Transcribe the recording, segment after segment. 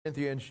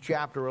Corinthians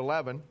chapter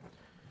 11.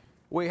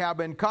 We have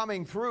been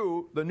coming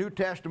through the New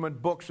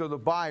Testament books of the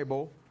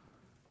Bible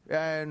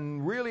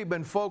and really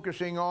been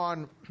focusing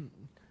on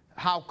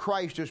how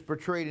Christ is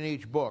portrayed in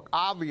each book.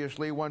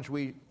 Obviously, once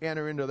we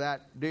enter into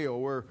that deal,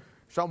 we're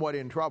somewhat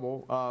in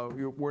trouble.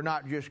 We're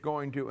not just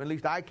going to, at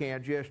least I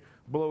can't just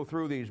blow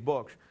through these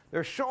books.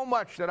 There's so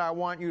much that I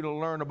want you to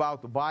learn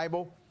about the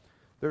Bible.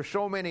 There's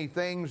so many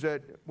things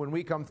that when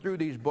we come through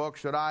these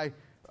books that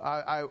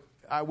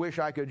I wish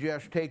I could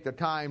just take the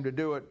time to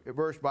do it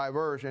verse by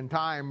verse. In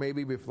time,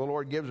 maybe if the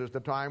Lord gives us the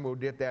time, we'll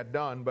get that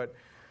done.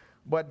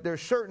 But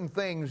there's certain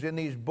things in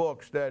these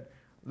books that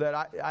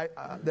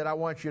I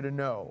want you to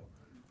know.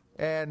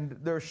 And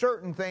there's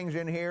certain things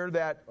in here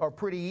that are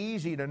pretty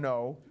easy to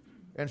know.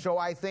 And so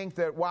I think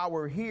that while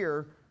we're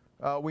here,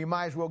 we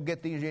might as well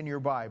get these in your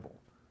Bible.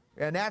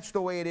 And that's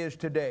the way it is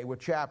today with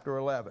chapter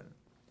 11.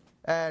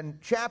 And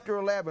chapter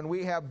 11,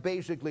 we have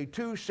basically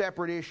two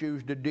separate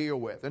issues to deal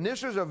with. And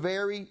this is a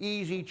very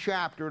easy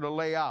chapter to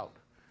lay out.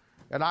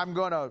 And I'm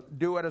going to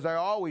do it as I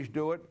always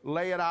do it,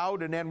 lay it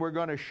out, and then we're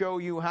going to show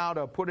you how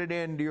to put it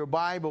into your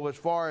Bible as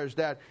far as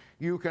that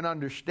you can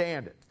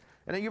understand it.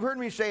 And you've heard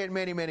me say it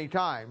many, many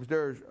times.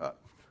 There's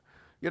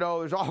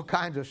all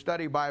kinds of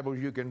study Bibles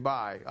you can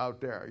buy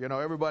out there. You know,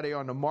 everybody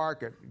on the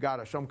market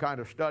got some kind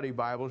of study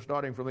Bible,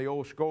 starting from the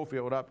old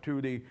Schofield up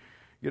to the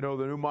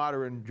New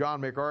Modern John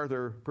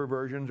MacArthur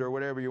perversions or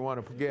whatever you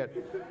want to get.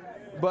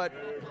 But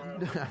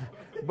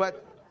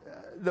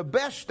the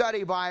best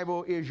study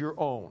Bible is your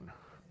own,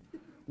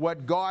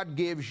 what God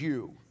gives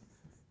you.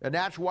 And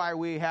that's why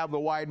we have the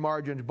Wide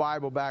Margins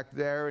Bible back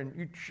there. And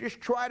you just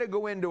try to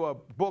go into a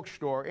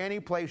bookstore, any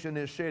place in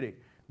this city,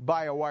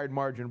 buy a Wide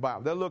Margin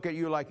Bible. They'll look at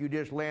you like you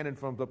just landed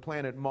from the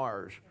planet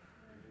Mars.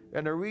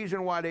 And the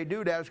reason why they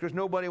do that is because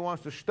nobody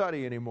wants to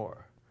study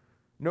anymore.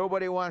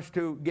 Nobody wants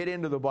to get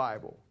into the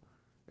Bible.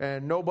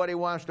 And nobody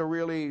wants to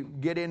really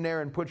get in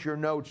there and put your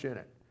notes in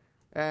it.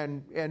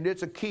 And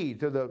it's a key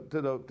to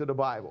the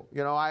Bible.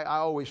 You know, I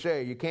always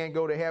say you can't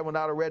go to heaven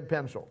without a red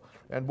pencil.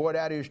 And boy,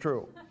 that is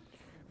true.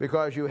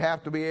 Because you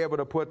have to be able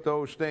to put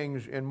those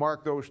things and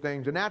mark those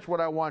things. And that's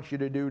what I want you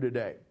to do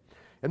today.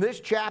 And this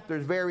chapter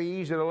is very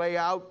easy to lay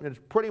out. It's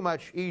pretty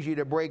much easy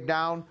to break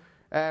down.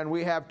 And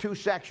we have two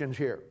sections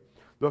here.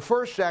 The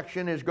first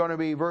section is going to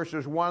be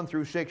verses 1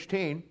 through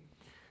 16.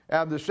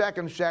 And the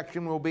second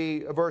section will be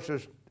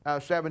verses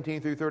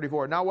 17 through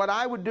 34. Now, what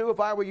I would do if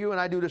I were you,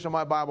 and I do this in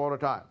my Bible all the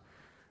time,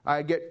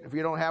 if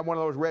you don't have one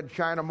of those red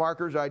China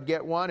markers, I'd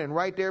get one, and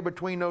right there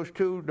between those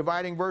two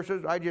dividing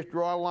verses, I just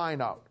draw a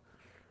line out.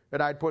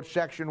 And I'd put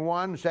section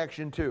 1,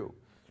 section 2.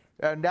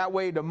 And that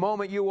way, the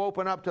moment you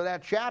open up to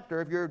that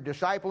chapter, if you're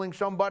discipling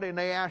somebody and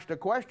they ask a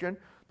question,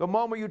 the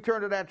moment you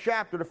turn to that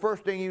chapter, the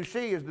first thing you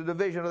see is the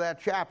division of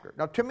that chapter.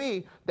 Now, to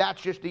me, that's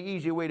just the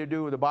easy way to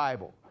do with the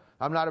Bible.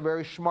 I'm not a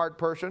very smart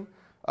person.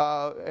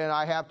 And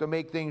I have to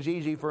make things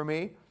easy for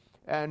me,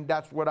 and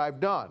that's what I've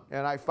done.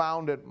 And I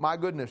found that, my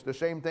goodness, the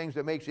same things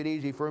that makes it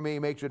easy for me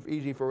makes it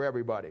easy for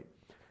everybody.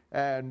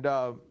 And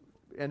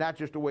that's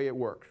just the way it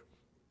works.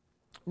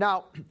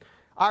 Now,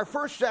 our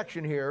first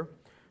section here,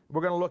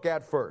 we're going to look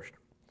at first.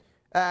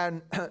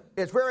 And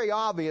it's very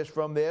obvious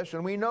from this,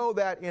 and we know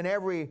that in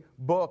every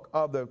book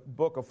of the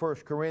book of 1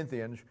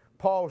 Corinthians,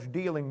 Paul's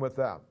dealing with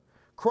them.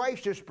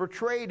 Christ is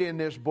portrayed in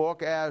this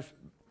book as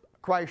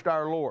Christ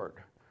our Lord.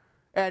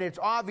 And it's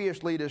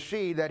obviously to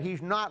see that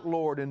he's not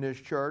Lord in this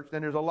church,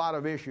 then there's a lot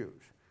of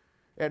issues.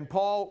 And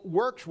Paul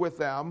works with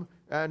them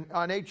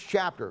on each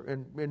chapter,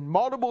 in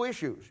multiple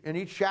issues in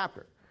each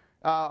chapter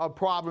of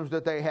problems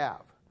that they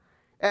have.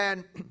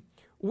 And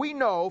we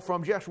know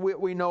from just what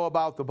we know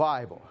about the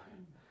Bible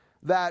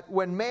that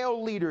when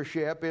male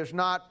leadership is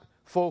not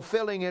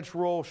fulfilling its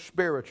role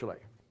spiritually,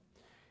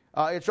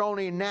 it's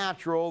only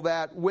natural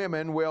that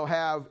women will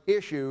have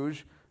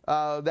issues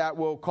that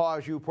will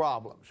cause you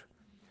problems.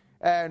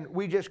 And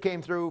we just came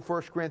through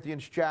 1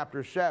 Corinthians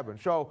chapter 7.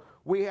 So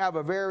we have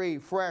a very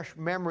fresh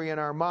memory in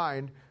our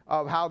mind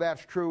of how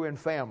that's true in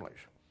families.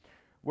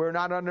 We're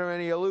not under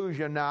any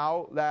illusion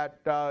now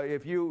that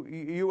if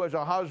you as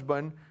a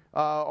husband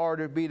are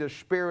to be the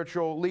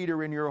spiritual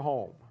leader in your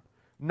home.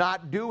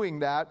 Not doing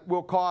that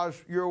will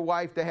cause your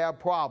wife to have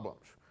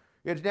problems.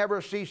 It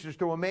never ceases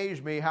to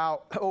amaze me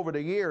how over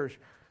the years,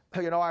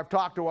 I've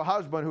talked to a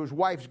husband whose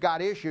wife's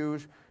got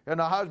issues, and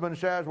the husband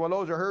says, well,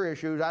 those are her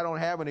issues. I don't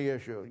have any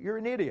issues. You're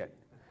an idiot.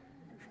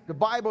 The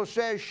Bible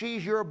says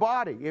she's your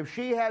body. If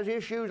she has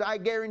issues, I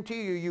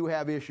guarantee you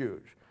have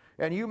issues.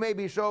 And you may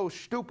be so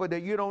stupid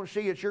that you don't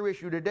see it's your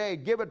issue today.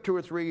 Give it 2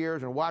 or 3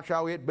 years and watch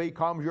how it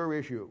becomes your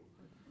issue.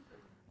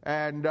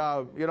 And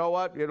you know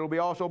what? It'll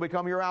also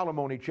become your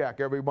alimony check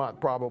every month,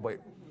 probably.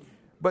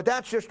 But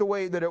that's just the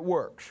way that it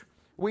works.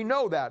 We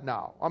know that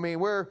now. I mean,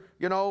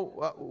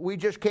 we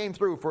just came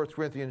through 1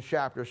 Corinthians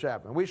chapter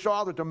 7. We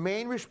saw that the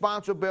main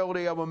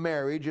responsibility of a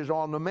marriage is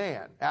on the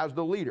man as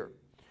the leader.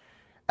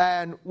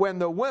 And when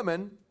the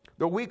women,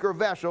 the weaker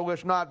vessel,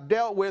 is not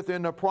dealt with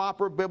in the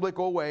proper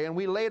biblical way, and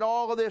we laid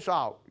all of this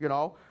out,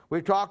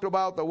 We've talked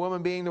about the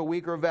woman being the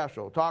weaker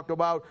vessel, talked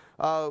about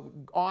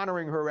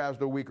honoring her as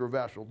the weaker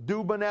vessel,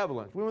 do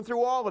benevolence. We went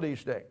through all of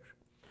these things.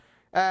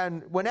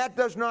 And when that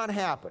does not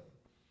happen,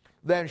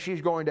 then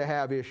she's going to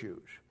have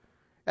issues.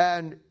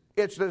 And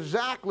it's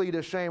exactly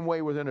the same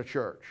way within a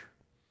church.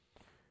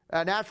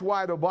 And that's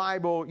why the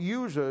Bible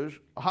uses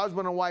a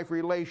husband and wife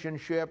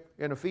relationship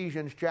in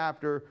Ephesians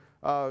chapter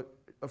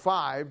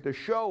 5 to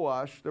show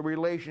us the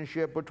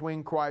relationship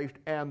between Christ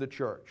and the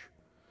church.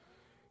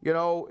 You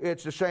know,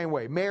 it's the same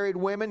way. Married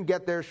women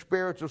get their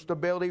spiritual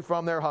stability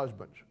from their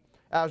husbands,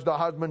 as the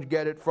husbands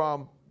get it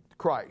from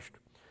Christ.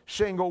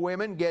 Single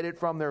women get it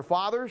from their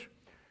fathers.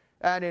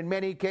 And in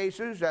many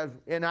cases, as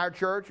in our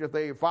church, if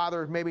the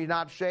father is maybe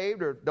not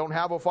saved or don't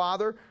have a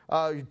father,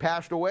 he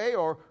passed away,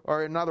 or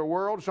in another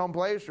world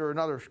someplace, or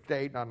another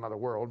state, not another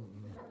world.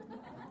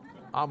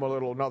 I'm a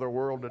little another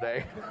world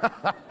today.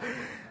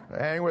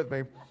 Hang with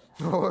me.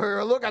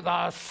 Look at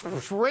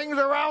the rings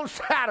around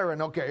Saturn.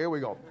 Okay, here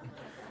we go.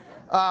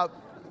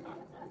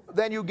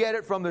 Then you get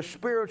it from the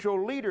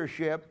spiritual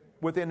leadership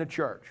within the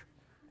church.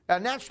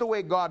 And that's the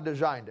way God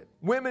designed it.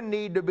 Women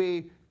need to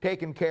be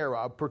taken care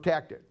of,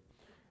 protected.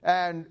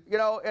 And, you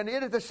know, and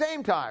at the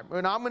same time,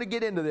 and I'm going to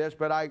get into this,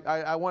 but I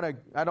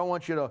don't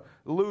want you to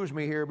lose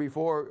me here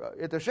before.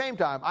 At the same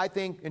time, I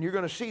think, and you're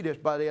going to see this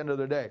by the end of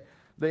the day,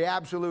 the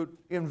absolute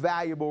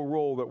invaluable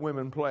role that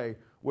women play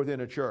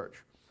within a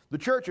church. The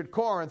church at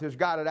Corinth has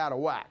got it out of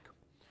whack.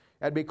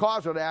 And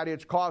because of that,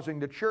 it's causing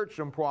the church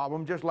some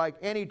problems, just like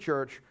any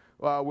church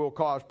will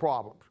cause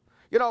problems.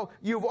 You know,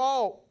 you've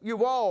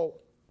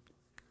all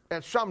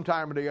at some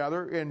time or the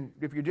other, and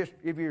if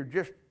you're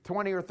just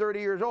 20 or 30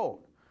 years old,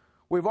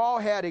 we've all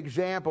had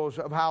examples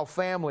of how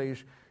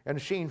families,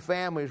 and seen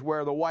families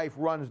where the wife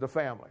runs the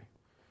family.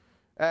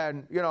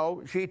 And, you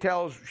know, she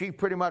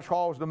pretty much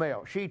hauls the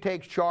mail. She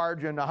takes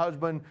charge, and the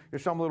husband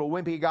is some little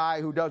wimpy guy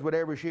who does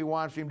whatever she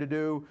wants him to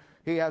do.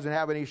 He doesn't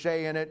have any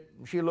say in it.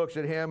 She looks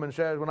at him and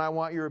says, when I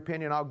want your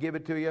opinion, I'll give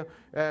it to you.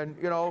 And,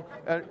 you know,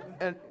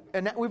 and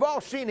that, we've all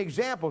seen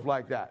examples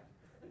like that.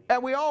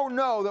 And we all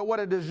know that what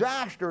a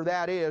disaster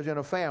that is in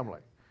a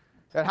family,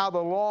 and how the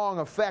long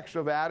effects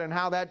of that, and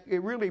how that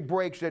it really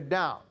breaks it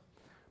down.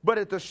 But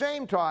at the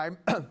same time,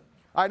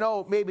 I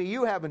know maybe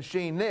you haven't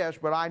seen this,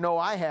 but I know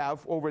I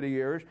have over the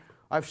years.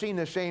 I've seen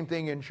the same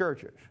thing in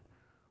churches,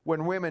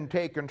 when women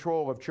take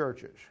control of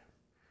churches.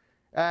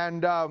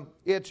 And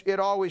it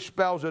always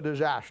spells a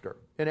disaster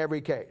in every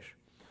case.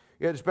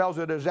 It spells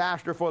a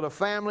disaster for the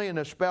family, and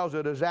it spells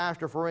a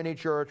disaster for any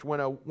church when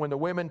the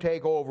women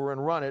take over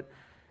and run it.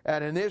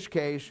 And in this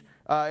case,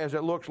 as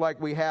it looks like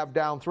we have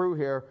down through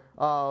here,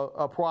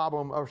 a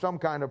problem, or some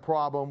kind of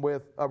problem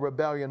with a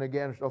rebellion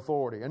against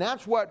authority. And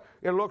that's what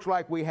it looks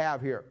like we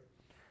have here.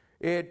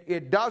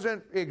 It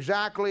doesn't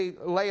exactly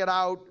lay it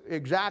out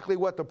exactly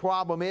what the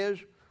problem is,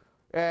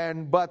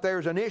 but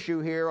there's an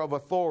issue here of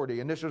authority,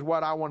 and this is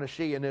what I want to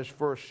see in this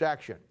first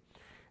section.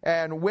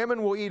 And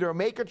women will either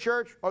make a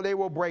church or they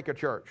will break a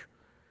church.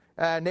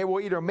 And they will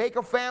either make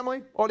a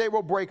family or they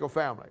will break a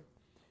family.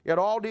 It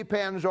all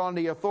depends on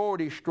the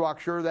authority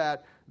structure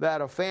that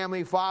a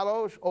family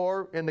follows,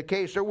 or in the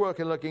case that we're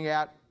looking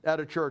at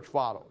a church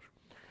follows.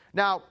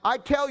 Now, I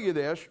tell you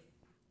this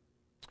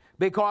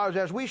because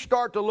as we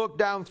start to look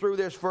down through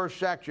this first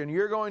section,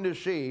 you're going to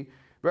see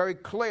very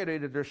clearly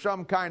that there's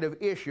some kind of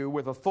issue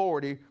with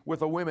authority with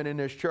the women in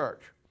this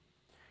church.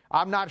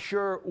 I'm not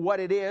sure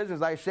what it is.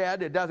 As I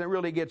said, it doesn't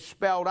really get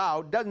spelled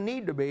out. Doesn't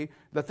need to be.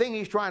 The thing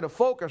he's trying to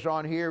focus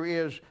on here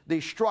is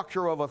the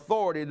structure of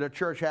authority the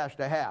church has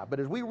to have. But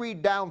as we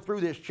read down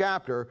through this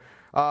chapter,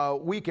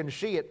 we can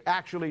see it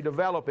actually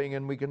developing,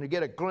 and we can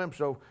get a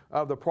glimpse of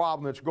the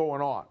problem that's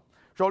going on.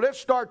 So let's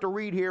start to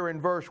read here in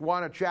verse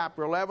 1 of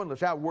chapter 11. Let's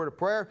have a word of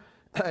prayer,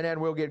 and then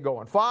we'll get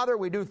going. Father,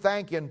 we do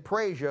thank you and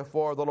praise you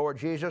for the Lord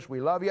Jesus.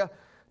 We love you.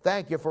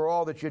 Thank you for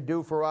all that you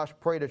do for us.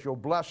 Pray that you'll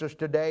bless us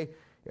today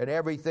in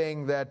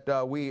everything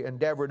that we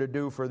endeavor to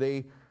do for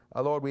thee.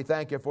 Lord, we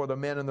thank you for the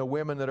men and the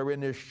women that are in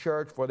this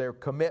church, for their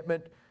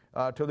commitment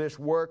to this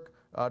work,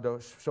 to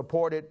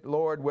support it,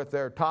 Lord, with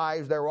their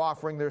tithes, their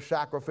offering, their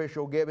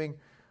sacrificial giving,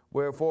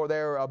 for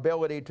their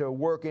ability to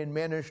work in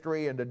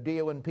ministry and to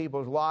deal in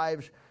people's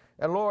lives.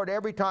 And Lord,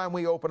 every time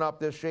we open up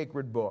this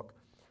sacred book,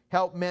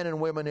 help men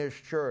and women in this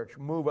church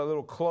move a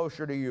little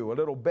closer to you, a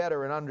little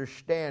better in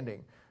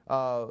understanding.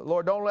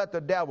 Lord, don't let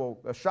the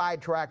devil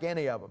sidetrack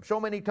any of them. So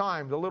many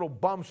times, the little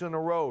bumps in the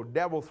road,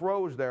 devil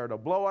throws there to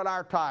blow out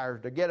our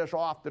tires, to get us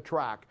off the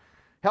track.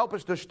 Help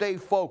us to stay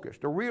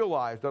focused, to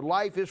realize that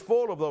life is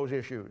full of those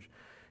issues.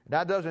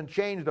 That doesn't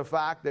change the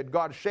fact that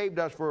God saved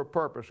us for a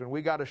purpose, and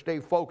we got to stay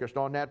focused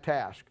on that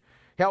task.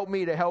 Help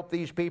me to help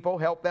these people,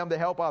 help them to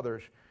help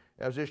others,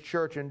 as this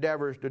church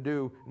endeavors to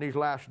do in these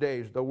last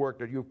days the work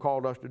that you've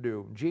called us to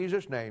do. In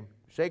Jesus' name,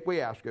 sake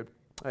we ask it.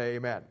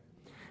 Amen.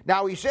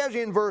 Now he says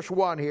in verse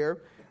 1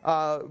 here,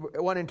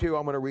 1 and 2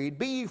 I'm going to read,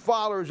 "Be ye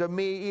followers of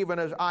me, even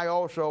as I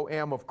also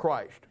am of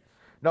Christ.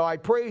 Now I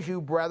praise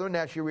you, brethren,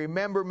 that you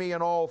remember me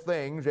in all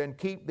things, and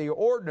keep the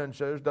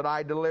ordinances that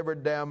I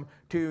delivered them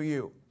to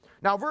you."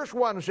 Now verse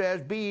 1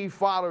 says, "Be ye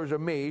followers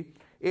of me."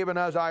 even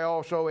as I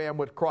also am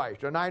with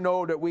Christ. And I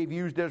know that we've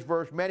used this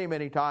verse many,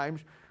 many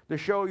times to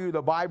show you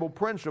the Bible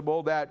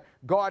principle that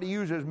God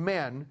uses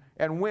men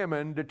and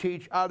women to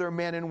teach other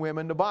men and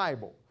women the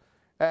Bible.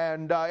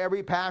 And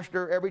every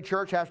pastor, every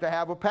church has to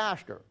have a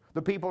pastor.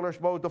 The people are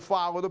supposed to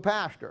follow the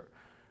pastor.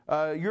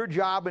 Your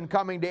job in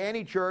coming to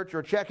any church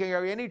or checking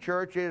out any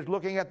church is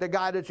looking at the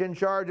guy that's in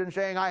charge and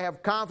saying, I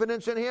have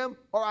confidence in him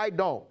or I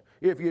don't.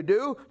 If you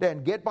do,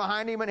 then get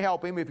behind him and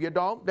help him. If you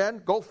don't,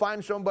 then go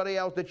find somebody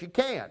else that you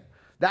can.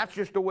 That's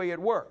just the way it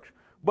works.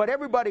 But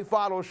everybody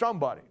follows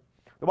somebody.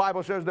 The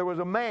Bible says there was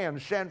a man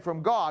sent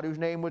from God whose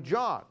name was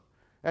John.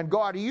 And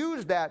God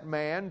used that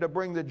man to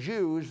bring the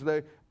Jews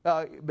the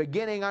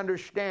beginning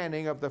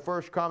understanding of the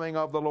first coming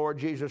of the Lord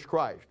Jesus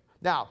Christ.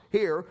 Now,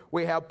 here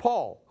we have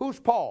Paul. Who's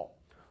Paul?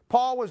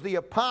 Paul was the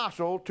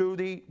apostle to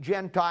the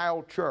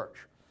Gentile church.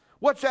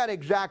 What's that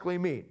exactly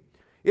mean?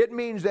 It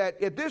means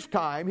that at this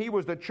time, he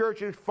was the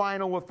church's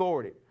final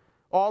authority.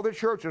 All the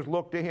churches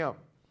looked to him.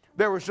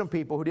 There were some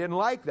people who didn't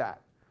like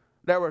that.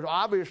 There was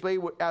obviously,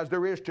 as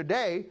there is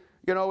today,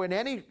 you know, in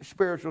any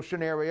spiritual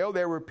scenario,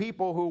 there were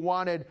people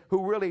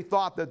who really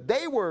thought that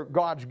they were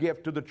God's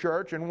gift to the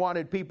church and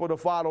wanted people to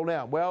follow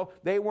them. Well,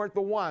 they weren't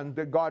the ones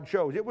that God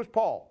chose. It was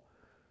Paul.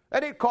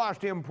 And it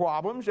caused him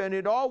problems, and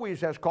it always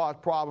has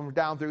caused problems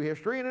down through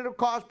history, and it'll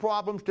cause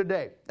problems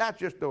today. That's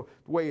just the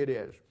way it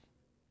is.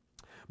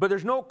 But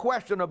there's no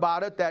question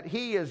about it that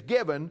he is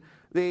given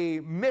the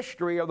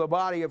mystery of the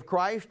body of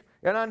Christ,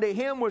 and unto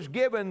him was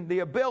given the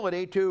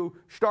ability to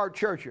start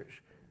churches.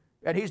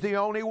 And he's the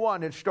only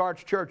one that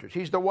starts churches.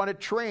 He's the one that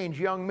trains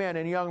young men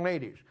and young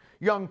ladies,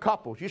 young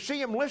couples. You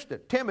see him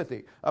listed,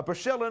 Timothy,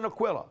 Priscilla and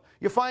Aquila.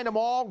 You find them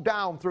all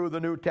down through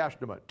the New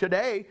Testament.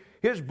 Today,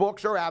 his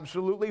books are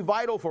absolutely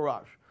vital for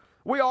us.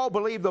 We all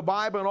believe the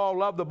Bible and all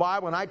love the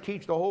Bible, and I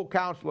teach the whole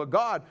counsel of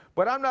God,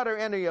 but I'm not under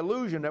any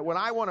illusion that when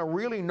I want to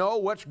really know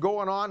what's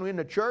going on in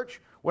the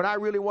church, when I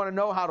really want to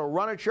know how to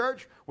run a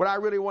church, when I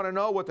really want to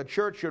know what the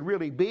church should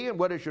really be and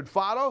what it should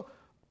follow,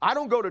 I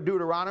don't go to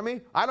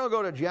Deuteronomy, I don't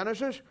go to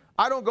Genesis,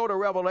 I don't go to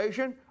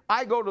Revelation,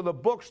 I go to the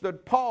books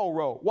that Paul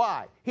wrote.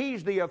 Why?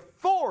 He's the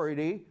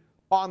authority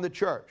on the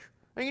church.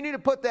 And you need to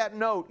put that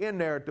note in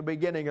there at the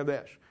beginning of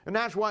this. And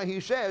that's why he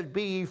says,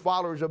 be ye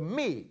followers of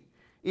me,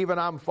 even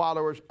I'm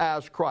followers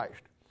as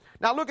Christ.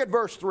 Now look at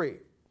verse 3.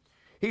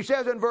 He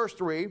says in verse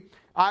 3,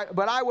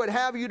 but I would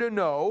have you to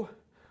know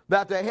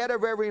that the head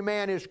of every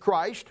man is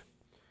Christ,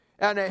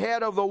 and the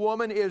head of the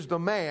woman is the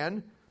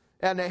man,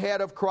 and the head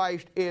of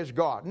Christ is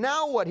God.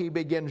 Now what he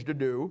begins to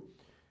do,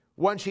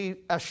 once he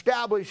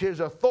establishes his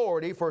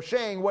authority for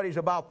saying what he's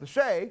about to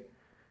say,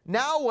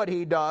 now what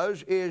he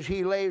does is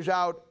he lays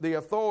out the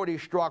authority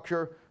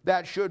structure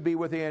that should be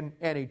within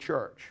any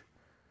church.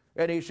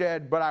 And he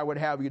said, but I would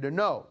have you to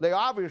know. They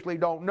obviously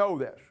don't know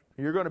this.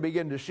 You're going to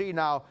begin to see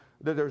now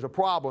that there's a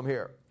problem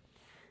here.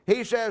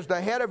 He says the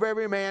head of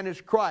every man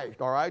is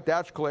Christ. All right,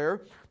 that's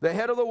clear. The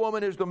head of the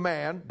woman is the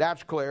man.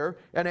 That's clear.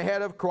 And the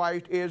head of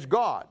Christ is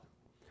God.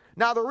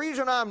 Now, the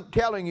reason I'm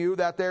telling you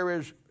that there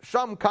is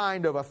some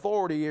kind of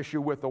authority issue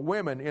with the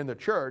women in the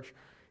church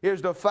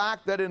is the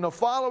fact that in the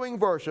following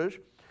verses,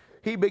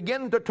 he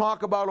begins to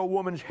talk about a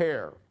woman's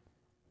hair.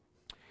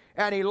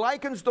 And he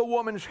likens the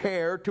woman's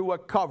hair to a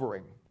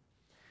covering.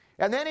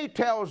 And then he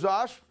tells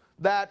us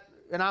that,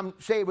 and I'm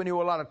saving you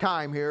a lot of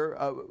time here,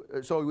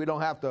 so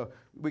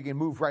we can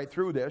move right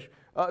through this.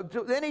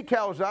 Then he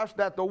tells us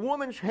that the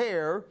woman's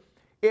hair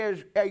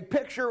is a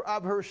picture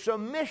of her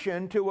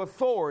submission to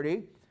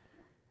authority,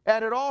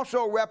 and it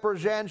also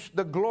represents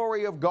the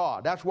glory of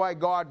God. That's why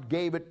God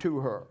gave it to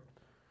her.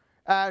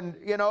 And,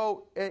 you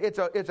know, it's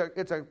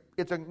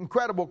an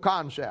incredible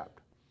concept.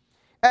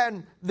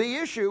 And the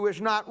issue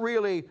is not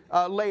really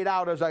laid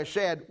out, as I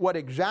said, what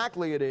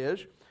exactly it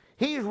is.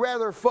 He's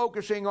rather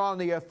focusing on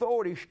the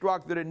authority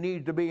structure that it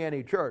needs to be in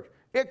any church.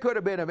 It could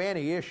have been of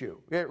any issue.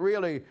 It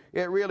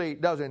really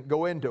doesn't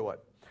go into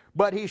it.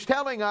 But he's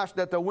telling us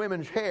that the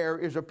women's hair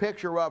is a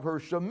picture of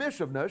her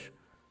submissiveness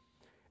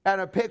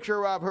and a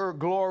picture of her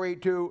glory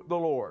to the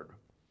Lord.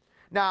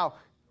 Now,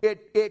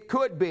 it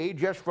could be,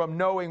 just from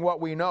knowing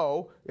what we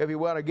know, if you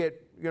want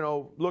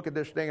to look at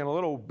this thing in a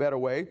little better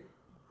way,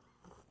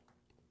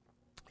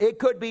 it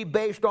could be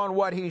based on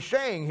what he's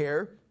saying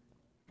here,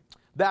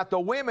 that the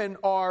women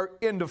are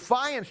in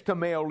defiance to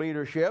male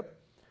leadership,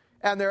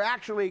 and they're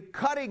actually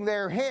cutting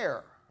their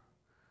hair.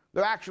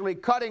 They're actually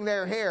cutting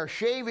their hair,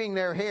 shaving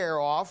their hair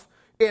off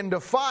in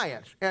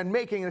defiance and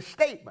making a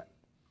statement.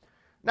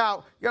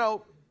 Now,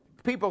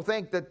 people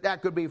think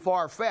that could be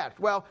far-fetched.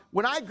 Well,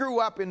 when I grew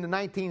up in the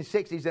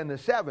 1960s and the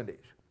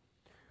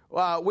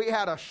 70s, we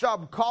had a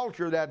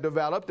subculture that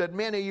developed that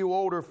many of you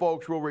older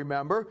folks will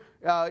remember.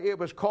 It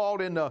was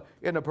called, in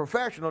the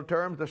professional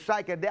terms, the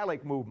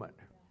psychedelic movement.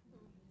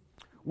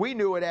 We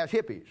knew it as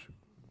hippies.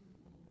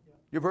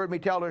 You've heard me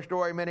tell their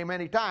story many,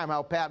 many times,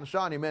 how Pat and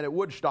Sonny met at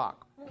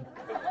Woodstock.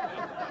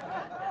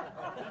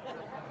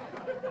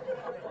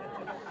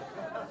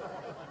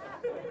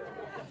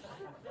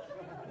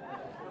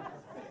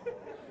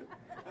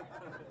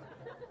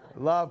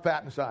 Love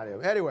Pat and Sonny.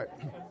 Anyway,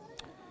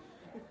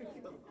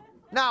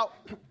 Now,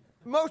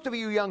 most of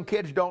you young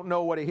kids don't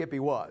know what a hippie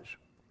was.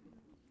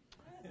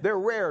 They're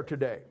rare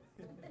today.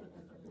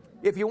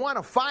 If you want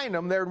to find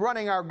them, they're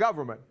running our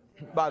government,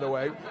 by the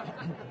way.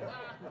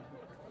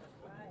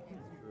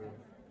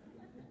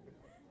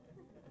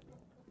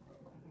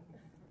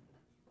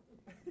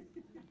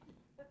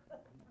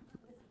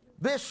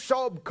 This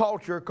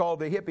subculture called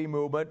the hippie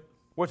movement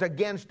was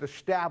against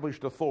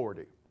established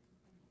authority.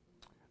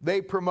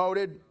 They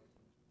promoted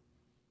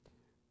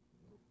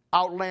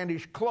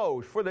outlandish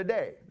clothes for the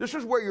day. This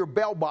is where your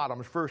bell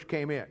bottoms first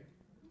came in.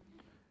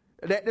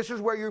 This is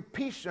where your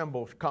peace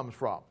symbols comes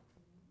from.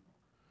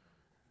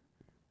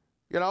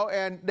 You know,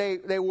 and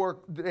they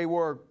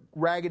wore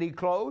raggedy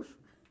clothes.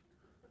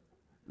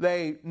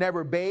 They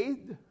never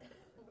bathed.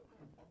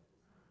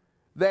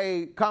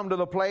 They come to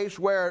the place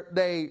where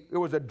it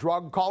was a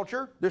drug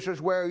culture. This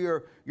is where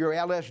your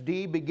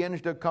LSD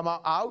begins to come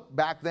out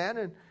back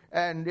then,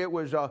 and it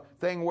was a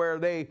thing where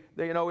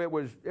it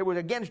was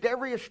against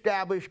every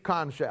established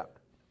concept.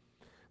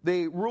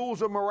 The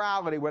rules of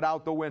morality went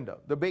out the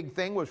window. The big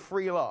thing was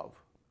free love.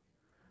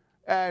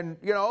 And,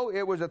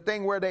 it was a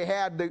thing where they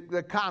had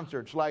the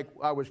concerts, like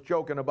I was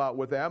joking about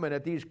with them, and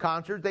at these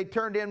concerts, they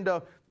turned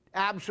into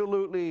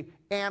absolutely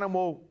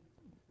animal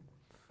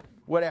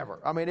whatever.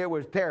 I mean, it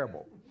was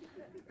terrible.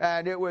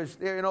 And it was,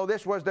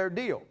 this was their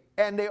deal.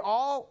 And they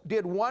all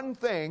did one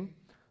thing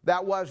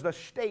that was the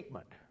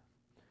statement.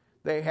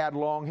 They had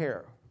long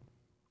hair.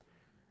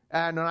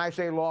 And when I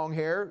say long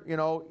hair,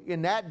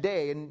 in that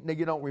day, and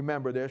you don't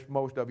remember this,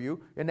 most of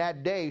you, in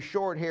that day,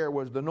 short hair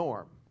was the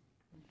norm.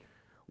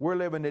 We're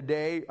living the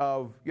day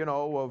of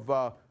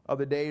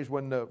the days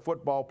when the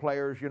football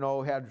players,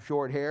 had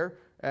short hair.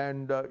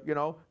 And,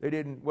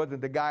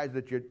 wasn't the guys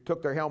that you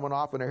took their helmet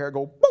off and their hair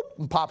go boop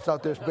and pops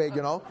out this big,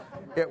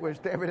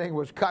 everything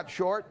was cut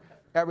short.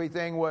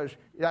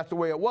 That's the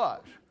way it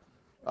was.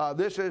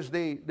 This is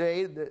the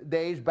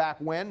days back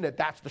when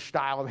that's the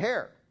style of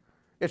hair.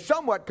 It's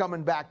somewhat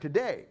coming back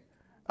today.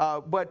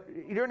 But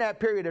during that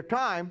period of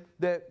time,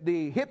 the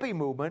hippie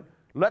movement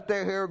let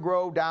their hair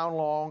grow down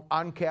long,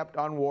 unkept,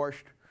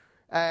 unwashed.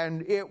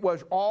 And it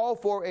was all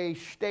for a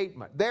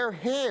statement. Their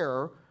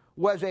hair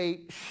was a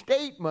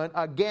statement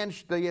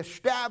against the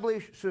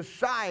established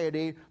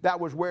society that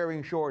was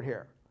wearing short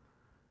hair.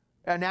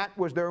 And that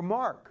was their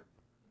mark.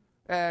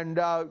 And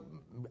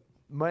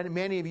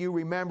many of you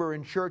remember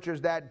in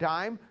churches that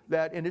time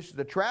and this is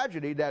the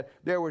tragedy, that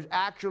there was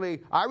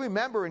actually, I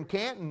remember in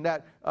Canton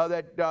that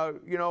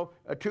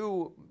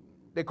two,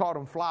 they called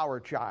them flower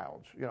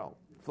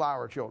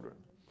children.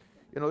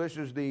 This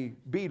is the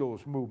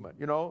Beatles movement.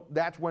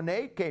 That's when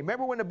they came.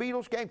 Remember when the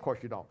Beatles came? Of course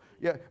you don't.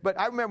 Yeah, but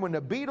I remember when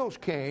the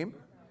Beatles came.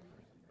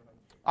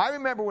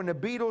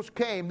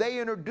 They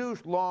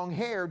introduced long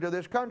hair to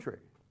this country.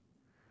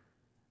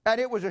 And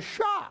it was a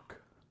shock.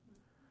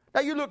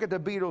 Now you look at the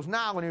Beatles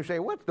now and you say,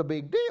 what's the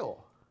big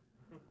deal?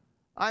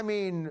 I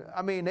mean,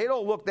 they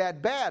don't look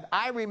that bad.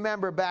 I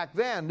remember back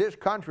then this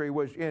country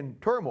was in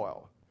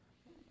turmoil.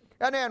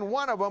 And then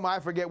one of them, I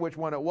forget which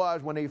one it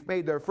was, when they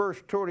made their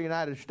first tour to the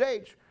United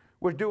States,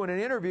 was doing an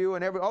interview,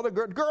 and all the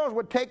girls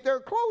would take their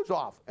clothes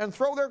off and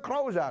throw their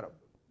clothes at them.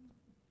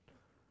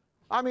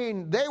 I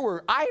mean, they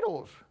were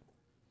idols.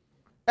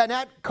 And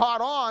that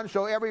caught on,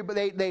 so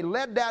they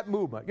led that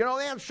movement. They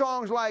had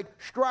songs like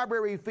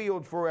Strawberry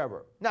Fields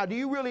Forever. Now, do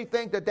you really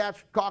think that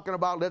that's talking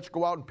about let's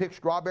go out and pick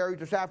strawberries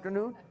this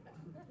afternoon?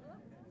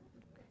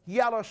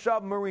 Yellow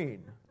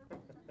Submarine.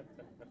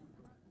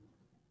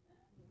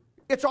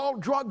 It's all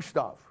drug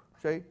stuff,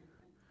 see?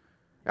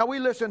 Now, we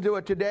listen to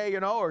it today,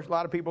 or a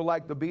lot of people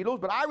like the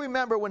Beatles, but I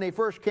remember when they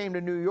first came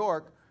to New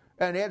York,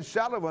 and Ed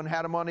Sullivan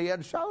had them on the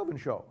Ed Sullivan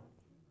Show.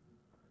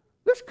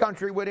 This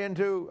country went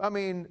into,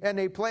 and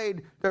they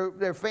played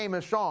their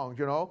famous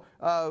songs,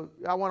 I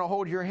Want to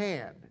Hold Your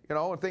Hand,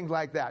 and things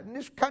like that. And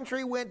this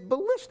country went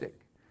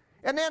ballistic.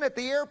 And then at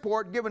the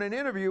airport, giving an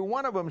interview,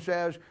 one of them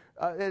says,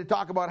 they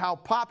talk about how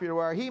popular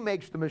we are. He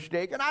makes the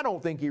mistake, and I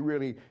don't think he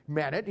really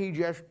meant it. He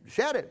just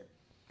said it.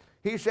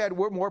 He said,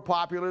 we're more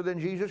popular than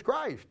Jesus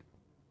Christ.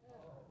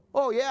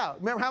 Oh, yeah.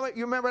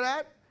 You remember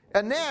that?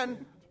 And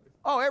then,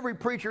 every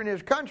preacher in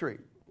his country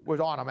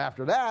was on him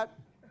after that.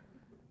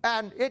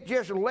 And it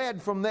just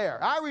led from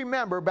there. I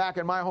remember back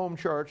in my home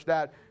church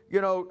that,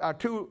 a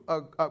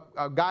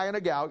guy and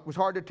a gal, it was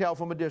hard to tell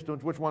from a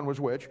distance which one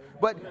was which,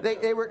 but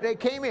they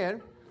came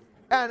in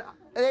and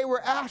they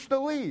were asked to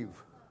leave.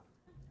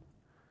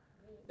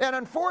 And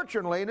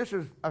unfortunately, and this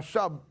is a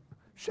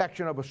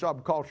subsection of a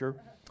subculture,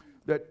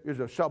 that is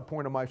a sub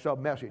point of my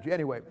sub message.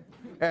 Anyway,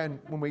 and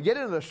when we get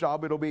into the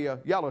sub, it'll be a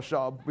yellow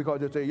sub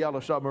because it's a yellow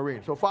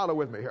submarine. So follow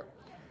with me here.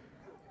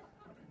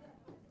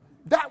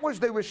 That was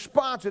the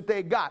response that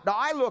they got. Now,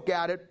 I look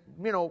at it,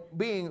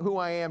 being who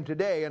I am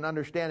today and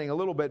understanding a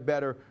little bit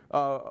better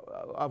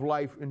of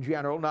life in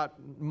general, not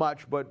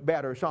much, but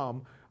better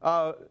some.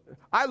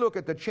 I look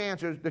at the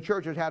chances, the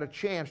churches had a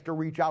chance to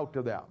reach out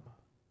to them.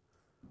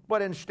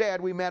 But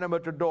instead, we met them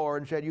at the door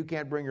and said, you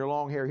can't bring your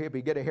long-haired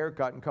hippie, get a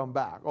haircut and come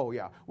back. Oh,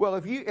 yeah. Well,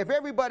 if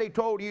everybody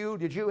told you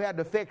that you had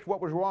to fix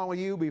what was wrong with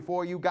you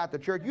before you got to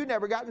church, you'd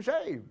never gotten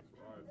saved.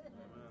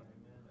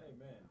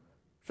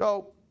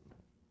 So,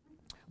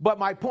 but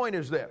my point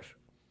is this.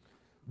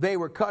 They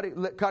were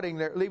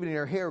leaving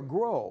their hair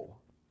grow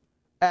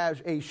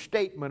as a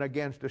statement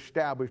against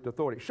established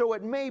authority. So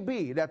it may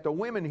be that the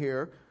women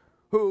here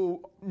who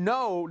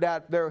know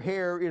that their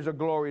hair is a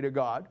glory to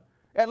God,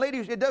 and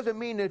ladies, it doesn't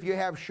mean that if you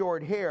have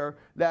short hair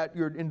that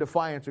you're in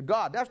defiance of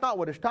God. That's not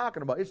what it's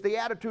talking about. It's the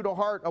attitude of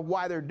heart of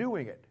why they're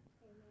doing it.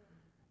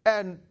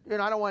 And,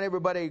 I don't want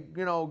everybody,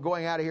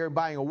 going out of here and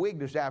buying a wig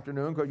this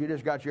afternoon because you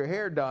just got your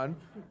hair done,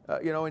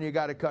 and you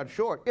got it cut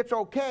short. It's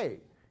okay.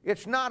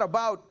 It's not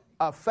about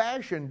a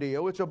fashion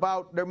deal. It's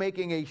about they're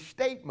making a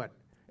statement.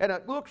 And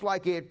it looks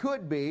like it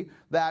could be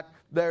that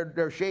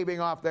they're shaving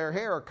off their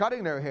hair or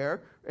cutting their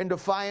hair in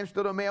defiance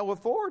to the male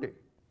authority.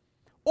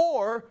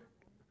 Or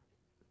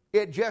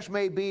it just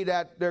may be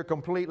that they're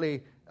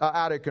completely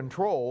out of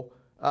control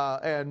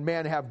and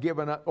men have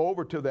given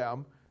over to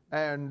them,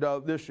 and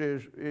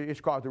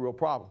it's caused a real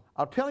problem.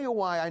 I'll tell you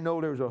why I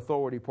know there's an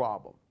authority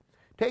problem.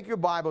 Take your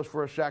Bibles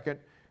for a second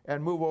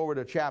and move over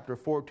to chapter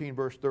 14,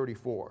 verse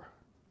 34.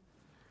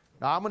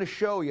 Now I'm going to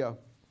show you,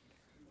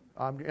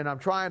 and I'm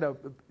trying to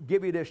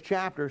give you this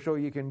chapter so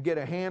you can get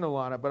a handle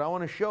on it, but I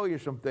want to show you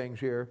some things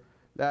here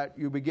that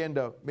you begin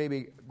to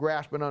maybe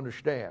grasp and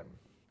understand.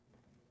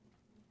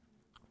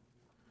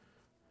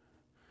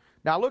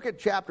 Now look at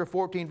chapter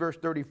 14, verse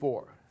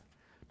 34.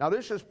 Now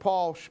this is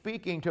Paul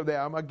speaking to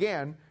them,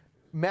 again,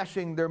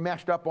 they're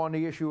messed up on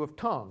the issue of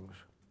tongues.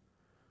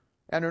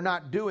 And they're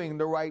not doing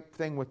the right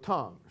thing with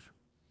tongues.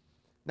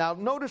 Now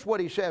notice what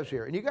he says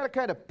here. And you've got to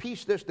kind of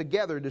piece this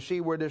together to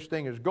see where this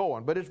thing is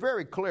going. But it's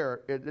very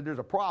clear there's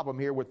a problem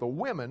here with the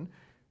women.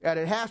 And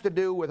it has to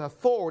do with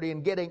authority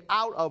and getting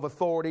out of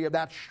authority of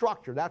that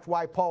structure. That's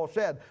why Paul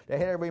said, the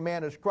head of every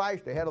man is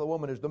Christ, the head of the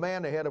woman is the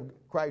man, the head of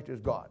Christ is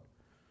God.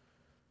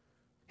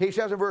 He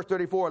says in verse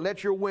 34,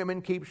 let your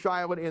women keep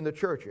silent in the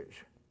churches,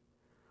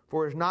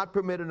 for it is not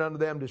permitted unto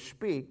them to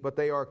speak, but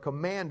they are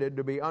commanded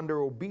to be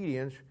under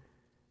obedience,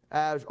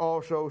 as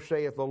also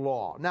saith the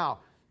law. Now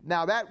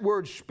that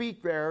word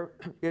speak there,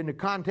 in the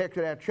context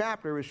of that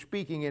chapter, is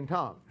speaking in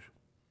tongues.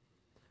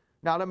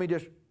 Now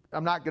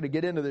I'm not going to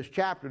get into this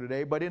chapter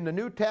today, but in the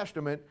New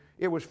Testament,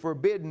 it was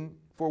forbidden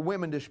for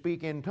women to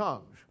speak in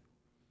tongues.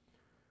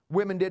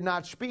 Women did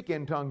not speak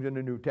in tongues in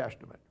the New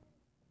Testament.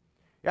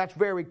 That's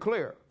very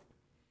clear.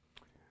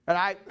 And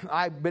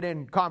I've been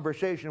in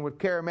conversation with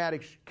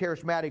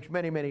charismatics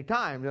many, many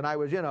times. And I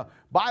was in a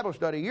Bible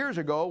study years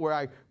ago where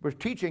I was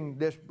teaching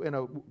this, and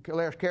a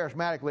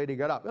charismatic lady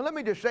got up. And let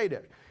me just say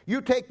this.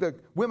 You take the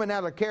women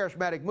out of the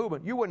charismatic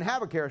movement, you wouldn't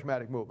have a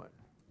charismatic movement.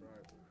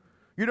 Right.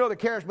 You know the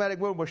charismatic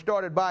movement was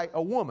started by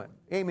a woman,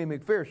 Amy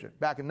McPherson,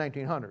 back in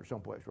 1900,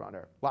 someplace around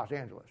there, Los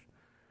Angeles.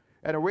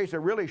 And the race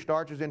that really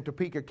starts is in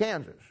Topeka,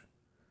 Kansas,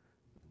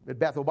 at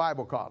Bethel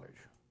Bible College,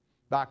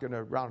 back in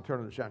around the turn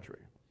of the century.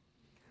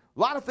 A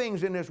lot of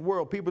things in this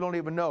world people don't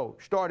even know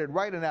started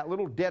right in that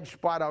little dead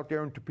spot out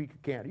there in Topeka,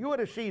 Kansas. You ought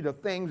to see the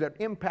things that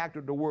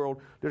impacted the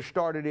world that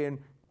started in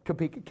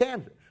Topeka,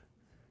 Kansas.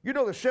 You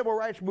know the civil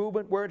rights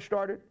movement, where it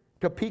started?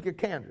 Topeka,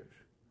 Kansas.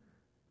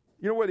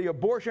 You know where the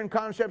abortion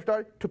concept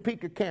started?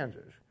 Topeka,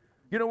 Kansas.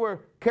 You know where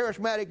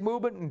charismatic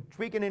movement and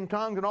speaking in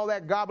tongues and all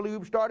that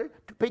gobbledygook started?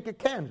 Topeka,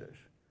 Kansas.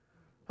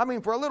 I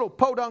mean, for a little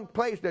podunk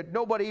place that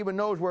nobody even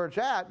knows where it's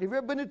at, have you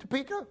ever been to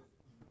Topeka?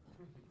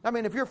 I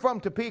mean, if you're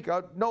from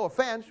Topeka, no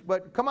offense,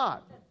 but come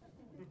on.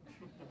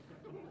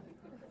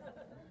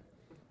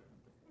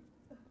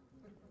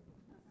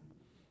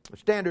 The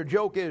standard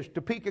joke is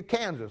Topeka,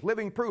 Kansas,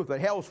 living proof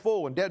that hell's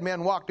full and dead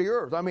men walk the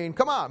earth. I mean,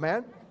 come on,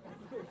 man.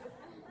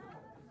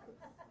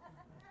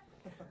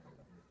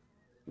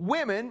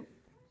 Women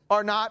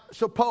are not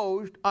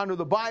supposed, under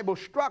the Bible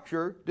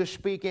structure, to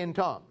speak in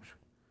tongues.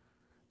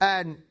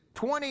 And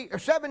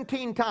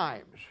 17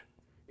 times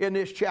in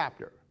this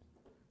chapter,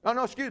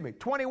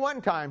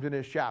 21 times in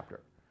this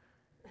chapter,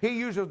 he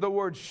uses the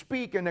word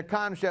speak in the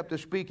concept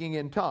of speaking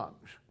in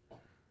tongues.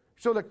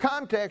 So the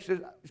context is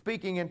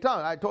speaking in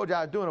tongues. I told you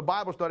I was doing a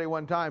Bible study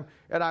one time,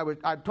 and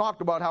I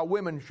talked about how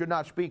women should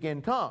not speak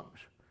in tongues.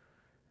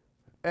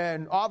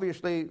 And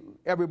obviously,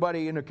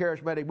 everybody in the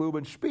charismatic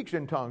movement speaks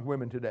in tongues,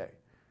 women today.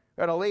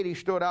 And a lady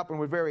stood up and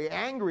was very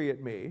angry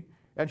at me,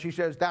 and she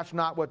says, that's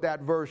not what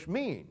that verse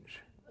means.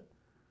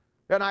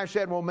 And I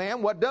said, well,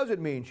 ma'am, what does it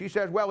mean? She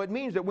says, well, it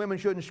means that women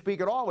shouldn't speak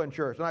at all in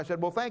church. And I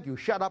said, well, thank you.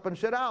 Shut up and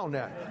sit down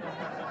then.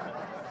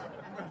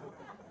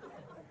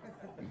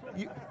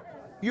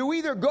 You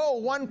either go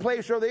one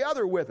place or the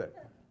other with it.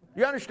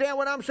 You understand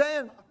what I'm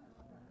saying?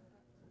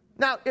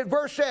 Now, the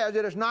verse says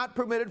it is not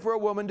permitted for a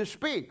woman to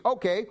speak.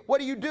 Okay, what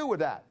do you do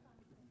with that?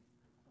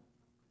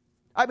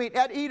 I mean,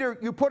 either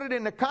you put it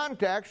in the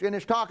context and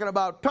it's talking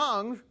about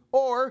tongues,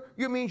 or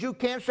it means you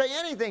can't say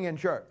anything in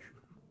church.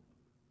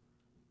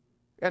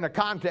 And the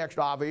context,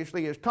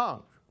 obviously, is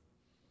tongues.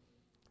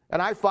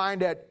 And I find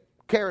that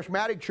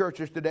charismatic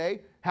churches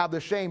today have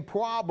the same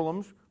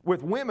problems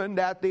with women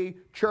that the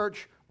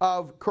church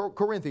of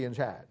Corinthians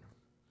had.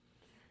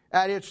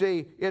 And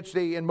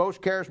in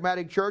most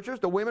charismatic churches,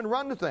 the women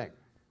run the thing.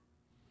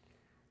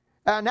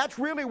 And that's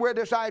really where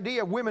this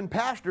idea of women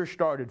pastors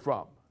started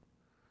from.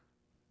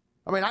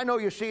 I mean, I know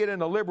you see it in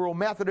the liberal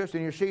Methodist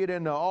and you see it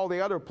in all the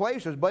other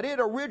places, but it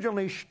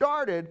originally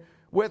started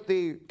with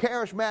the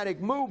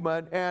charismatic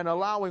movement and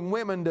allowing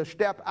women to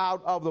step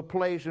out of the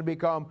place and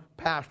become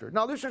pastors.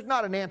 Now, this is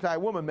not an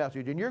anti-woman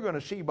message, and you're going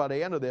to see by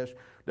the end of this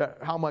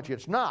how much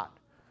it's not.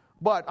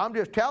 But I'm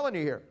just telling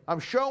you here, I'm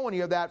showing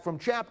you that from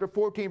chapter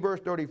 14, verse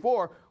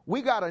 34,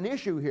 we got an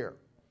issue here.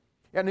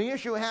 And the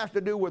issue has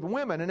to do with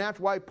women, and that's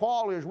why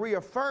Paul is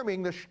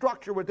reaffirming the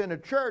structure within the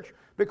church,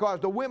 because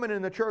the women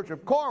in the church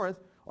of Corinth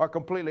are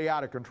completely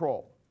out of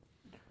control.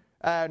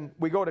 And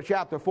we go to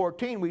chapter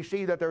 14, we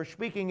see that they're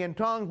speaking in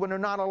tongues when they're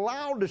not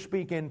allowed to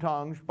speak in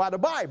tongues by the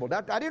Bible.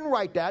 I didn't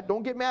write that.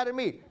 Don't get mad at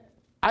me.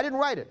 I didn't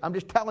write it. I'm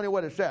just telling you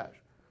what it says.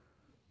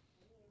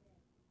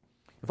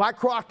 If I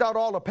crossed out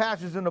all the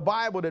passages in the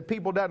Bible that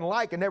people doesn't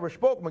like and never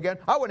spoke them again,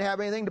 I wouldn't have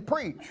anything to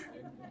preach.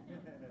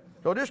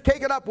 So just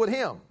take it up with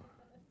him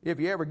if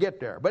you ever get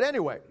there. But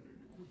anyway,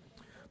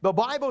 the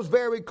Bible's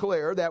very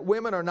clear that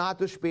women are not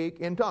to speak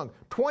in tongues.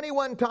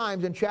 21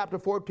 times in chapter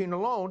 14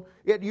 alone,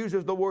 it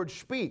uses the word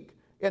speak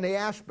in the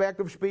aspect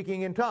of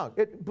speaking in tongues.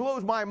 It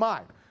blows my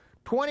mind.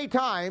 20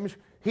 times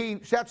he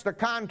sets the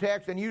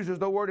context and uses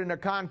the word in the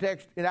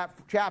context in that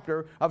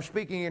chapter of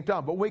speaking in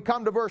tongues. But when we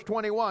come to verse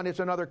 21, it's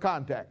another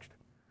context.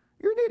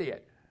 You're an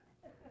idiot.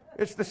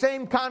 It's the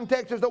same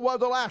context as it was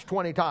the last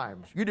 20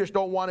 times. You just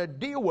don't want to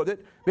deal with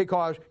it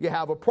because you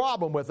have a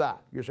problem with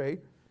that, you see.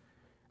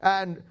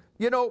 And,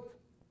 you know,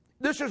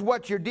 this is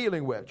what you're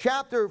dealing with.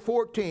 Chapter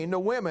 14, the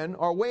women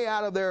are way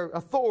out of their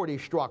authority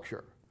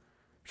structure.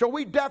 So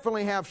we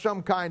definitely have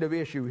some kind of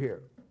issue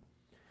here.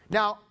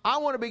 Now, I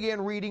want to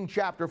begin reading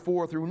chapter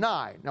 4 through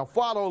 9. Now,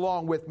 follow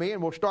along with me,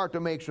 and we'll start to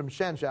make some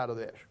sense out of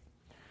this.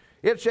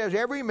 It says,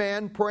 every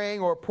man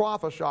praying or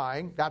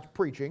prophesying, that's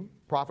preaching.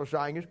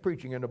 Prophesying is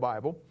preaching in the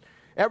Bible.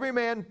 Every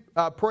man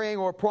praying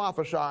or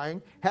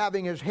prophesying,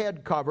 having his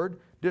head covered,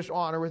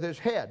 dishonoreth his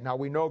head. Now,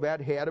 we know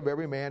that head of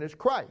every man is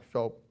Christ,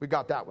 so we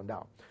got that one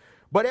down.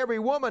 But every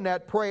woman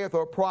that prayeth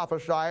or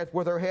prophesieth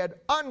with her head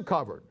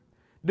uncovered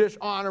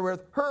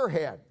dishonoreth her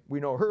head. We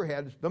know her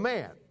head is the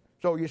man.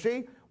 So you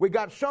see, we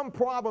got some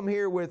problem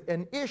here with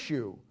an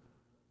issue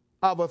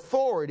of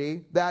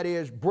authority that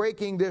is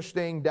breaking this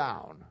thing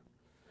down.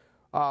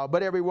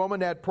 But every woman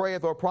that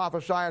prayeth or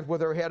prophesieth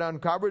with her head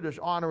uncovered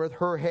dishonoreth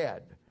her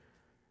head.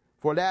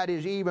 For that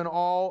is even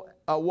all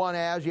one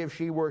as if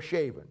she were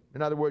shaven.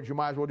 In other words, you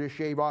might as well just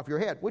shave off your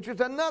head, which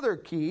is another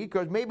key,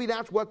 because maybe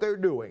that's what they're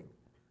doing.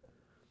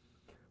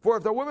 For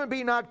if the woman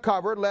be not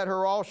covered, let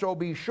her also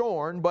be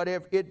shorn. But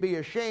if it be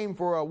a shame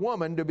for a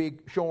woman to be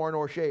shorn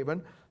or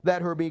shaven,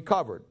 let her be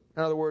covered.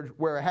 In other words,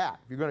 wear a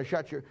hat. If you're going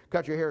to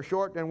cut your hair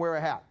short, then wear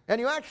a hat.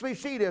 And you actually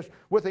see this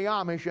with the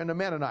Amish and the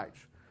Mennonites.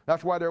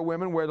 That's why their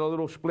women wear the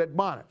little split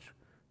bonnets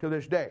to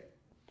this day.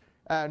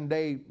 And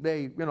they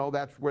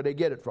that's where they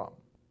get it from.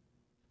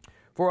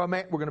 For a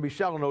man, we're going to be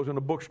selling those in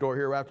the bookstore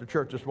here after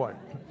church this morning.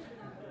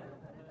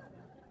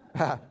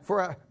 That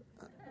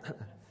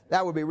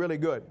would be really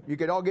good. You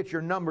could all get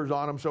your numbers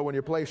on them so when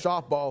you play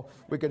softball,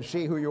 we can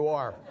see who you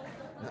are.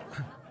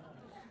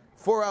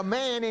 For a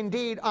man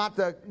indeed ought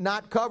to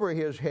not cover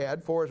his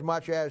head, for as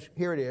much as,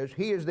 here it is,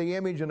 he is the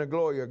image and the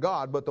glory of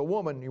God, but the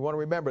woman, you want to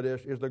remember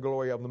this, is the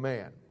glory of the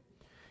man.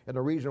 And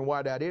the reason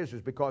why that is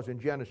because in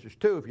Genesis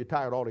 2, if you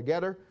tie it all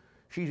together,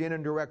 she's in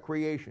indirect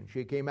creation.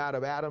 She came out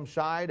of Adam's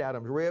side,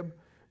 Adam's rib,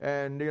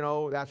 and,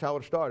 that's how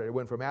it started. It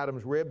went from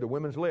Adam's rib to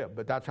women's lib,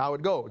 but that's how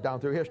it goes down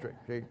through history,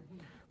 see.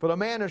 For the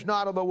man is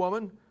not of the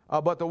woman,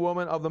 but the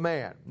woman of the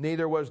man.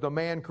 Neither was the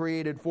man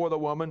created for the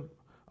woman,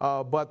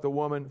 but the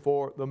woman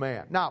for the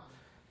man. Now,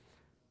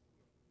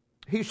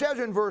 he says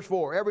in verse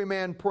 4, every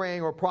man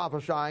praying or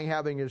prophesying,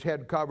 having his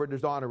head covered,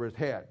 dishonor his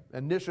head.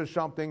 And this is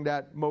something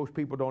that most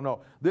people don't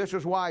know. This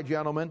is why,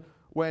 gentlemen,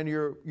 when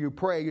you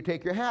pray, you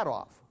take your hat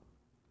off,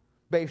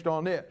 based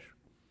on this.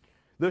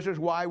 This is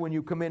why when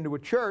you come into a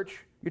church,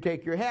 you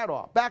take your hat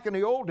off. Back in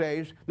the old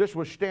days, this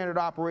was standard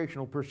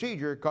operational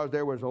procedure because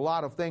there was a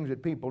lot of things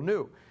that people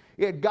knew.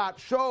 It got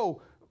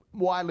so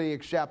widely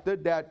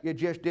accepted that it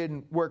just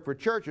didn't work for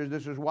churches.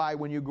 This is why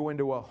when you go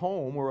into a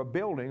home or a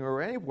building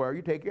or anywhere,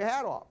 you take your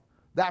hat off.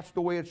 That's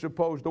the way it's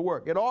supposed to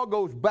work. It all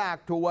goes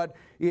back to what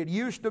it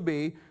used to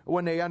be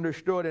when they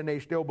understood and they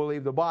still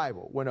believe the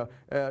Bible. When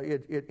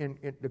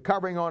the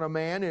covering on a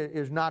man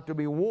is not to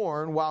be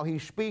worn while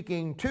he's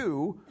speaking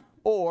to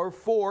or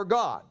for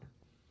God.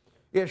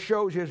 It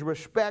shows his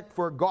respect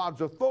for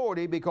God's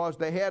authority because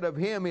the head of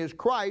him is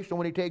Christ, and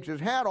when he takes his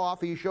hat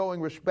off, he's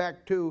showing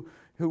respect to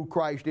who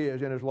Christ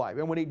is in his life.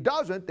 And when he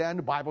doesn't, then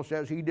the Bible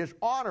says he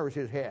dishonors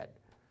his head.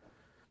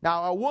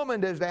 Now, a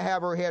woman is to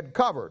have her head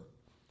covered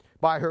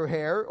by her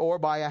hair or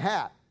by a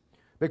hat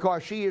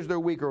because she is the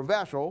weaker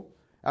vessel,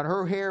 and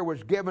her hair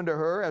was given to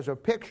her as a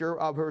picture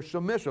of her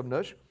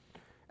submissiveness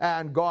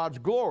and God's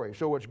glory,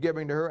 so it's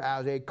given to her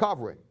as a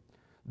covering.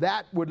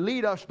 That would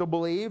lead us to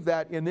believe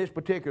that in this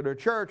particular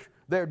church,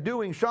 they're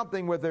doing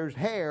something with their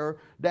hair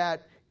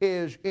that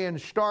is in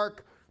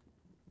stark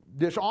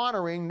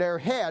dishonoring their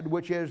head,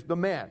 which is the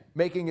men,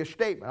 making a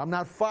statement. I'm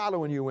not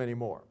following you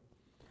anymore.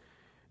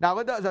 Now,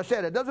 as I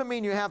said, it doesn't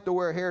mean you have to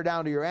wear hair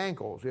down to your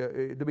ankles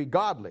to be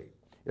godly.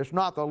 It's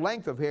not the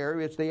length of hair,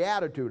 it's the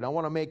attitude. I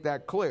want to make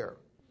that clear.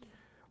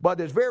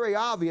 But it's very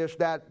obvious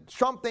that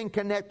something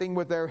connecting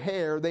with their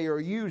hair they are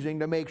using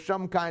to make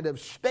some kind of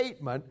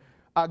statement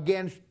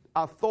against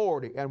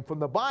authority. And from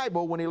the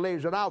Bible, when he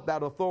lays it out,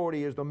 that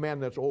authority is the man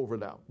that's over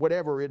them,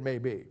 whatever it may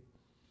be.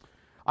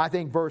 I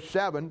think verse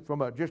 7,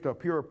 from just a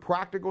pure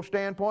practical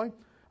standpoint,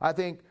 I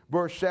think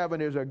verse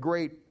 7 is a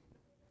great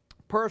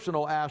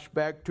personal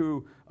aspect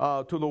to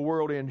the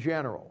world in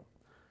general.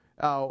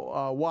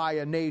 Why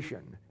a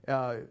nation,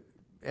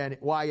 and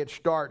why it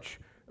starts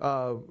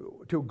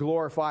to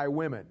glorify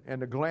women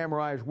and to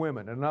glamorize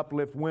women and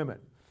uplift women.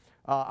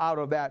 Out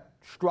of that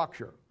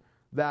structure,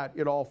 that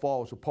it all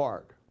falls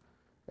apart.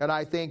 And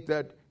I think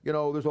that,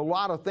 there's a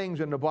lot of things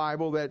in the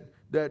Bible that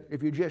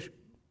if you just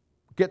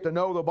get to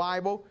know the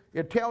Bible,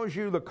 it tells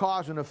you the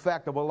cause and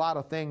effect of a lot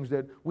of things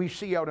that we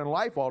see out in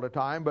life all the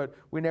time, but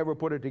we never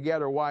put it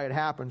together why it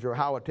happens or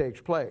how it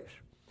takes place.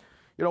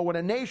 When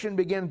a nation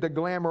begins to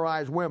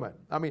glamorize women,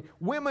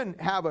 women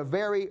have a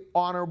very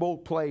honorable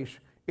place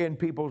in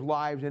people's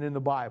lives and in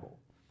the Bible.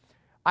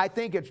 I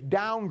think it's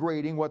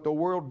downgrading what the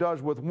world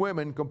does with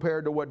women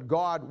compared to what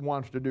God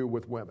wants to do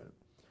with women.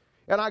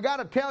 And I got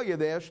to tell you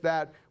this,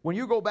 that when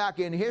you go back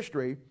in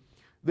history,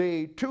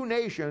 the two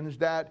nations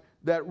that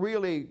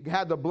really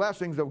had the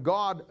blessings of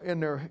God in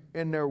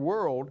their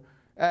world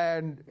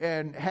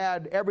and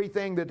had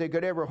everything that they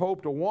could ever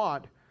hope to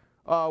want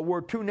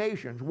were two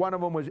nations. One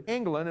of them was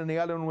England and the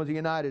other one was the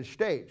United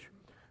States.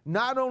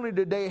 Not only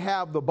did they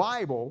have the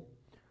Bible,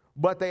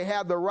 but they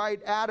had the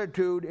right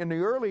attitude in the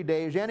early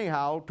days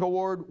anyhow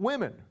toward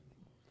women.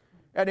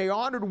 And they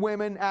honored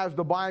women as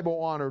the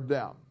Bible honored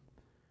them.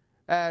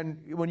 And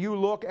when you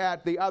look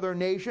at the other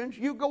nations,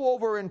 you go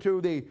over into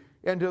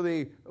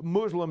the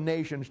Muslim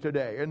nations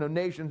today, and the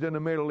nations in the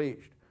Middle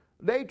East.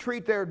 They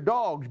treat their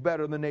dogs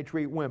better than they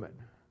treat women.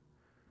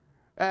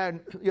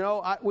 And,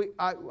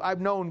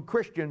 I've known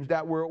Christians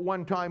that were at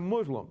one time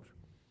Muslims.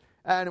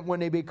 And when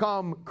they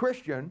become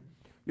Christian,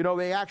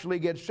 they actually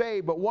get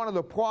saved. But one of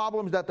the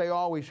problems that they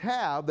always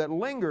have that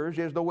lingers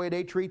is the way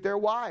they treat their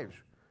wives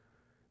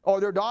or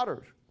their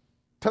daughters.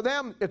 To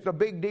them, it's a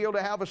big deal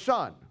to have a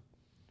son.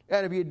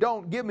 And if you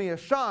don't give me a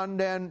son,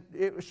 then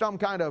it's some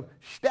kind of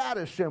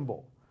status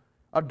symbol.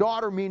 A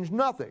daughter means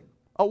nothing.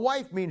 A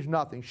wife means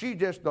nothing. She's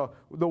just the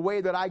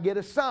way that I get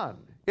a son.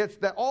 It's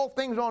that all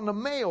things on the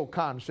male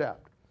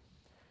concept.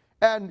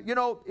 And,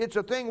 it's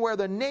a thing where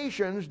the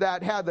nations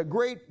that had the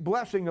great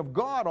blessing of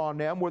God on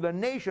them were the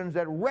nations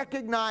that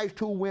recognized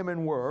who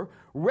women were,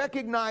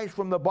 recognized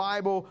from the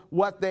Bible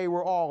what they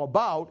were all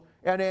about,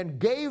 and then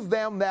gave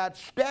them that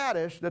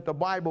status that the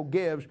Bible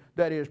gives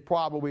that is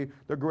probably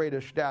the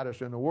greatest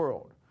status in the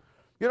world.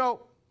 You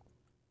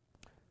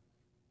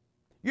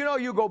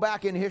go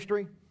back in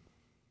history,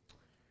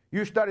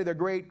 you study the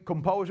great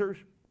composers,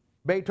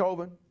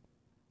 Beethoven,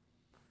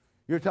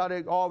 you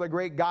study all the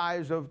great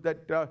guys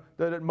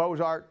that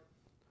Mozart,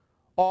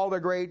 all the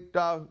great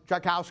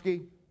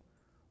Tchaikovsky,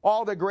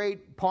 all the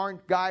great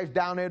part guys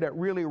down there that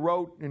really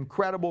wrote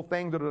incredible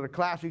things that are the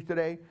classics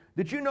today.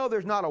 Did you know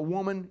there's not a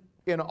woman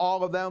in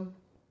all of them?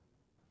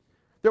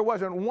 There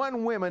wasn't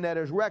one woman that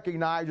is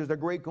recognized as a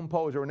great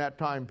composer in that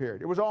time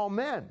period. It was all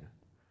men.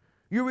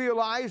 You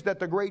realize that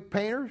the great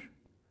painters,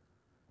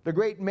 the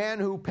great men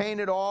who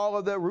painted all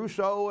of the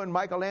Rousseau and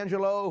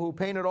Michelangelo, who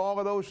painted all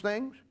of those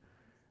things,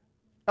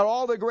 and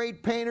all the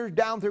great painters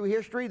down through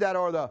history that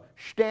are the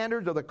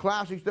standards of the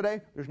classics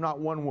today, there's not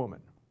one woman.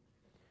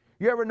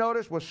 You ever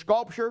notice with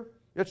sculpture,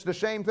 it's the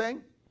same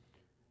thing?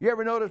 You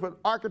ever notice with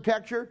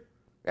architecture?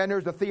 And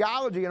there's a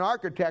theology in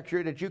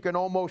architecture that you can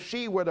almost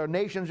see where the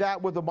nation's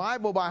at with the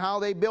Bible by how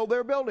they build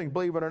their buildings,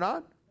 believe it or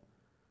not.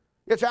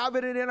 It's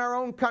evident in our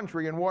own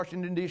country in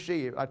Washington,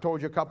 D.C. I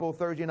told you a couple of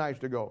Thursday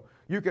nights ago.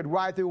 You could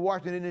ride through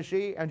Washington,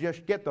 D.C. and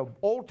just get the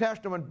Old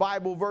Testament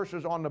Bible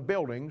verses on the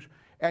buildings,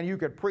 and you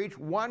could preach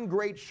one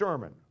great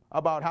sermon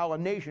about how a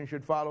nation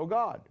should follow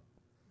God.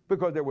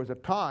 Because there was a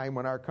time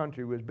when our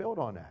country was built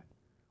on that.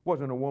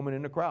 Wasn't a woman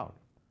in the crowd.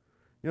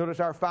 You notice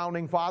our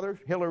founding fathers?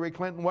 Hillary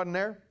Clinton wasn't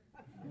there.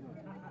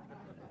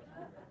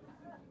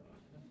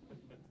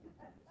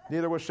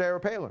 Neither was Sarah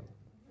Palin.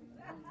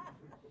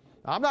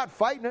 I'm not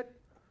fighting it.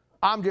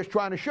 I'm just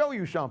trying to show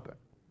you something.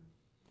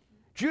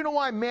 Do you know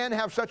why men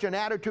have such an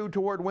attitude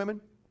toward women?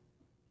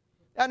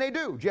 And they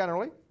do,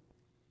 generally.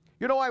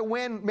 You know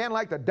why men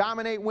like to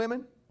dominate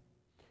women?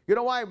 You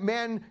know why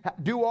men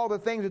do all the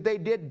things that they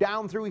did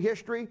down through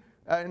history,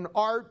 in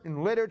art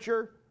and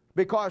literature?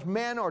 Because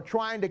men are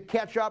trying to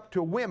catch up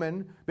to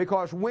women,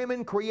 because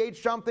women create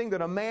something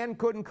that a man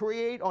couldn't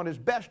create on his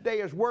best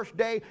day, his worst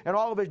day, and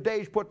all of his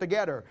days put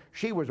together.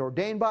 She was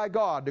ordained by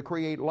God to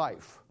create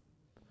life.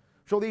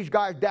 So these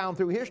guys down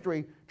through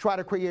history try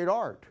to create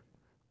art,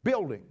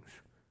 buildings,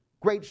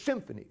 great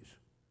symphonies.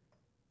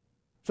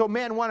 So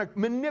men want to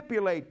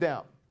manipulate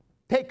them,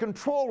 take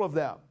control of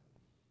them,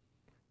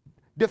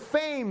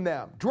 defame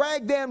them,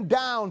 drag them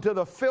down to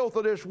the filth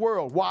of this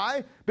world.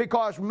 Why?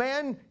 Because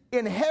men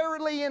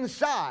inherently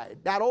inside,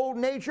 that old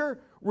nature,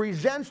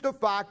 resents the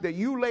fact that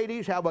you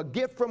ladies have a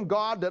gift from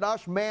God that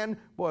us men,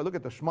 boy, look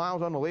at the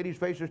smiles on the ladies'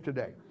 faces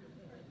today.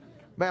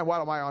 Man, why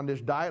am I on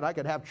this diet? I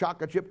could have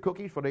chocolate chip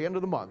cookies for the end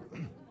of the month.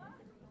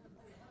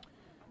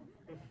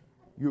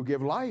 You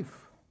give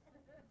life.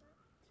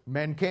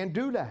 Men can't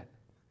do that.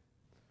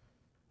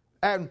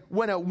 And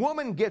when a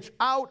woman gets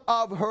out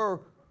of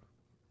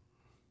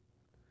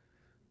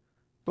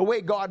the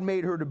way God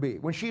made her to be,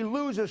 when she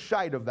loses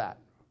sight of that,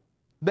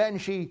 then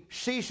she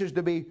ceases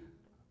to be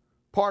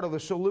part of the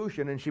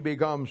solution and she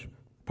becomes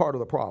part of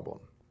the problem.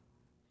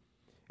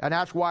 And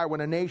that's why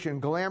when a nation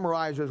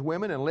glamorizes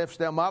women and lifts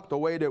them up the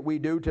way that we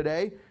do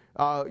today,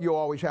 you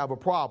always have a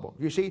problem.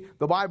 You see,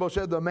 the Bible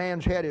said the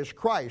man's head is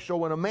Christ. So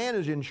when a man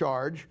is in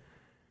charge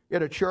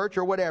in a church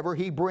or whatever,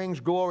 he brings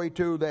glory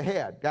to the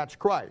head. That's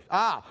Christ.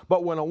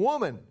 But when a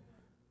woman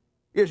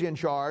is in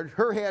charge,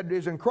 her head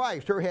isn't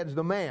Christ. Her head's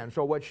the man.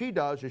 So what she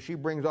does is she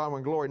brings honor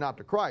and glory not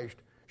to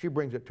Christ. She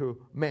brings it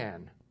to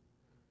man.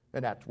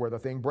 And that's where the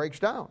thing breaks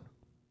down.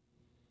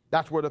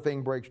 That's where the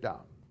thing breaks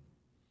down.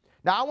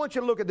 Now I want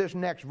you to look at this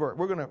next verse.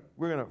 We're going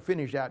to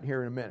finish that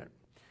here in a minute.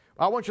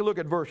 I want you to look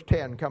at verse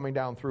 10 coming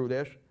down through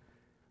this.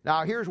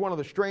 Now here's one of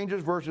the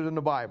strangest verses in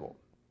the Bible.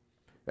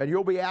 And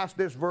you'll be asked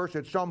this verse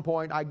at some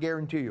point, I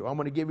guarantee you. I'm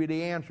going to give you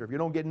the answer. If you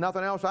don't get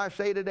nothing else I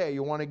say today,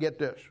 you want to get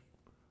this.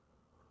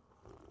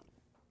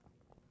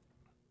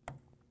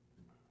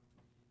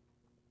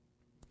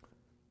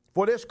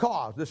 For this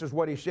cause, this is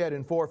what he said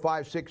in 4,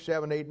 5, 6,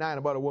 7, 8, 9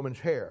 about a woman's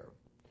hair.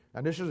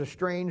 And this is a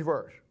strange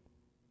verse.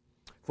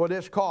 For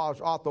this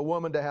cause ought the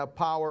woman to have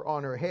power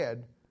on her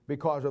head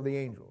because of the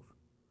angels.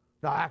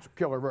 Now that's a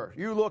killer verse.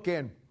 You look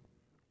in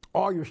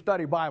all your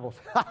study Bibles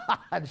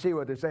and see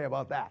what they say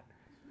about that.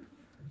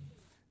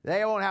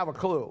 They won't have a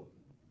clue.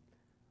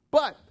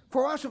 But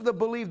for us to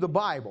believe the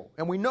Bible,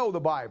 and we know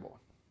the Bible,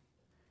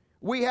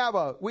 we have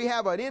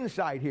an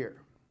insight here.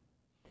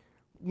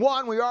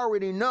 One, we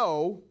already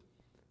know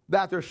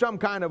that there's some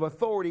kind of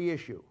authority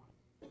issue.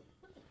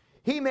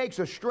 He makes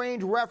a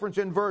strange reference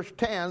in verse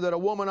 10 that a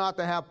woman ought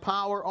to have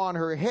power on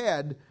her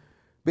head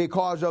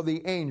because of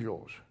the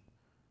angels.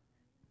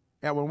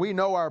 And when we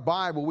know our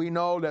Bible, we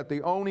know that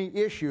the only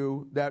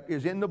issue that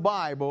is in the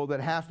Bible that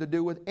has to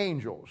do with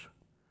angels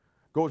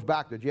goes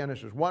back to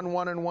Genesis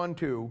 1:1 and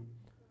 1:2,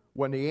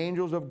 when the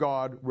angels of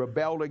God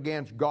rebelled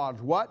against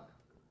God's what?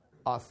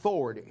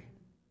 Authority.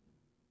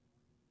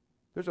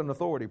 There's an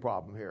authority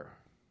problem here.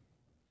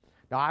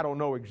 Now, I don't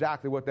know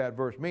exactly what that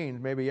verse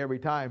means. Maybe every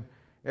time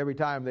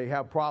they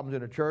have problems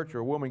in a church or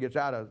a woman gets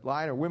out of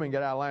line or women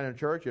get out of line in a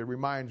church, it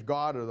reminds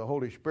God or the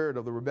Holy Spirit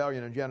of the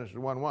rebellion in Genesis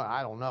 1:1.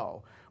 I don't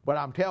know. But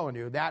I'm telling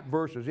you, that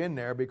verse is in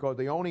there because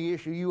the only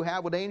issue you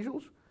have with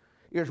angels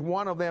is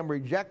one of them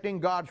rejecting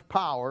God's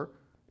power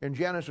in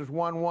Genesis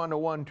 1:1 to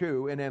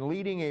 1:2 and then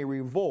leading a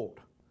revolt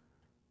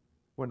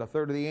when a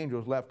third of the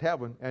angels left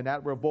heaven, and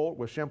that revolt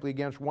was simply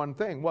against one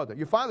thing, wasn't it?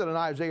 You find it in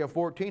Isaiah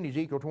 14,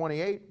 Ezekiel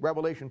 28,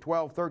 Revelation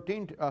 12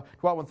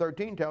 and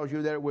 13 tells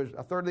you that it was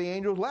a third of the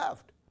angels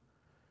left.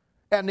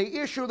 And the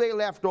issue they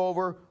left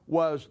over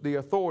was the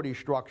authority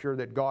structure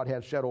that God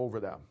had set over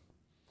them.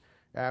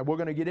 And we're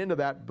going to get into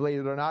that,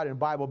 believe it or not, in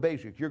Bible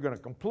Basics. You're going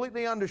to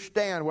completely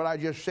understand what I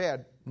just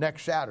said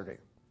next Saturday.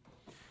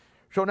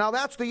 So now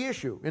that's the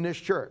issue in this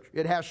church.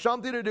 It has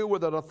something to do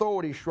with an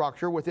authority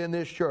structure within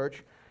this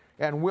church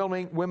and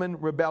women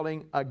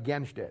rebelling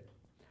against it.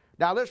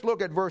 Now let's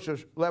look at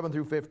verses 11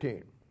 through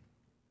 15.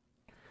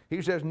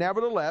 He says,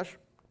 nevertheless,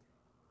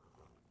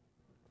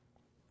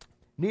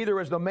 neither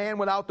is the man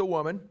without the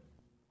woman,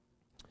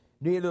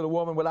 neither the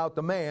woman without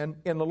the man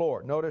in the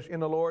Lord. Notice,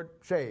 in the Lord,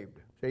 saved.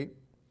 See?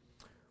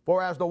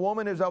 For as the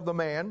woman is of the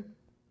man,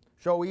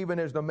 so even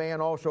is the man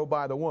also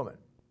by the woman.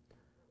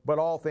 But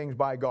all things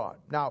by God.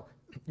 Now,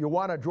 you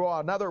want to draw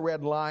another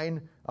red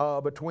line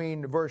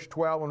between verse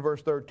 12 and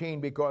verse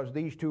 13 because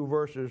these two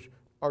verses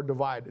are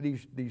divided.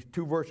 These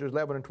two verses,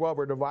 11 and 12,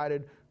 are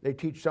divided. They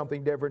teach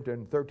something different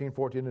in 13,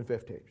 14, and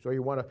 15. So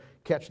you want to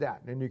catch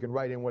that, and you can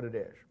write in what it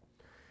is.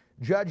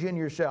 Judge in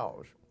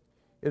yourselves.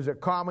 Is it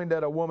common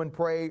that a woman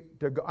pray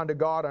unto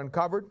God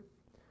uncovered?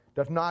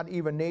 Does not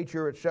even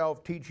nature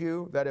itself teach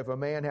you that if a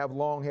man have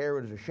long hair,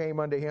 it is a shame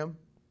unto him?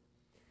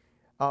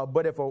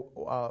 But if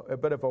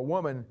a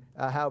woman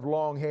have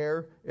long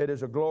hair, it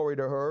is a glory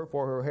to her,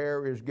 for her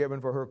hair is given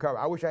for her cover.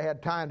 I wish I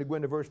had time to go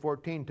into verse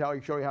 14,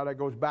 show you how that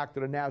goes back to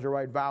the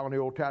Nazirite vow in the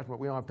Old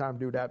Testament. We don't have time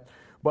to do that.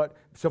 But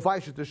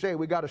suffice it to say,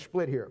 we got a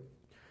split here.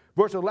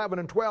 Verse 11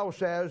 and 12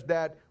 says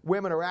that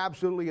women are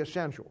absolutely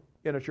essential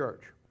in a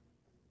church.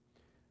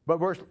 But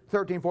verse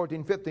 13,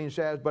 14, 15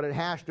 says, but it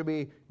has to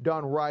be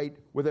done right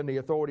within the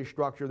authority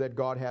structure that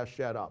God has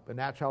set up. And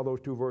that's how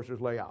those two verses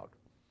lay out.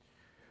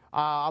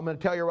 I'm going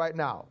to tell you right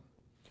now,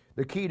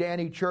 the key to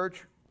any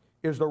church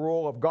is the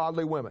role of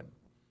godly women.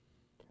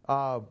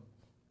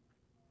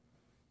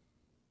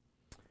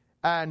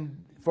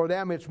 And for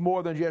them, it's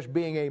more than just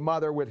being a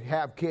mother with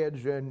have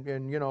kids and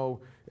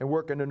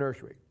work in the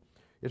nursery.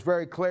 It's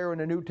very clear in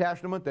the New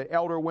Testament that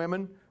elder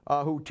women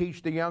who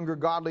teach the younger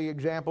godly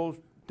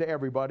examples to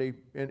everybody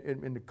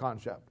in the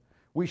concept.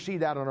 We see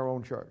that in our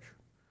own church.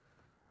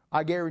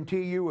 I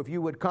guarantee you, if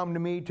you would come to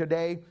me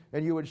today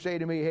and you would say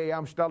to me, hey,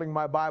 I'm studying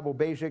my Bible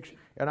basics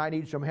and I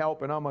need some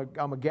help and I'm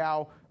a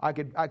gal, I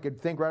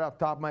could think right off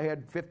the top of my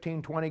head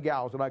 15, 20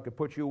 gals that I could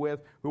put you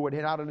with who would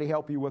not only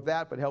help you with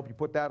that, but help you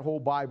put that whole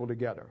Bible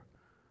together.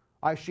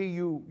 I see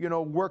you,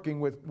 working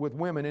with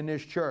women in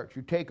this church.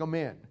 You take them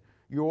in.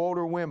 You're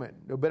older women.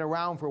 They've been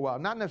around for a while.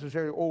 Not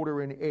necessarily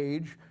older in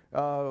age.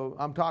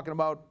 I'm talking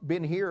about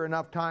been here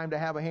enough time to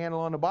have a handle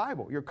on the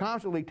Bible. You're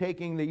constantly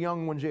taking the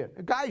young ones in.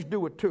 The guys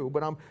do it too,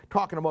 but I'm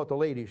talking about the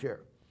ladies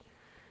here.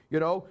 You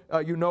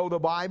know the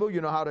Bible.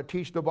 You know how to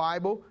teach the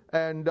Bible.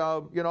 And,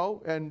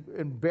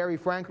 and very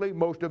frankly,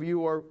 most of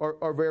you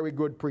are very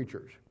good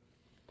preachers.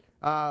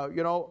 And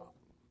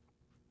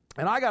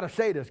I got to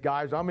say this,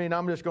 guys. I mean,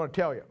 I'm just going to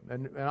tell you.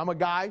 And I'm a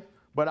guy.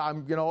 But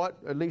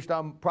at least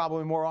I'm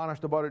probably more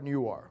honest about it than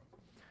you are.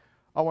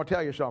 I want to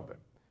tell you something.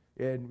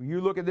 And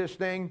you look at this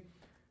thing,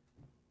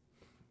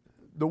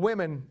 the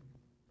women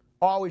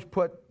always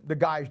put the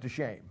guys to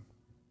shame.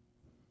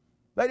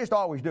 They just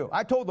always do.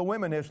 I told the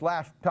women this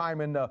last time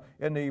in the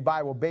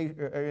Bible,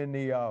 in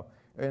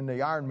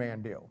the Iron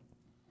Man deal.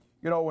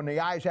 When the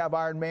guys have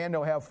Iron Man,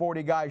 they'll have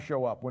 40 guys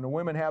show up. When the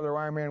women have their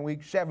Iron Man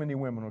week, 70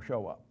 women will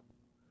show up.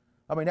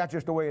 I mean, that's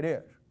just the way it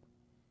is.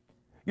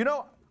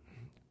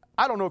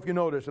 I don't know if you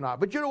know this or not,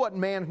 but you know what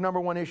man's number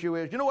one issue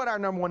is? You know what our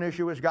number one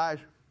issue is, guys?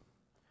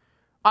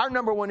 Our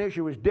number one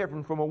issue is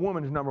different from a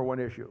woman's number one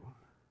issue.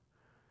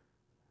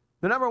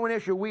 The number one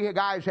issue we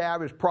guys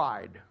have is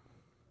pride.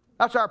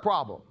 That's our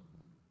problem.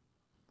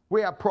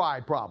 We have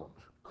pride problems.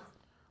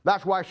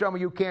 That's why some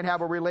of you can't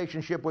have a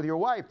relationship with your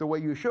wife the way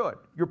you should.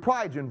 Your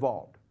pride's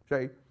involved,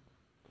 see?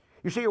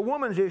 You see, a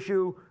woman's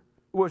issue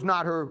is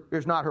not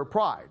her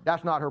pride.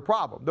 That's not her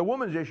problem. The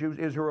woman's issue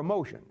is her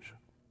emotions.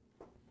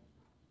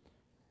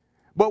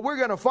 But we're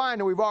going to find,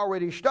 and we've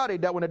already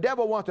studied, that when the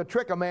devil wants to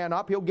trick a man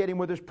up, he'll get him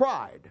with his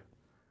pride.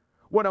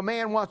 When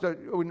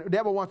the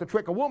devil wants to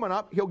trick a woman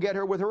up, he'll get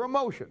her with her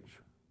emotions.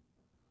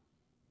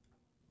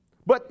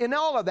 But in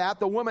all of that,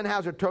 the woman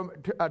has a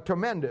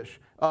tremendous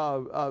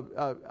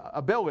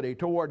ability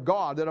toward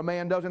God that a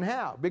man doesn't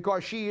have,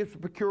 because she is the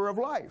procurer of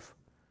life.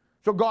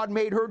 So God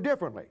made her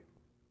differently.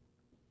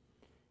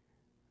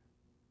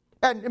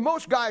 And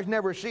most guys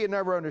never see it,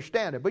 never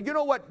understand it. But you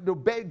know what the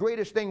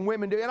greatest thing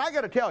women do? And I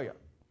got to tell you,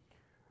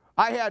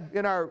 I had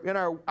in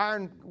our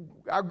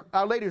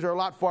ladies are a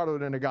lot farther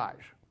than the guys.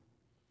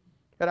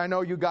 And I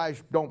know you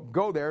guys don't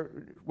go there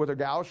with a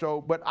gal,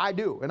 but I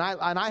do. And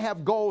I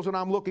have goals that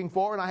I'm looking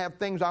for, and I have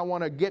things I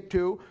want to get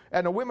to,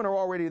 and the women are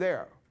already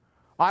there.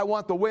 I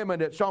want the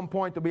women at some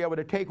point to be able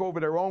to take over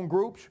their own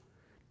groups,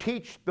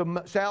 teach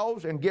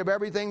themselves, and give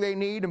everything they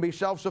need and be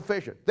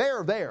self-sufficient.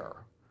 They're there.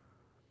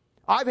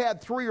 I've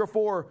had 3 or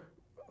 4,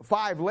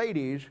 5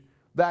 ladies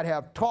that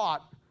have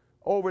taught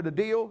over the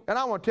deal, and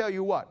I want to tell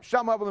you what,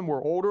 some of them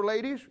were older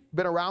ladies,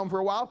 been around for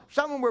a while.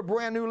 Some of them were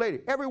brand new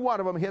ladies. Every one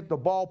of them hit the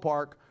ball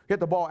out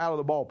of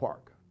the ballpark.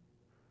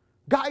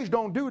 Guys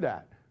don't do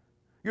that.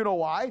 You know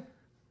why?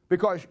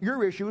 Because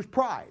your issue is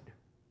pride.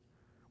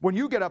 When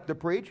you get up to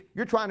preach,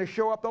 you're trying to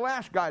show up the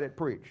last guy that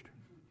preached.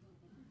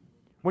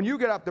 When you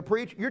get up to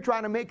preach, you're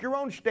trying to make your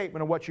own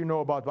statement of what you know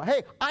about the Bible.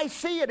 Hey, I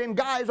see it in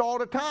guys all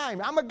the time.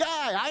 I'm a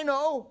guy, I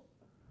know.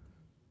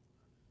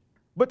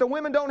 But the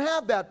women don't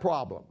have that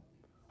problem.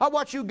 I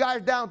watch you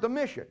guys down at the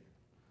mission.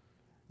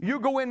 You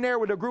go in there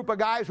with a group of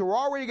guys who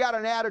already got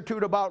an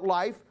attitude about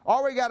life,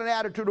 already got an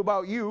attitude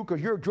about you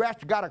because you're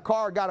dressed, got a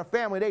car, got a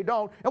family, they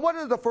don't. And what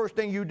is the first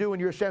thing you do in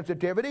your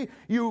sensitivity?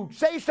 You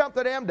say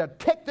something to them to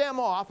tick them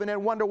off and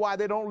then wonder why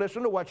they don't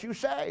listen to what you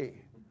say.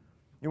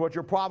 You know what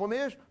your problem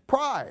is?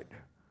 Pride.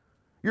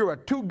 You're a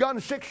 2-gun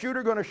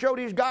 6-shooter going to show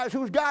these guys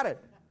who's got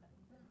it.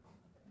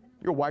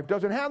 Your wife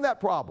doesn't have that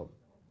problem.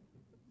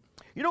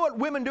 You know what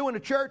women do in the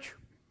church?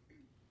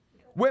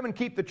 Women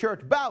keep the church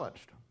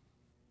balanced.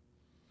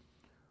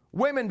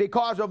 Women,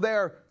 because of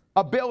their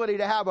ability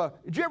to have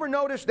did you ever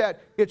notice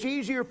that it's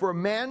easier for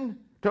men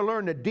to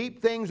learn the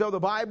deep things of the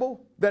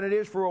Bible than it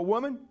is for a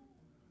woman?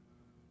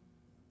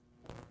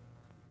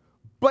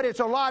 But it's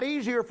a lot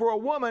easier for a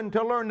woman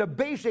to learn the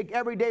basic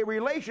everyday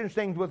relations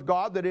things with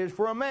God than it is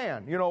for a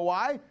man. You know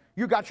why?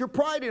 You got your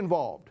pride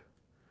involved.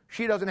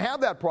 She doesn't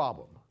have that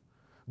problem.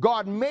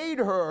 God made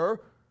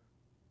her,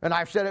 and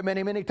I've said it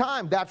many, many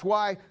times, that's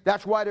why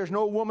there's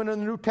no woman in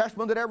the New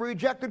Testament that ever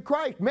rejected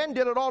Christ. Men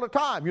did it all the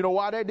time. You know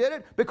why they did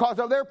it? Because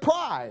of their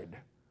pride.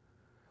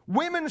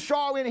 Women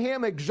saw in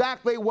him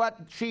exactly what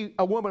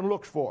a woman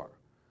looks for.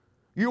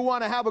 You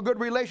want to have a good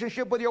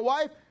relationship with your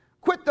wife?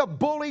 Quit the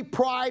bully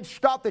pride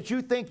stuff that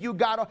you think you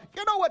got.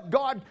 You know what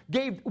God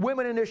gave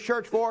women in this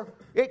church for?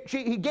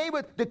 He gave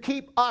it to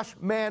keep us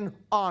men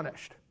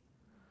honest.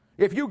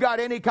 If you got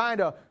any kind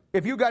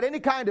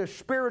of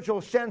spiritual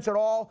sense at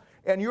all,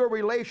 and your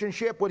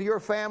relationship with your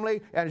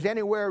family and is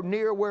anywhere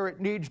near where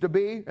it needs to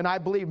be, and I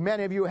believe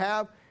many of you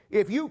have,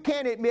 if you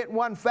can't admit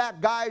one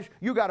fact, guys,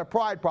 you got a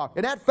pride problem.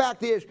 And that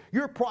fact is,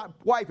 your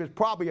wife is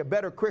probably a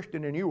better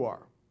Christian than you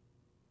are.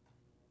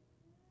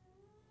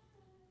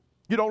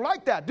 You don't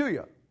like that, do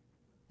you?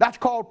 That's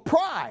called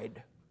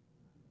pride.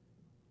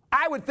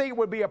 I would think it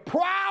would be a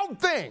proud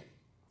thing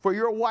for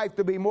your wife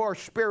to be more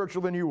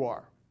spiritual than you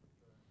are.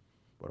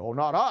 But oh,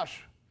 not us.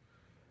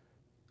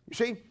 You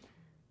see,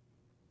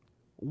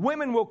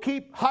 women will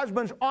keep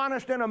husbands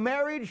honest in a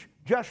marriage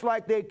just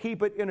like they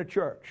keep it in a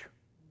church.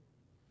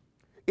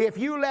 If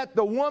you let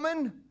the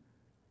woman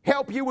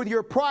help you with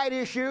your pride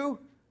issue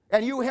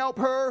and you help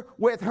her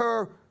with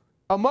her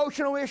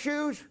emotional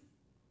issues,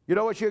 you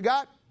know what you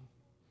got?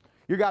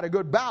 You got a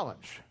good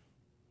balance.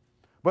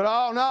 But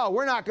oh no,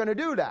 we're not going to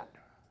do that.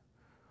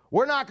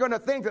 We're not going to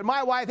think that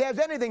my wife has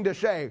anything to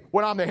say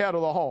when I'm the head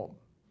of the home.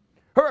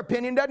 Her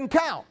opinion doesn't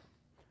count.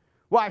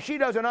 Why? She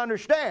doesn't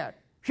understand.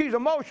 She's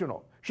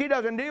emotional. She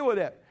doesn't deal with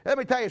it. Let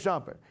me tell you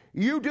something.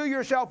 You do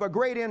yourself a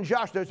great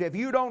injustice if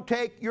you don't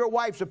take your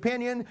wife's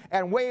opinion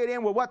and weigh it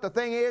in with what the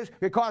thing is,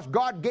 because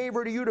God gave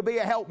her to you to be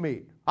a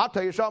helpmeet. I'll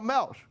tell you something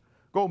else.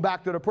 Going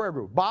back to the prayer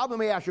group. Bob, let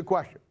me ask you a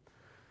question.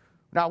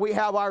 Now, we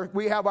have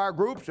our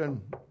groups,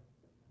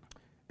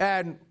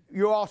 and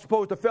you're all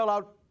supposed to fill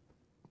out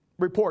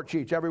report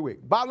sheets every week.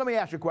 Bob, let me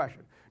ask you a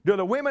question. Do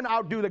the women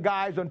outdo the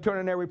guys on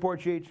turning their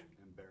report sheets?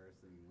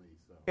 Embarrassingly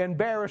so.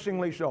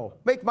 Embarrassingly so.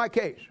 Make my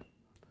case.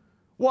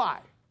 Why?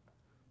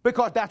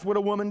 Because that's what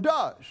a woman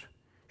does.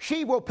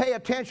 She will pay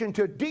attention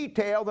to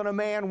detail that a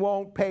man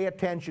won't pay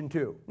attention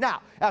to.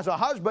 Now, as a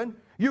husband,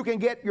 you can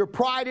get your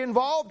pride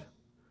involved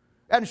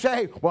and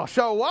say, well,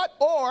 so what?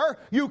 Or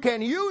you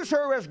can use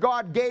her as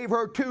God gave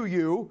her to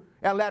you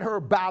and let her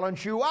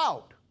balance you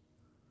out.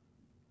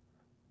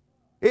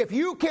 If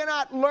you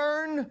cannot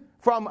learn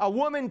from a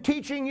woman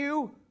teaching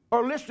you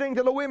or listening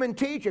to the women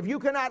teach, if you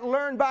cannot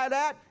learn by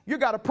that, you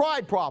got a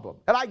pride problem.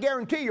 And I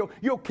guarantee you,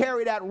 you'll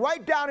carry that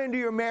right down into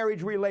your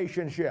marriage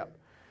relationship.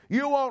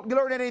 You won't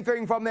learn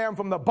anything from them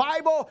from the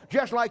Bible,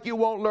 just like you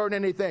won't learn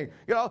anything.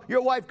 You know,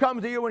 your wife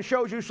comes to you and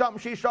shows you something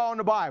she saw in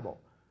the Bible.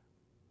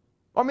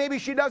 Or maybe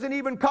she doesn't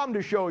even come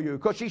to show you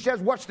because she says,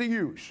 what's the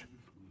use?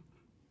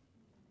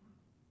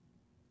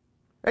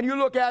 And you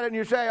look at it and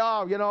you say,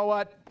 oh, you know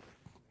what?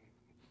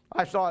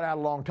 I saw that a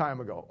long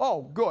time ago.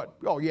 Oh, good.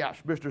 Oh, yes,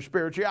 Mr.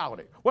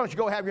 Spirituality. Why don't you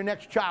go have your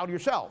next child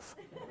yourself?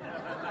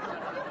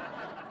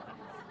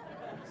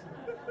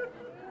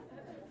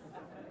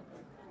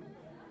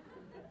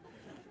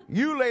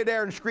 You lay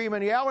there and scream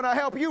and yell, and I'll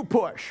help you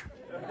push.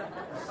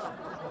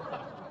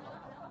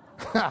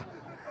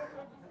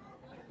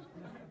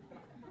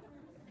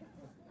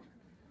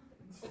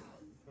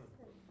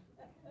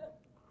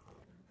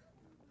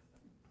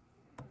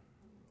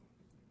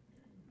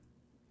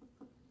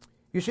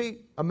 You see,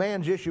 a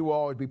man's issue will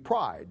always be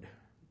pride.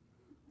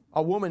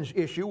 A woman's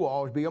issue will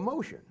always be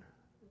emotion.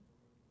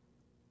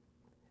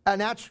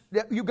 And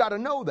you've got to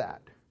know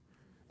that.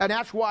 And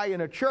that's why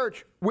in a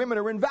church, women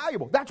are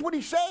invaluable. That's what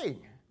he's saying.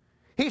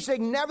 He's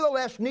saying,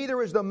 nevertheless,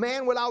 neither is the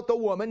man without the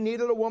woman,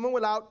 neither the woman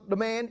without the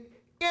man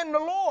in the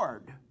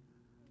Lord.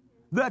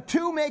 The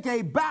two make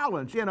a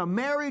balance in a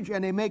marriage,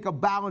 and they make a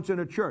balance in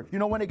a church. You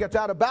know when it gets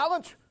out of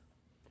balance?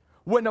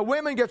 When the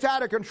woman gets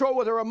out of control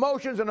with her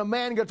emotions and the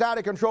man gets out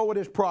of control with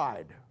his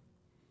pride.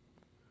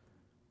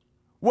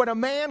 When a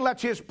man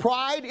lets his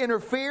pride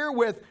interfere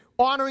with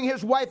honoring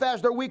his wife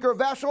as their weaker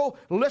vessel,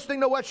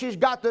 listening to what she's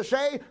got to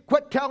say,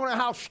 quit telling her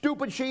how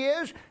stupid she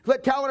is,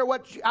 quit telling her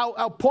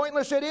how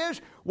pointless it is.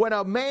 When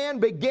a man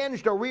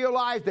begins to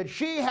realize that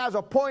she has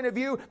a point of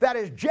view that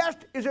is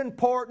just as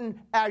important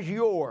as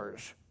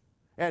yours,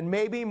 and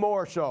maybe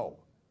more so.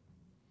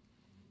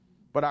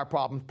 But our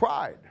problem's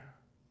pride.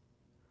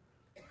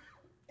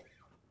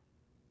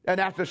 And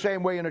that's the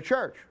same way in a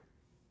church.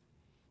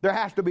 There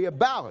has to be a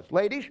balance.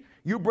 Ladies,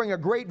 you bring a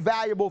great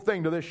valuable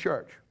thing to this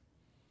church.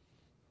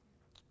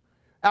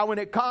 And when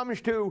it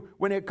comes to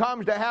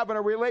having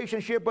a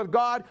relationship with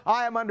God,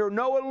 I am under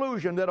no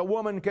illusion that a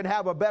woman can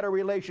have a better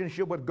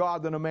relationship with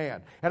God than a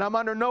man. And I'm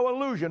under no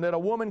illusion that a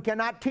woman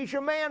cannot teach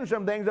a man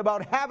some things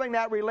about having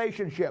that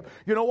relationship.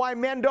 You know why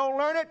men don't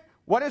learn it?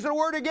 What is the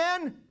word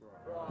again?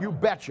 You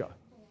betcha.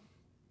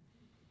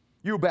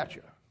 You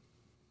betcha.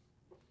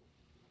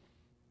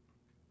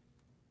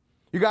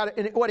 You got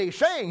to, what he's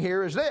saying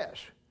here is this.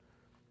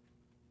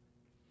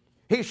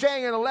 He's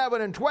saying in 11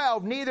 and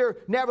 12,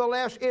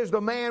 nevertheless is the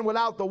man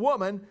without the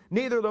woman,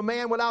 neither the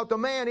man without the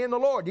man in the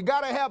Lord. You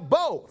got to have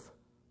both.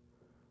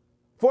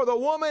 For as the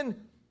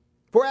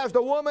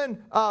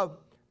woman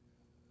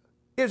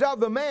is of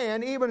the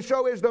man, even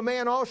so is the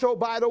man also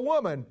by the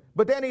woman.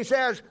 But then he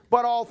says,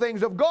 but all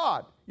things of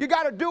God. You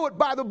got to do it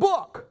by the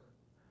book.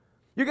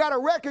 You got to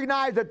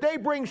recognize that they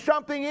bring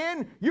something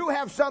in, you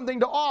have something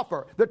to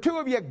offer. The two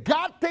of you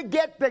got to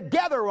get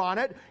together on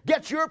it,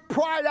 get your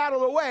pride out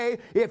of the way.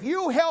 If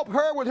you help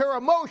her with her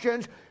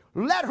emotions,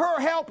 let her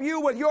help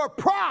you with your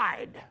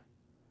pride.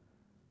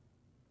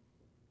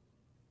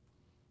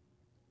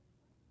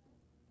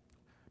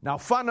 Now,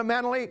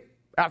 fundamentally,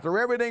 after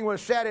everything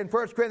was said in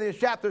 1 Corinthians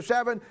chapter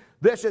 7,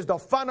 this is the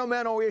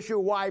fundamental issue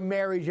why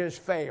marriages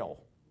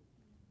fail.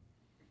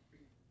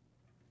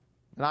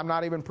 And I'm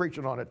not even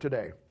preaching on it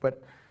today,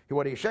 but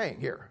what he's saying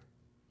here.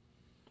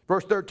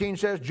 Verse 13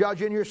 says,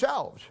 judge in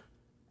yourselves.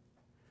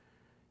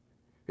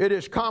 It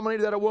is commonly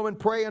that a woman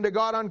pray unto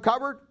God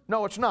uncovered?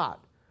 No, it's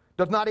not.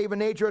 Does not even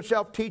nature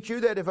itself teach you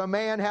that if a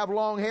man have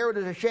long hair, it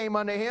is a shame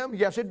unto him?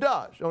 Yes, it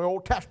does, in the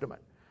Old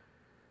Testament.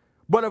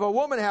 But if a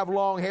woman have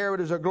long hair,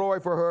 it is a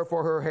glory for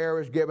her hair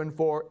is given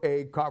for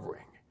a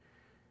covering.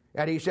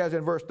 And he says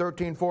in verse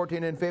 13,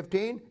 14, and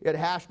 15, it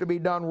has to be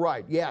done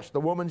right. Yes, the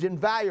woman's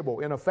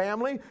invaluable in a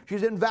family.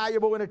 She's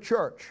invaluable in a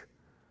church.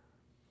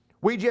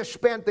 We just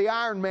spent the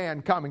Iron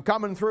Man coming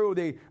through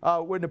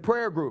with the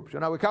prayer groups.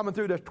 And we're coming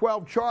through the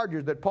 12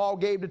 charges that Paul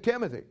gave to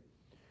Timothy.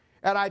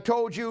 And I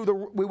told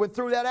you, we went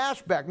through that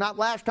aspect, not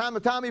last time,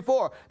 the time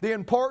before, the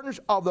importance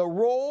of the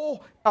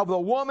role of the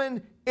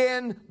woman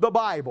in the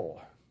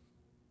Bible.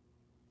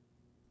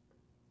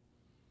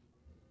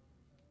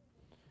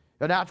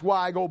 And that's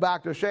why I go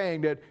back to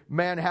saying that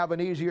men have an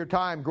easier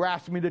time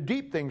grasping the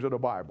deep things of the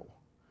Bible.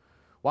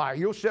 Why,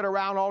 you'll sit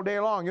around all day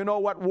long. You know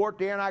what wart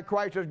the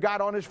Antichrist has got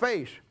on his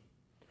face.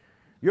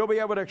 You'll be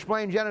able to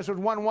explain Genesis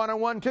 1:1 and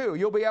 1:2.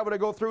 You'll be able to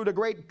go through the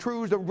great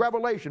truths of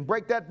Revelation,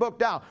 break that book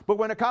down. But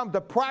when it comes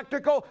to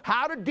practical,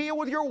 how to deal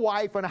with your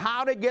wife and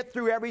how to get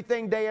through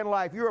everything day in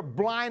life, you're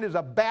blind as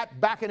a bat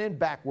backing in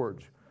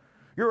backwards.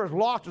 You're as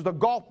lost as a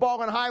golf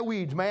ball in high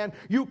weeds, man.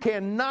 You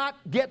cannot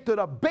get to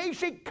the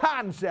basic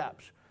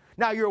concepts.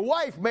 Now, your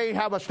wife may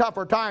have a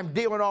tougher time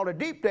dealing with all the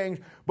deep things,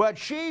 but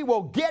she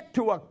will get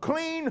to a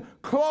clean,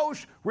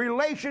 close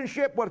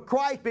relationship with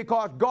Christ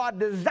because God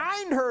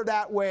designed her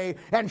that way,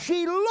 and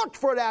she looked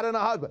for that in a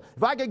husband.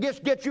 If I could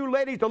just get you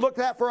ladies to look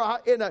that for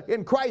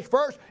in Christ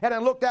first and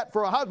then look that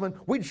for a husband,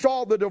 we'd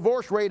solve the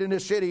divorce rate in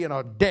this city in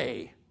a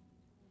day.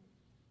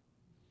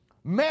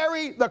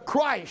 Marry the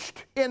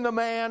Christ in the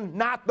man,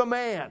 not the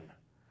man.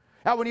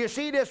 Now, when you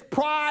see this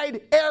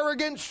pride,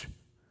 arrogance,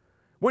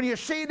 when you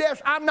see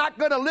this, I'm not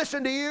going to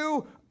listen to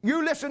you.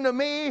 You listen to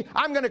me.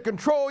 I'm going to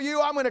control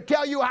you. I'm going to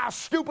tell you how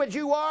stupid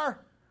you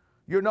are.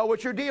 You know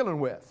what you're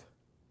dealing with.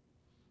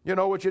 You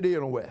know what you're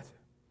dealing with.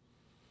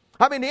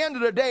 I mean, at the end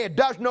of the day, it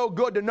does no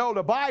good to know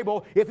the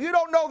Bible if you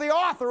don't know the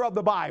author of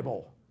the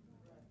Bible.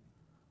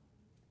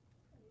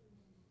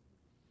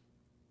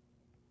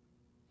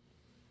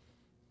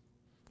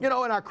 You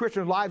know, in our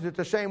Christian lives, it's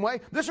the same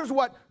way. This is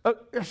what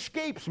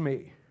escapes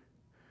me.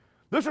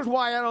 This is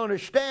why I don't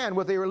understand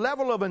with the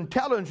level of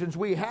intelligence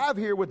we have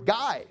here with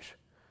guys.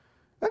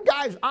 And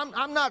guys,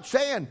 I'm not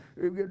saying,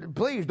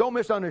 please don't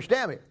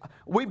misunderstand me.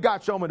 We've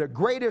got some of the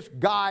greatest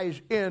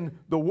guys in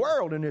the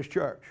world in this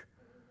church.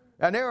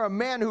 And there are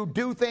men who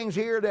do things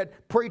here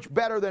that preach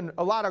better than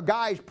a lot of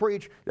guys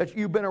preach that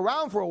you've been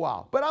around for a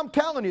while. But I'm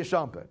telling you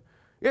something.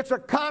 It's a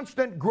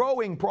constant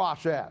growing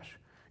process.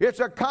 It's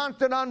a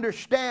constant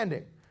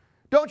understanding.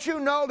 Don't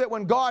you know that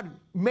when God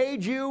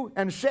made you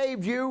and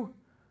saved you,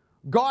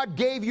 God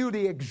gave you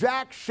the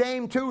exact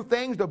same two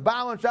things to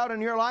balance out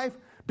in your life?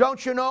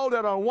 Don't you know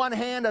that on one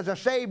hand, as a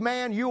saved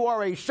man, you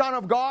are a son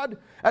of God,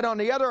 and on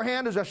the other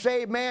hand, as a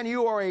saved man,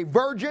 you are a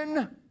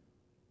virgin?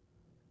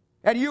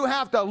 And you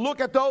have to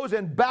look at those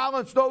and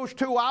balance those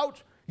two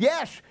out?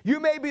 Yes, you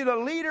may be the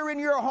leader in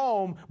your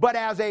home, but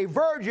as a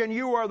virgin,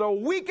 you are the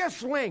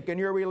weakest link in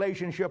your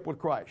relationship with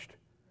Christ.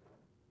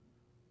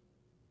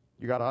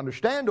 You got to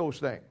understand those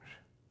things.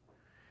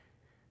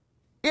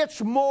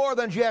 It's more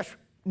than just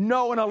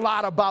knowing a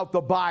lot about the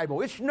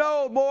Bible. It's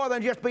no more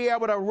than just be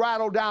able to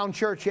rattle down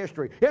church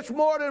history. It's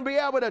more than be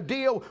able to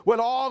deal with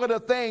all of the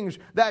things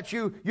that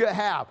you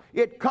have.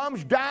 It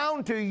comes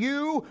down to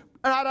you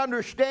not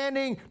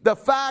understanding the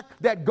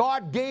fact that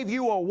God gave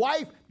you a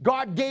wife.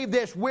 God gave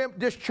this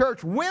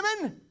church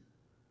women.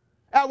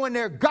 And when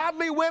they're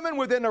godly women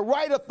within the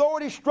right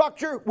authority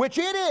structure, which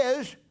it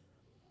is,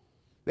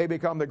 they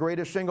become the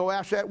greatest single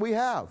asset we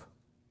have.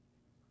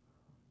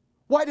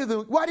 Why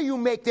do you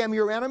make them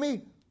your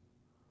enemy?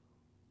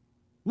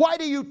 Why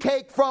do you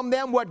take from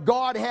them what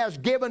God has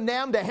given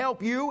them to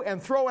help you and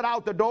throw it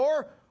out the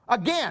door?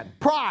 Again,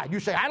 pride.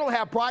 You say, I don't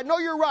have pride. No,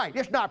 you're right.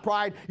 It's not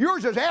pride.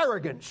 Yours is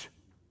arrogance.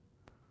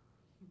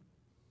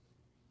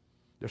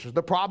 This is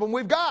the problem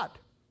we've got.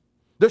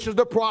 This is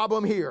the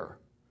problem here.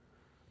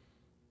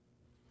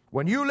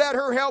 When you let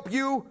her help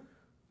you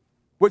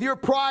with your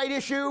pride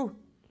issue,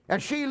 and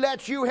she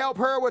lets you help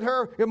her with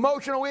her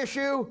emotional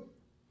issue,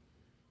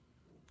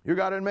 you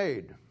got it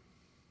made.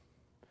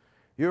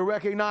 You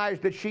recognize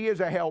that she is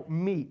a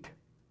helpmeet.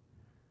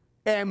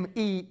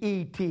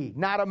 M-E-E-T,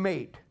 not a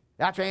mate.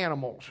 That's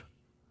animals.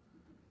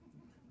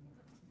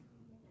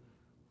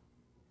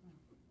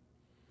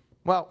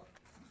 Well,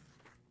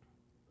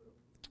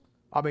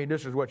 I mean,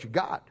 this is what you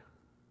got.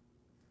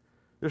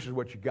 This is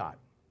what you got.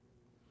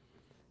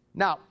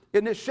 Now,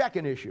 in this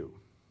second issue,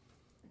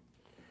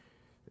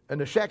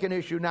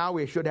 now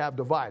we should have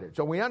divided.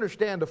 So we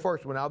understand the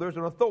first one now. There's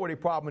an authority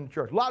problem in the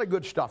church. A lot of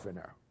good stuff in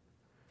there.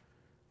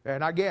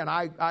 And again,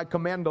 I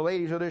commend the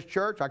ladies of this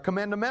church. I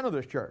commend the men of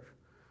this church.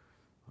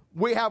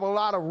 We have a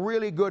lot of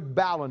really good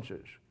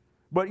balances.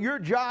 But your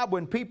job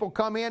when people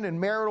come in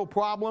marital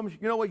problems,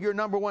 you know what your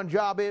number one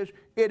job is?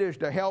 It is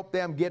to help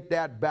them get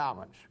that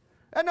balance.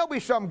 And there'll be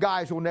some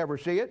guys who'll never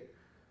see it.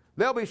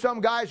 There'll be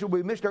some guys who'll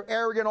be Mr.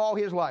 Arrogant all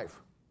his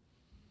life.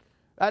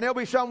 And there'll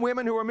be some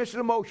women who are Mrs.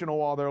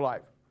 Emotional all their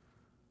life.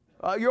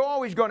 You're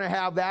always going to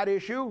have that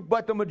issue,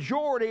 but the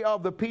majority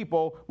of the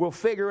people will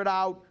figure it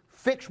out,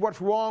 fix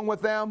what's wrong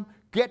with them,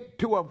 get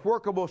to a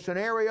workable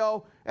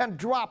scenario, and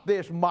drop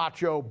this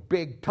macho,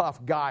 big,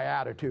 tough guy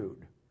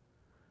attitude.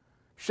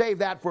 Save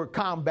that for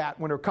combat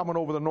when they're coming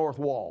over the north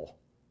wall.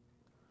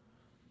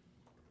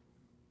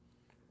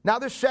 Now,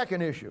 this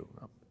second issue,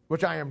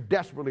 which I am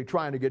desperately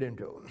trying to get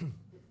into,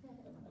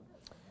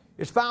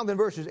 is found in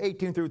verses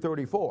 18 through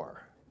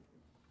 34.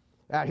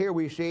 And here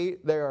we see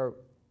they are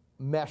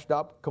messed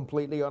up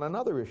completely on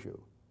another issue.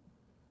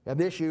 And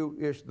the issue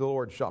is the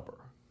Lord's Supper.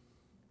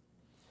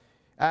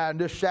 And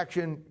this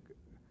section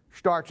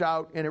starts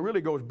out, and it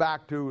really goes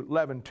back to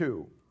Leaven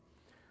 2,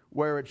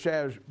 where it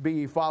says, be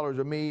ye followers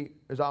of me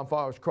as I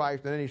follow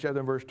Christ. And then he says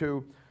in verse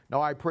 2,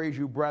 now I praise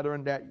you,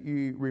 brethren, that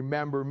ye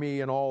remember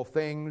me in all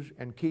things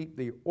and keep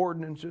the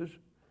ordinances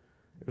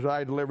as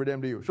I delivered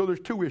them to you. So there's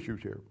two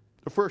issues here.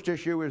 The first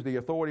issue is the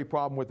authority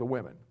problem with the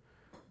women.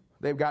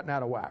 They've gotten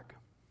out of whack.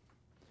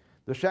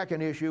 The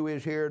second issue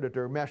is here that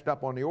they're messed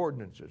up on the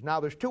ordinances. Now,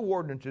 there's two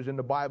ordinances in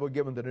the Bible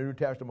given to the New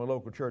Testament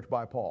local church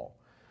by Paul.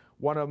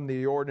 One of them,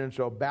 the ordinance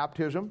of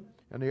baptism,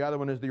 and the other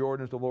one is the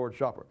ordinance of the Lord's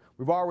Supper.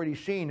 We've already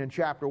seen in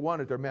chapter 1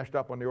 that they're messed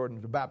up on the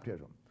ordinance of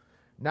baptism.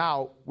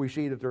 Now, we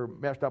see that they're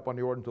messed up on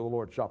the ordinance of the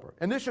Lord's Supper.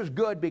 And this is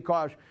good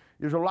because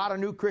there's a lot of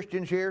new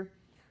Christians here,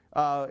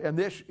 and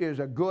this is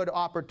a good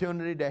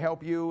opportunity to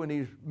help you in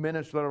these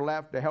minutes that are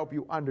left, to help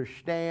you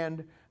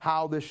understand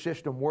how this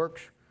system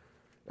works.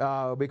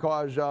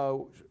 Because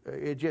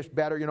it's just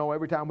better,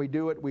 every time we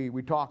do it,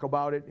 we talk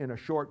about it in a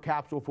short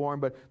capsule form.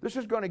 But this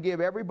is going to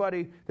give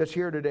everybody that's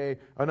here today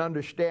an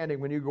understanding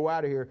when you go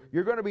out of here.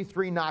 You're going to be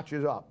 3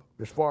 notches up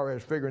as far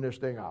as figuring this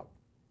thing out.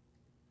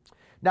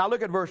 Now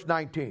look at verse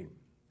 19.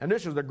 And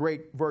this is a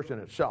great verse in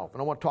itself.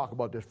 And I want to talk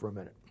about this for a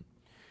minute.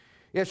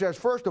 It says,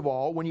 first of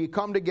all, when you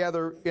come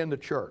together in the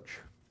church,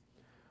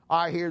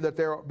 I hear that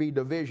there be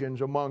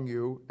divisions among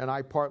you, and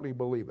I partly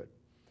believe it.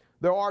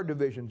 There are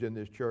divisions in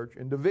this church,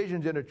 and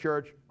divisions in a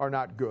church are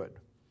not good.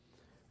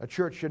 A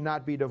church should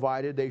not be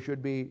divided. They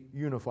should be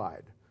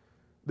unified.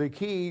 The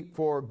key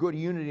for good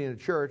unity in the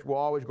church will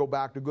always go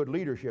back to good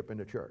leadership in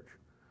the church.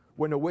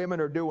 When the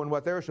women are doing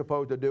what they're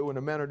supposed to do and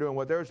the men are doing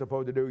what they're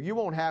supposed to do, you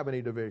won't have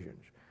any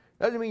divisions.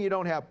 Doesn't mean you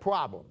don't have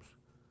problems.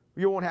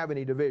 You won't have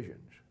any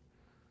divisions.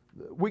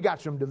 We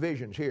got some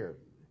divisions here.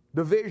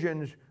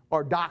 Divisions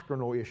are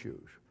doctrinal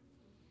issues.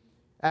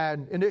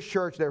 And in this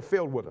church, they're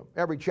filled with them,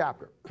 every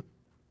chapter.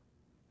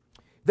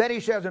 Then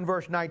he says in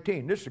verse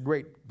 19, this is a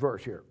great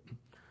verse here.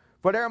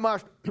 For there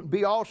must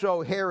be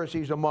also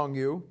heresies among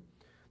you,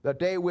 that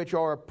they which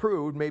are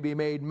approved may be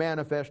made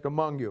manifest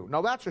among you.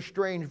 Now that's a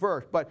strange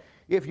verse, but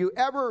if you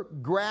ever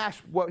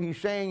grasp what he's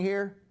saying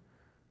here,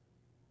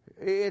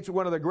 it's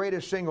one of the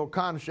greatest single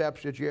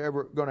concepts that you're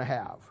ever going to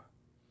have.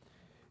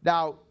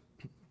 Now,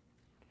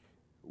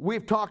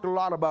 we've talked a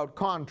lot about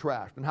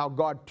contrast and how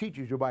God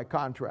teaches you by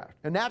contrast.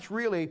 And that's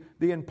really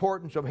the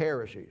importance of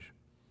heresies.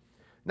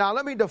 Now,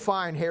 let me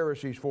define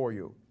heresies for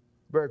you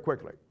very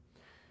quickly.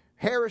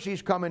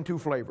 Heresies come in 2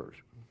 flavors.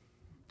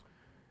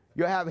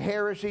 You have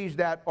heresies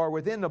that are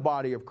within the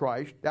body of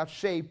Christ. That's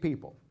saved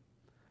people.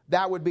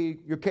 That would be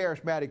your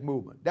charismatic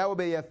movement. That would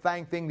be a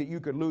thing that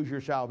you could lose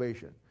your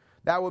salvation.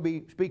 That would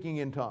be speaking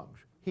in tongues,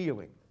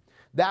 healing.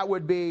 That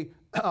would be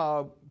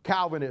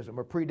Calvinism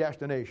or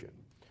predestination.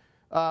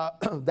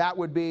 That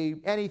would be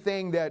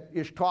anything that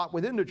is taught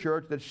within the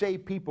church that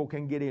saved people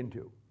can get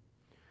into.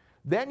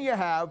 Then you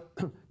have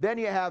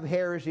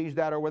heresies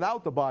that are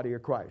without the body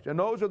of Christ. And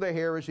those are the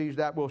heresies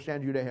that will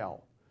send you to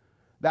hell.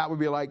 That would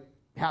be like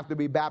have to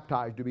be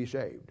baptized to be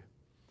saved.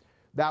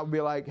 That would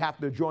be like have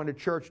to join a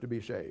church to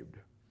be saved.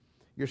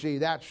 You see,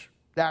 that's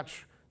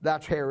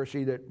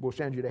heresy that will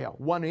send you to hell.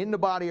 One in the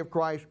body of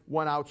Christ,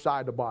 one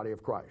outside the body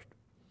of Christ.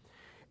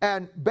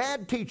 And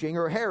bad teaching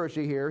or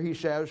heresy here, he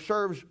says,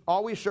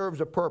 always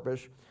serves a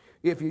purpose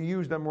if you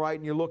use them right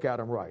and you look at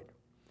them right.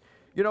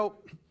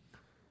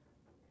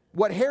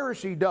 What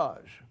heresy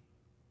does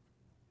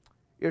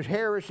is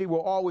heresy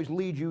will always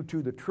lead you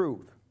to the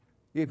truth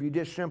if you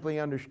just simply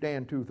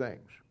understand 2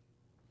 things.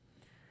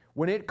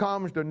 When it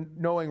comes to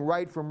knowing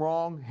right from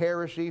wrong,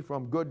 heresy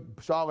from good,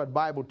 solid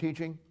Bible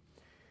teaching,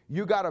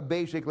 you got to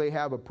basically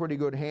have a pretty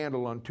good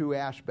handle on 2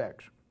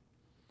 aspects.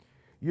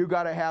 You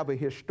got to have a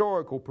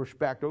historical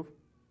perspective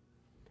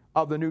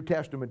of the New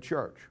Testament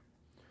church.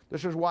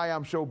 This is why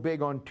I'm so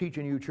big on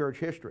teaching you church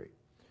history.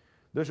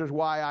 This is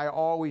why I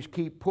always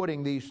keep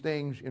putting these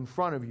things in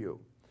front of you.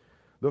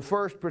 The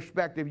first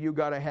perspective you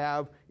got to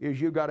have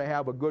is you got to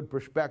have a good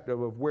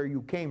perspective of where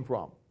you came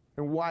from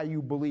and why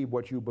you believe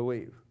what you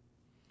believe.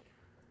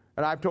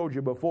 And I've told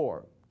you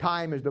before,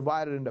 time is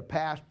divided into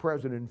past,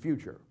 present, and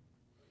future.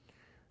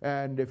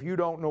 And if you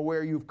don't know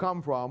where you've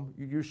come from,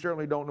 you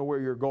certainly don't know where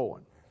you're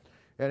going.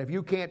 And if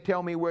you can't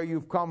tell me where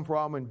you've come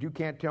from and you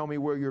can't tell me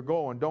where you're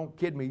going, don't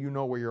kid me, you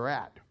know where you're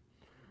at.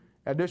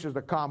 And this is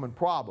the common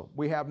problem.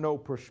 We have no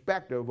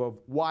perspective of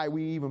why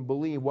we even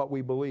believe what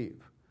we believe.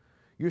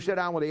 You sit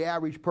down with the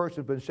average person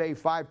who's been saved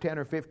 5, 10,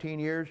 or 15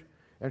 years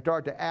and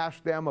start to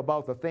ask them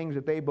about the things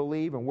that they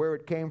believe and where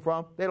it came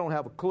from, they don't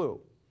have a clue.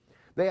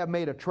 They have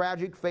made a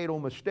tragic, fatal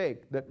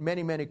mistake that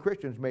many, many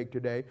Christians make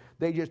today.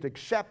 They just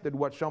accepted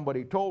what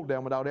somebody told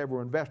them without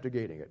ever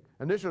investigating it.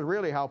 And this is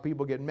really how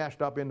people get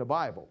messed up in the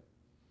Bible.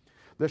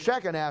 The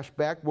second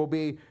aspect will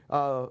be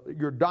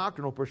your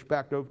doctrinal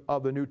perspective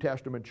of the New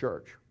Testament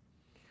church.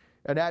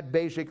 And that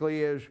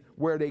basically is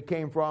where they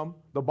came from,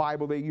 the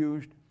Bible they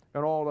used,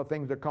 and all the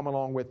things that come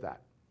along with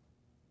that.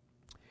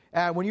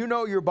 And when you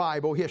know your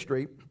Bible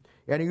history,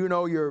 and you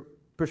know your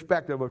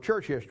perspective of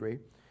church history,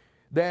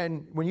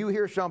 then when you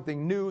hear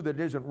something new that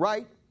isn't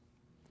right,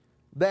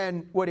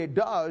 then what it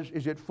does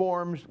is it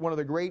forms one of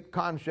the great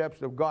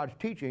concepts of God's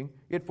teaching.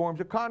 It forms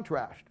a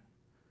contrast.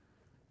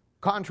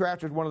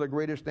 Contrast is one of the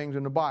greatest things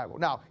in the Bible.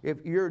 Now, if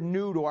you're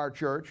new to our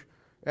church,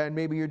 and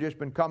maybe you've just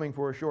been coming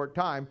for a short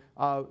time,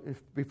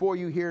 before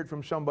you hear it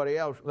from somebody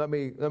else, let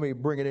me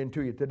bring it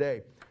into you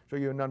today so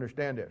you can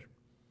understand this.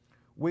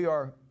 We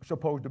are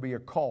supposed to be a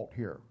cult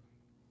here.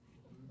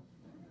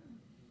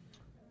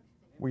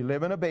 We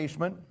live in a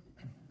basement.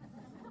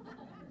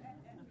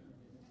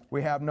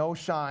 We have no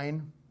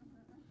sign.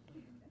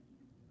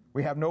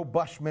 We have no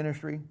bus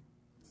ministry.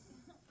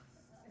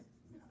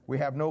 We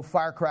have no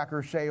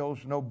firecracker sales,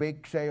 no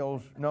bake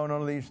sales, none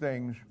of these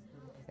things.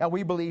 And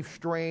we believe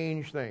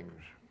strange things.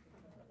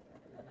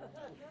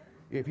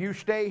 If you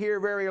stay here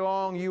very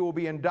long, you will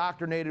be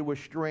indoctrinated with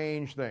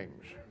strange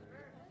things.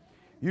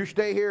 You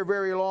stay here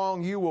very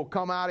long, you will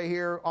come out of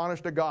here,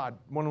 honest to God,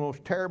 one of the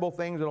most terrible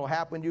things that will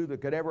happen to you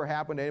that could ever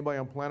happen to anybody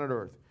on planet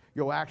Earth.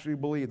 You'll actually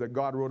believe that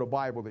God wrote a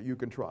Bible that you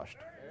can trust.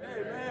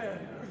 Amen.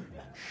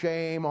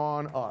 Shame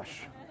on us.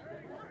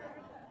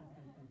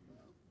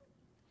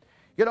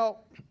 You know,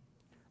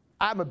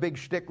 I'm a big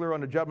stickler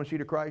on the judgment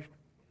seat of Christ.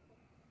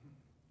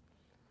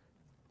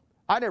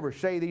 I never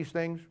say these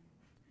things.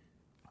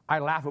 I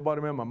laugh about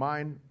them in my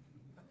mind.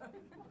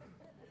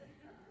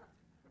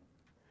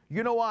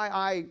 You know why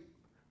I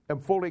am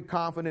fully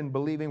confident in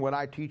believing what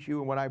I teach you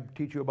and what I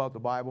teach you about the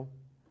Bible?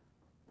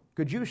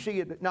 Could you see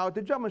it? Now, at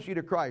the judgment seat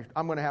of Christ,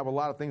 I'm going to have a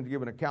lot of things to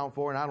give an account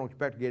for, and I don't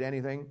expect to get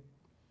anything.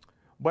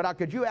 But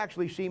could you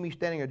actually see me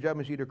standing at the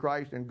judgment seat of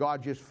Christ and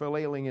God just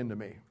flailing into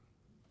me?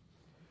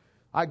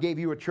 I gave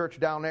you a church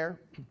down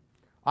there.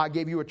 I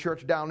gave you a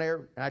church down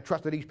there, and I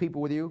trusted these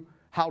people with you.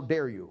 How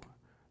dare you?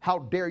 How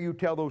dare you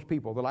tell those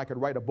people that I could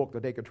write a book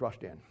that they could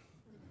trust in?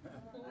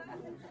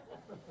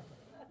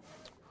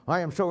 I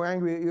am so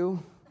angry at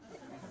you.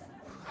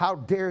 How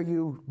dare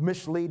you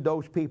mislead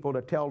those people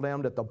to tell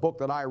them that the book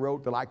that I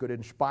wrote, that I could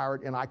inspire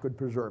it and I could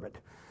preserve it?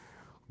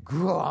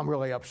 Oh, I'm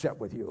really upset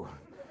with you.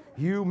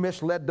 You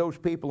misled those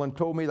people and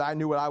told me that I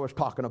knew what I was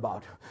talking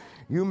about.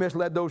 You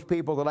misled those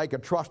people that I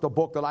could trust the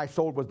book that I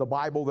sold was the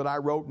Bible that I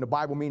wrote, and the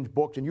Bible means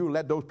books, and you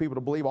led those people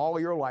to believe all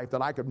of your life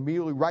that I could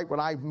merely write what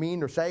I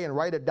mean or say and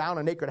write it down,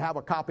 and they could have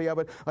a copy of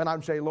it, and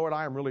I'd say, Lord,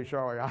 I am really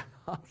sorry.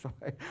 I'm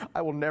sorry.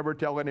 I will never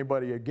tell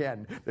anybody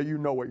again that you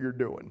know what you're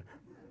doing.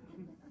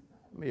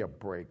 Give me a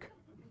break.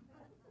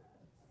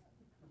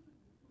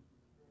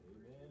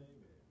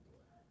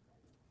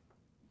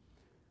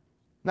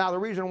 Now, the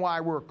reason why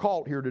we're a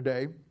cult here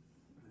today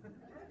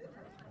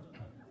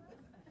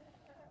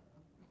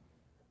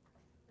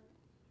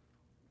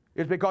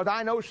is because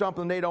I know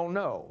something they don't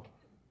know.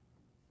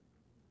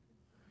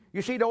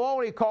 You see, they'll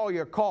only call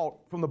you a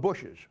cult from the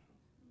bushes.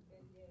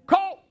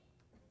 Cult!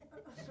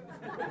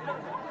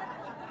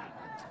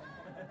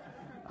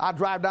 I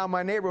drive down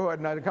my neighborhood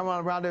and I come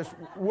on around this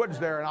woods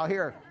there and I'll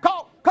hear,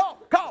 cult,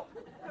 cult, cult.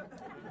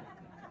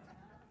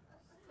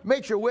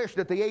 Makes you wish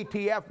that the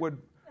ATF would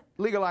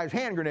legalize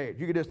hand grenades.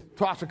 You could just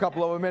toss a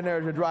couple of them in there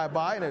as you drive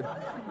by and it...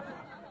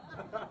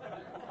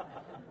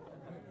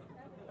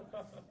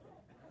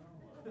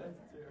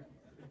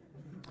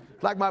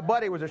 Like my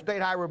buddy was a state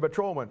highway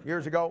patrolman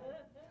years ago.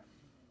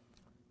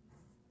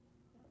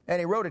 And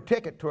he wrote a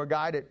ticket to a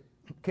guy that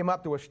came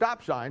up to a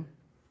stop sign.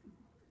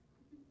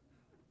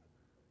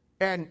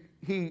 And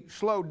he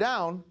slowed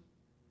down,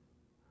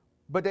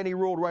 but then he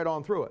rolled right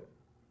on through it.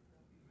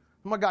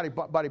 My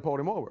buddy pulled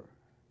him over.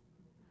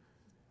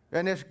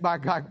 And my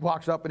guy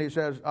walks up and he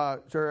says,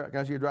 sir,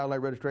 can I see your driver's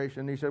license registration?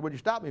 And he said, what'd you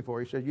stop me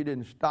for? He says, you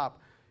didn't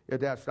stop at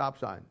that stop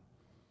sign.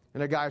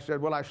 And the guy said,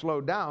 well, I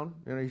slowed down.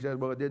 And he said,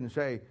 well, it didn't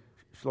say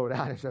slow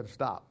down, it said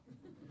stop.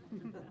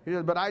 He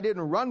says, but I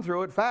didn't run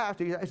through it fast.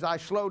 He says, I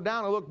slowed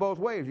down and looked both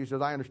ways. He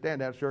says, I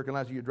understand that, sir, can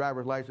I see your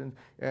driver's license?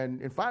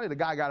 And finally the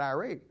guy got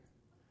irate.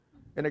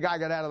 And the guy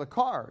got out of the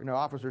car. And the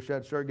officer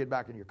said, sir, get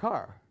back in your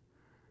car.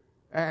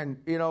 And,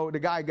 the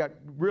guy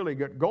really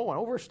got going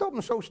over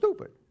something so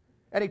stupid.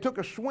 And he took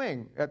a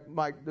swing at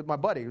my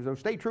buddy, who was a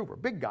state trooper,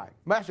 big guy,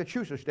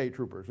 Massachusetts state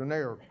troopers. And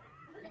they're,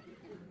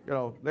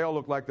 they all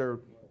look like they're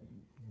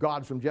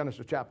gods from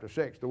Genesis chapter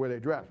 6, the way they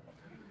dress.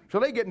 So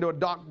they get into a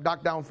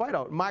knockdown fight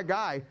out. My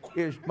guy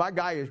is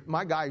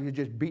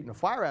just beating the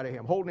fire out of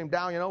him, holding him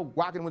down,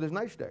 whacking him with his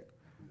nightstick.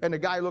 And the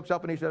guy looks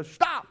up and he says,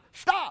 stop,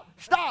 stop,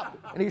 stop.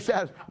 And he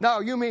says, no,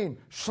 you mean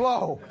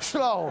slow,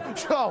 slow,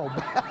 slow.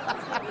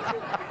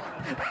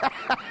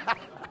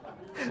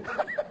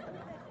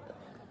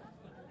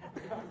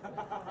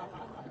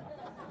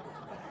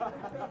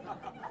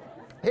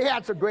 He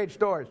had some great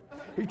stories.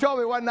 He told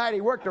me one night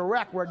he worked a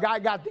wreck where a guy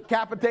got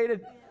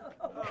decapitated.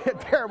 A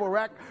terrible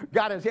wreck.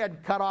 Got his head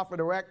cut off in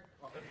a wreck.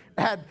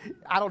 And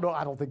I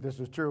don't think this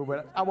is true,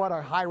 but I want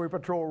a highway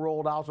patrol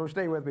roll now, so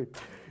stay with me.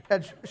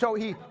 And so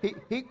he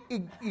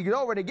goes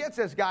over and he gets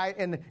this guy,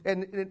 and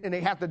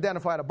they have to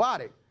identify the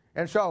body.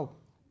 And so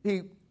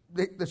the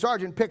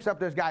sergeant picks up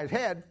this guy's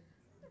head,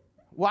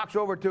 walks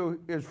over to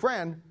his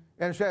friend,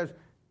 and says,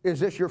 is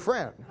this your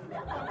friend?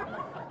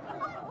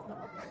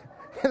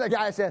 And the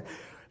guy said,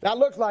 that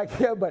looks like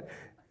him, but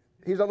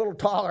he's a little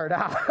taller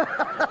now.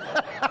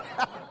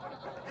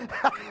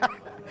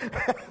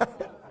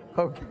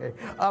 Okay,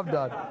 I'm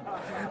done.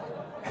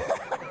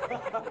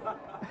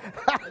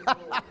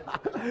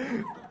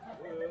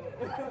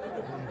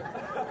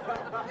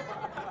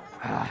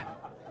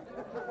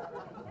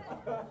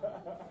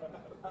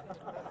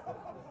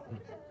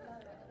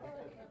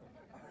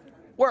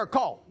 We're a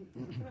cult.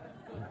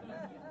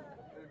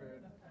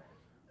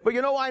 But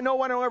you know why no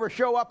one will ever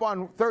show up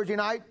on Thursday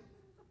night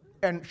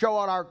and show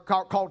out our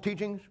cult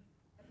teachings?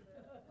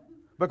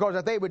 Because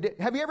if they would,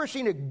 have you ever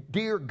seen a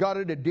deer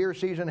gutted at deer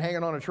season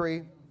hanging on a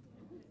tree?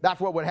 That's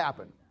what would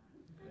happen.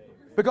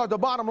 Because the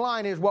bottom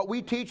line is what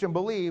we teach and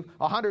believe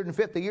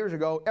 150 years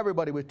ago,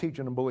 everybody was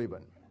teaching and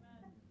believing.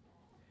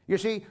 You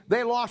see,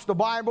 they lost the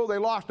Bible, they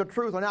lost the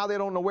truth, and now they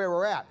don't know where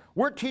we're at.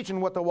 We're teaching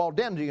what the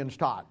Waldensians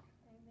taught.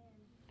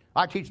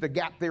 I teach the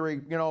gap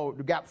theory,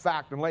 the gap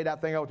fact, and lay that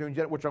thing out to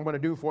you, which I'm going to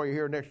do for you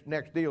here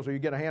next deal so you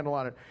get a handle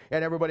on it.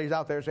 And everybody's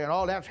out there saying,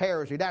 oh, that's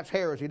heresy, that's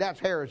heresy, that's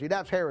heresy,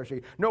 that's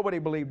heresy. Nobody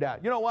believed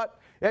that. You know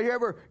what? Have you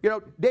ever,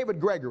 David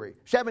Gregory,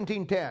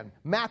 1710,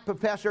 math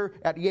professor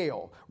at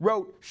Yale,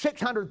 wrote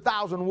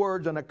 600,000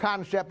 words on the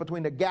concept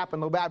between the gap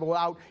and the Bible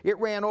out. It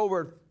ran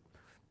over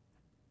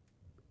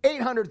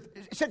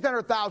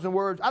 600,000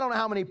 words, I don't know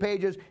how many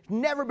pages,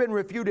 never been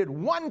refuted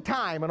one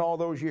time in all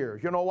those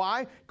years. You know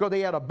why? Because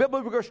they had a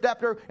biblical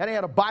perspective and they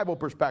had a Bible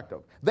perspective.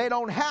 They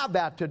don't have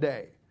that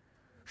today.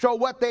 So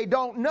what they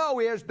don't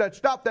know is that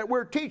stuff that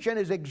we're teaching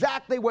is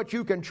exactly what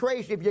you can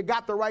trace if you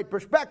got the right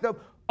perspective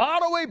all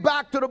the way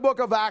back to the book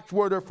of Acts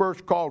where they're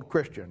first called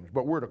Christians.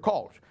 But we're the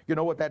cults. You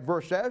know what that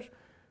verse says?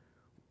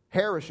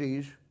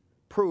 Heresies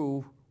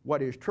prove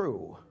what is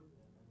true.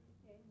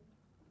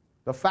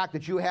 The fact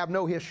that you have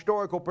no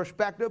historical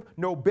perspective,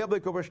 no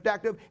biblical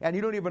perspective, and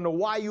you don't even know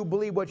why you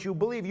believe what you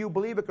believe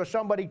it because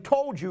somebody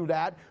told you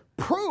that,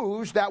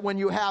 proves that when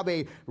you have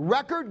a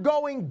record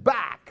going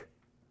back,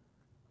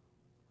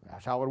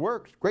 that's how it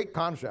works. Great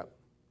concept.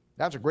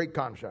 That's a great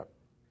concept.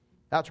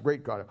 That's a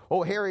great concept.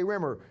 Oh, Harry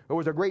Rimmer, who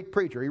was a great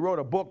preacher. He wrote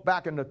a book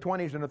back in the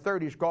 20s and the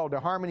 30s called The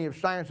Harmony of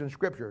Science and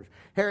Scriptures.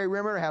 Harry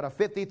Rimmer had a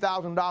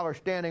 $50,000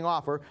 standing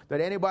offer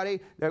that anybody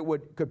that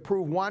could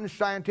prove one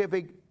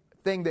scientific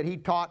thing that he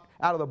taught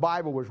out of the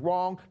Bible was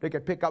wrong, they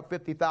could pick up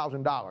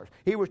 $50,000.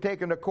 He was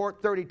taken to court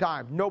 30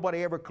 times.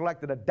 Nobody ever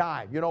collected a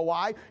dime. You know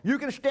why? You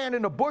can stand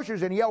in the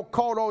bushes and yell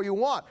cult all you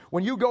want.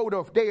 When you go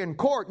to stay in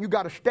court, you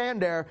got to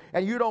stand there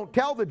and you don't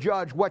tell the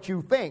judge what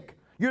you think.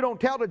 You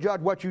don't tell the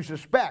judge what you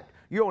suspect.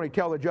 You only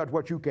tell the judge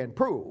what you can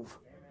prove.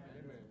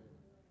 Amen.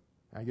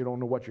 And you don't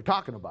know what you're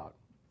talking about.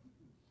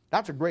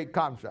 That's a great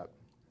concept.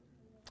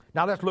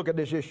 Now let's look at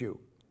this issue,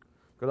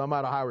 because I'm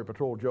out of highway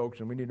patrol jokes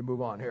and we need to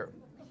move on here.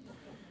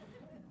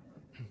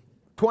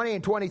 20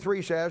 and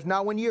 23 says,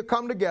 now when ye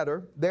come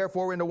together,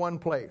 therefore into one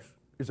place,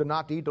 is it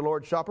not to eat the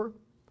Lord's Supper?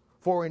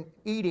 For in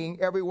eating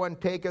everyone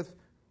taketh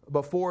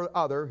before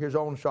other his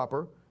own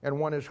supper, and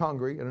one is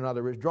hungry and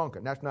another is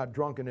drunken. That's not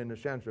drunken in the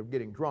sense of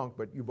getting drunk,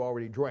 but you've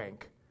already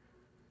drank.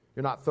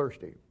 You're not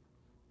thirsty.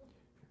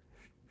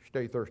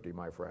 Stay thirsty,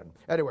 my friend.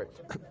 Anyway,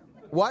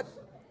 what?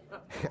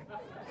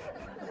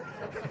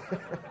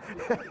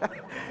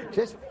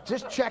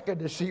 just checking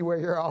to see where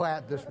you're all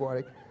at this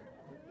morning.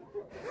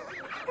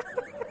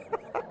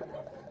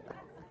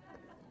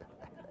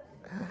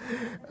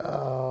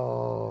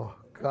 Oh,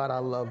 God, I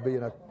love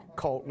being a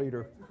cult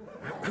leader.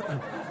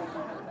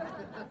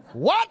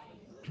 What?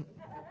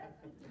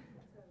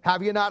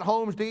 Have ye not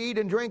homes to eat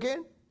and drink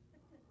in?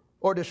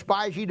 Or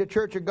despise ye the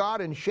church of God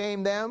and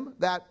shame them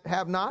that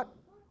have not?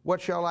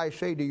 What shall I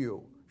say to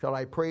you? Shall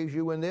I praise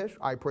you in this?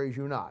 I praise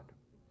you not.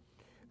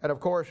 And of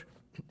course,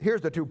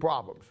 here's the two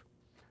problems.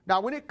 Now,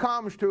 when it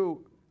comes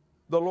to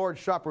the Lord's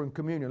Supper and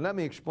communion, let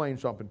me explain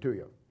something to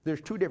you.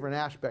 There's two different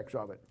aspects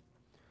of it.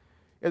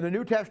 In the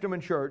New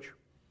Testament church,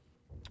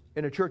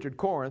 in the church at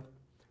Corinth,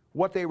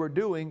 what they were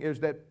doing is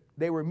that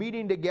they were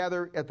meeting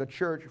together at the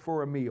church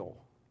for a meal.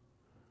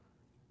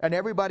 And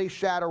everybody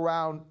sat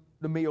around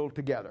the meal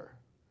together.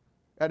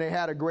 And they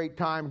had a great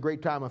time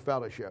of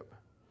fellowship.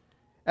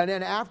 And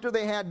then after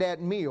they had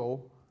that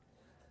meal,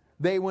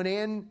 they went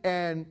in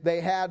and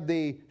they had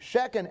the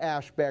second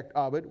aspect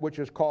of it, which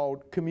is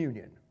called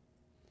communion.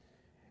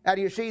 And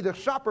you see, the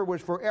supper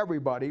was for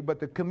everybody, but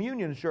the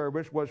communion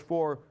service was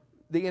for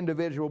the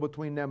individual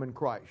between them and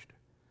Christ.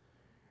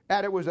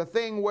 And it was a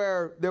thing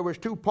where there was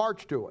two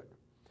parts to it.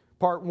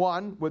 Part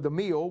one, with the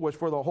meal, was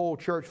for the whole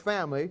church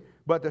family.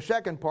 But the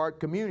second part,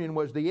 communion,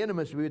 was the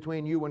intimacy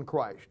between you and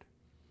Christ.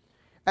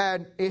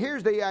 And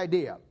here's the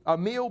idea. A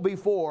meal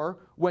before,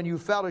 when you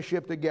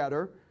fellowship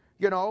together,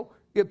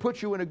 it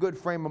puts you in a good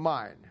frame of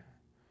mind.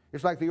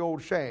 It's like the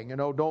old saying,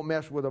 don't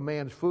mess with a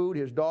man's food,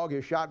 his dog,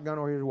 his shotgun,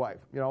 or his wife,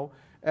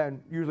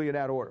 and usually in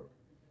that order.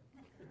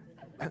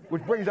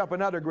 Which brings up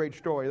another great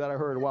story that I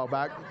heard a while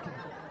back.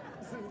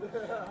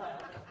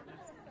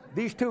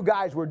 These two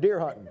guys were deer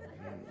hunting,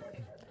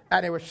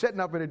 and they were sitting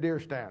up in a deer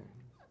stand.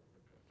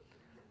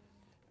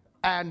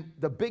 And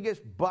the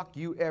biggest buck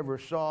you ever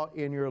saw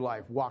in your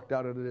life walked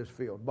out into this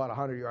field, about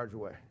 100 yards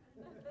away.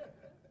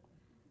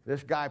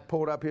 This guy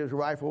pulled up his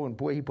rifle, and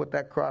boy, he put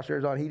that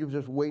crosshairs on. He was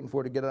just waiting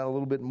for it to get out a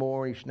little bit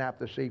more. He snapped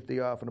the safety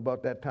off, and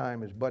about that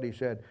time, his buddy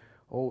said,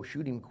 "Oh,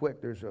 shoot him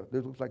quick. This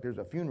looks like there's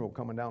a funeral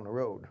coming down the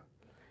road."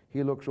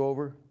 He looks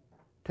over,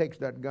 takes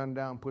that gun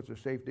down, puts the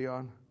safety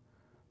on,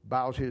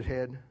 bows his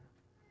head.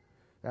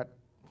 That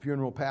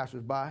funeral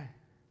passes by.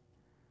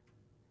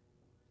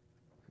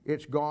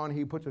 It's gone.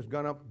 He puts his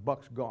gun up.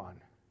 Buck's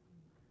gone.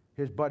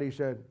 His buddy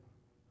said,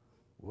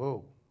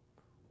 "Whoa,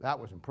 that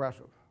was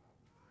impressive.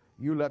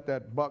 You let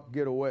that buck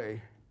get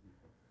away,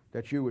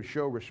 that you would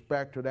show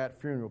respect to that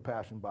funeral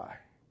passing by."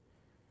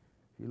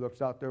 He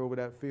looks out there over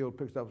that field,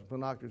 picks up his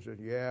binoculars, and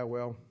says, "Yeah,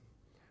 well,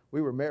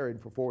 we were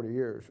married for 40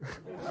 years.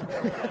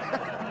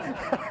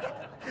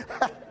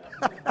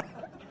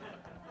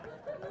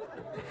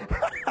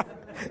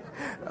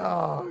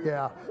 Oh,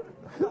 yeah.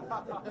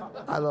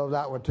 I love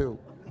that one, too.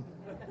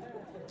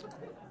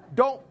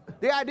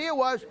 The idea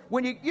was,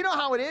 when you know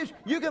how it is,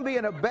 you can be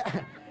in a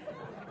bad...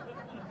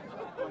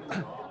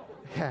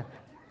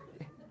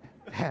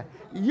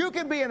 You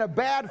can be in a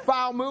bad,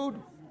 foul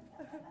mood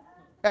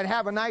and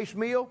have a nice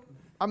meal.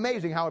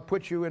 Amazing how it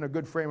puts you in a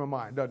good frame of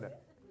mind, doesn't it?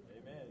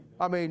 Amen.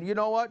 I mean, you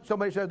know what?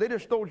 Somebody says, they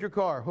just stole your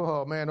car.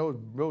 Oh, man, those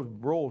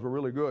rolls were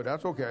really good.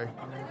 That's okay.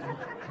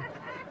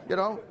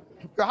 Your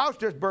house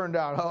just burned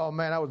down. Oh,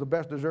 man, that was the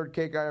best dessert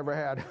cake I ever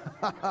had.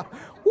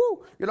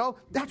 Woo!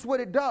 That's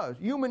what it does.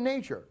 Human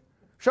nature.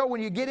 So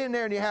when you get in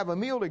there and you have a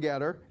meal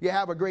together, you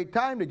have a great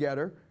time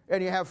together,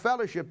 and you have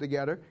fellowship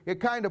together, it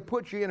kind of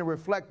puts you in a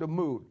reflective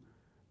mood.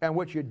 And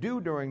what you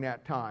do during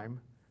that time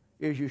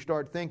is you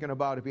start thinking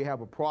about if you have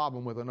a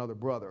problem with another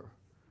brother,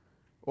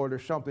 or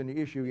there's something, the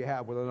issue you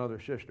have with another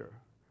sister.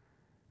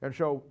 And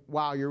so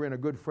while you're in a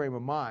good frame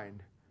of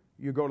mind,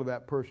 you go to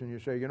that person and you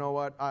say, "You know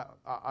what,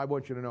 I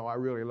want you to know I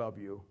really love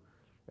you.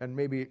 And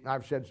maybe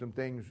I've said some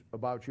things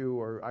about you,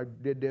 or I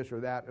did this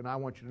or that, and I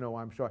want you to know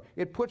I'm sorry."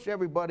 It puts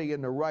everybody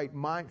in the right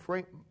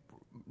frame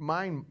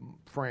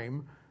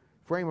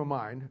of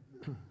mind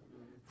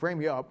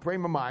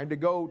to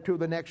go to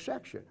the next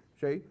section,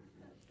 see?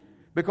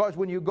 Because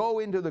when you go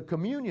into the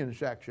communion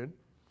section,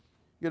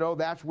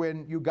 that's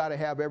when you got to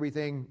have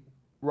everything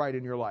right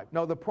in your life.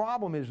 Now, the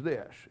problem is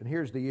this, and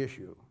here's the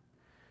issue.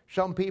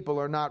 Some people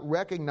are not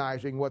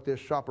recognizing what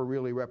this supper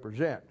really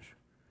represents.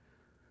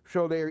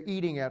 So they're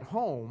eating at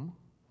home,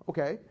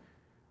 okay,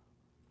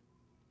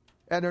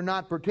 and they're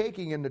not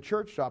partaking in the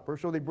church supper,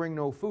 so they bring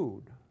no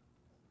food.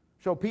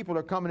 So people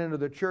are coming into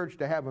the church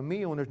to have a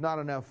meal, and there's not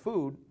enough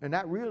food, and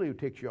that really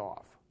ticks you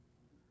off.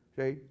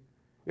 See?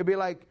 It'd be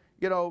like,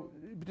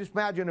 just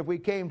imagine if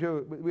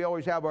we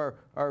always have our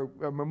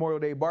Memorial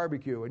Day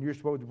barbecue, and you're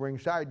supposed to bring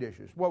side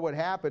dishes. What would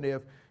happen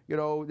if,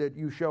 that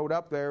you showed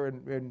up there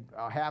and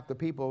half the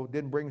people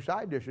didn't bring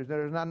side dishes, and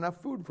there's not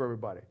enough food for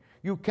everybody?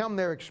 You come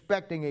there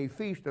expecting a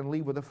feast and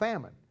leave with a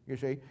famine, you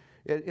see?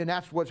 And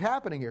that's what's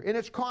happening here. And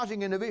it's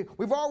causing individuals.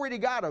 We've already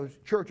got a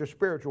church of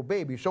spiritual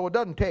babies, so it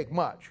doesn't take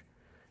much.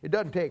 It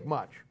doesn't take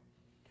much.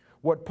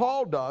 What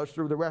Paul does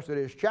through the rest of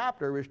this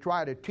chapter is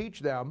try to teach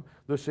them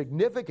the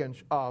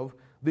significance of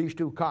these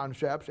two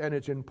concepts, and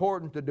it's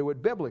important to do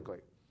it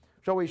biblically.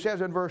 So he says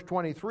in verse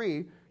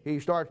 23, he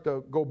starts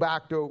to go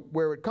back to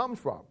where it comes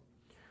from.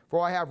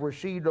 "For I have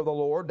received of the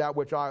Lord that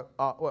which I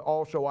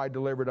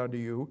delivered unto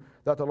you,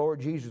 that the Lord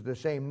Jesus, the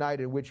same night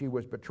in which he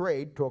was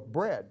betrayed, took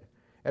bread.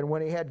 And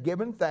when he had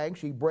given thanks,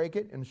 he brake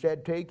it and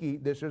said, Take,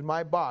 eat, this is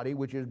my body,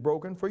 which is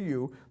broken for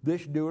you.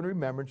 This do in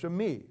remembrance of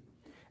me.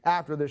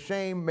 After the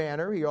same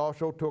manner, he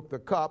also took the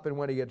cup, and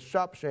when he had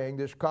supped, saying,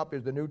 This cup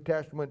is the New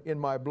Testament in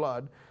my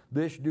blood.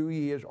 This do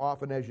ye as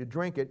often as you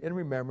drink it in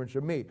remembrance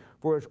of me.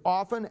 For as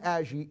often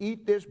as ye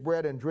eat this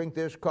bread and drink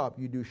this cup,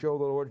 you do show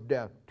the Lord's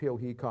death till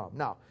he come."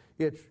 Now,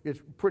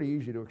 it's pretty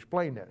easy to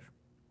explain this.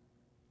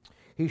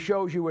 He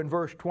shows you in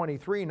verse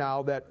 23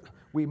 now that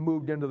we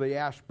moved into the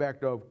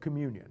aspect of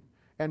communion.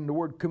 And the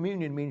word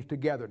communion means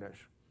togetherness.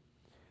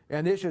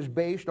 And this is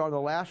based on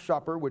the Last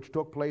Supper, which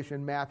took place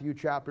in Matthew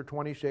chapter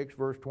 26,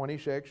 verse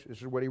 26.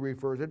 This is what he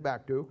refers it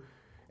back to.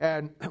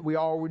 And we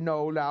all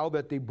know now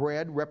that the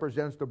bread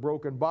represents the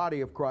broken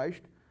body of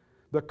Christ.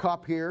 The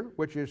cup here,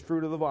 which is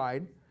fruit of the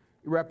vine,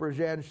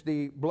 represents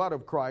the blood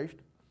of Christ.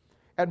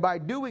 And by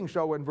doing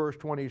so in verse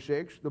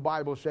 26, the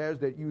Bible says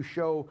that you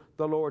show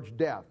the Lord's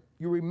death.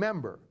 You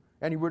remember.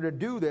 And you were to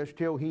do this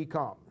till he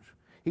comes.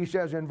 he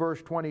says in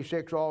verse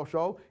 26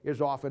 also,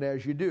 as often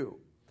as you do.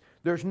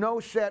 There's no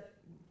set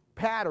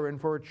pattern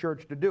for a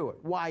church to do it.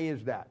 Why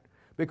is that?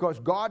 Because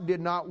God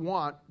did not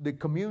want the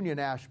communion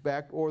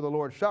aspect or the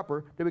Lord's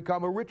Supper to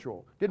become a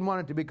ritual. Didn't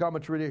want it to become a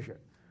tradition.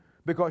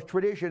 Because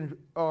traditions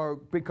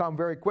become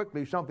very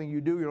quickly something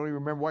you do, you don't even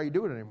remember why you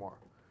do it anymore.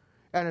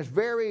 And it's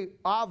very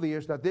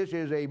obvious that this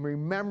is a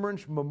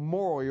remembrance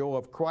memorial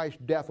of Christ's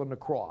death on the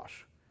cross.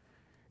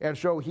 And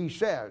so he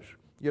says,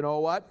 you know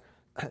what?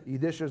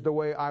 This is the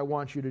way I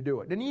want you to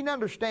do it. And you need to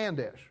understand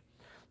this.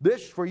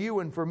 This, for you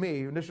and for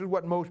me, and this is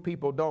what most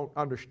people don't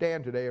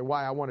understand today and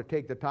why I want to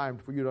take the time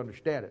for you to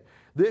understand it.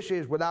 This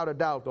is, without a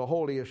doubt, the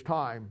holiest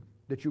time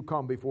that you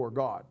come before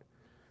God.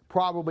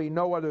 Probably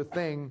no other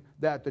thing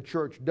that the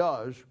church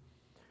does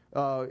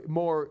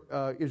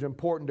is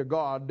important to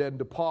God than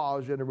to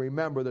pause and to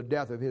remember the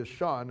death of His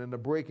Son and the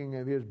breaking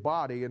of His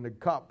body and the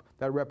cup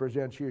that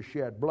represents His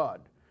shed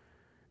blood.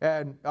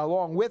 And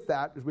along with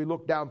that, as we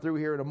look down through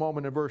here in a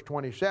moment in verse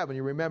 27,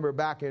 you remember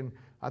back in,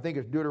 I think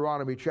it's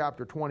Deuteronomy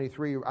chapter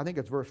 23, I think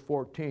it's verse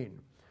 14.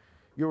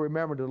 You'll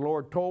remember the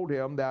Lord told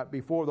him that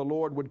before the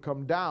Lord would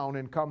come down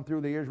and come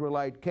through the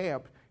Israelite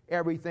camp,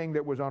 everything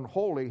that was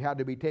unholy had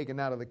to be taken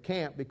out of the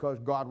camp because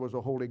God was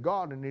a holy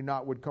God and He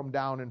not would come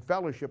down and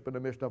fellowship in the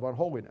midst of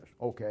unholiness.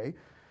 Okay,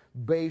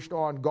 based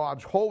on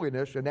God's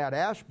holiness in that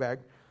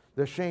aspect,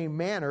 the same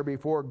manner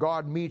before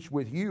God meets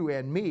with you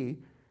and me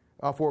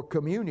for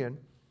communion,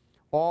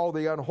 all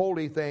the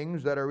unholy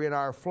things that are in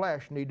our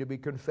flesh need to be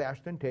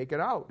confessed and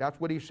taken out. That's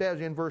what he says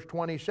in verse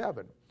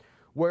 27.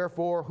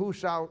 Wherefore, who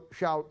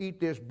shall eat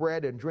this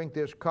bread and drink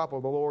this cup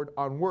of the Lord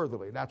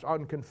unworthily? That's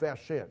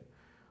unconfessed sin.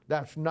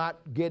 That's not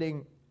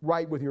getting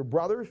right with your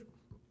brothers,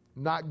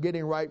 not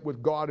getting right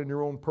with God in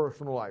your own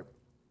personal life.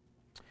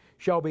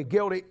 Shall be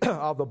guilty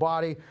of the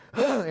body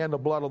and the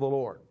blood of the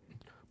Lord.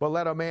 But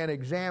let a man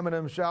examine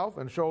himself,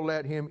 and so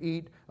let him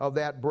eat of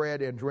that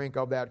bread and drink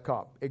of that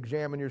cup.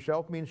 Examine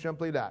yourself means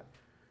simply that.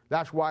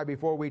 That's why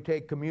before we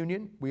take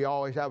communion, we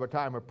always have a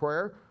time of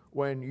prayer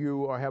when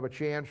you have a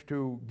chance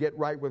to get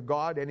right with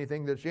God.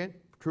 Anything that's in,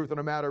 truth of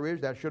the matter is,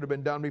 that should have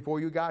been done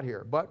before you got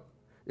here. But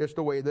it's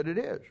the way that it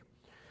is.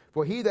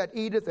 For he that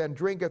eateth and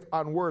drinketh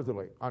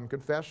unworthily,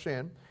 unconfessed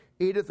sin,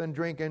 eateth and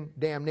drinketh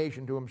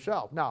damnation to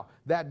himself. Now,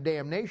 that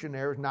damnation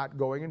there is not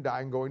going and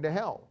dying, going to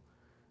hell.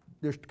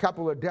 There's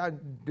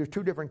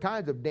two different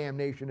kinds of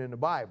damnation in the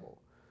Bible.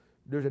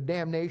 There's a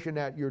damnation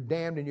that you're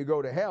damned and you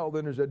go to hell.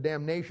 Then there's a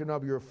damnation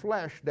of your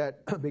flesh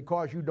that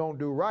because you don't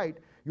do right,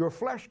 your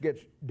flesh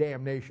gets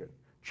damnation.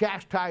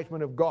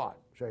 Chastisement of God,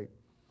 see.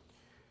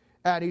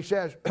 And he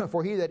says,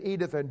 for he that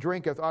eateth and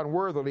drinketh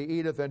unworthily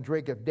eateth and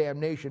drinketh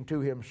damnation to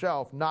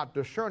himself, not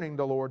discerning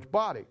the Lord's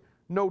body.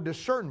 No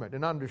discernment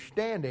and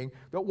understanding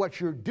that what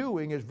you're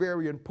doing is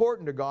very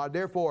important to God.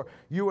 Therefore,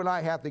 you and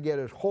I have to get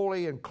as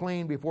holy and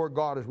clean before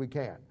God as we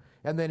can.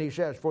 And then he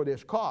says, for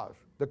this cause,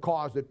 the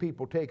cause that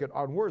people take it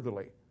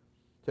unworthily.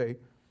 See?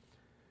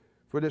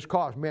 For this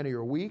cause, many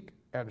are weak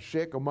and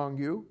sick among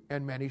you,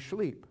 and many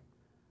sleep.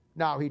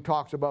 Now, he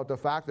talks about the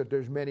fact that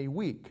there's many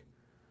weak.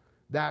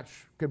 That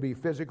could be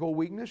physical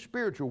weakness,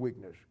 spiritual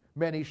weakness.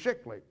 Many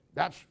sickly.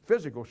 That's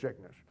physical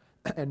sickness.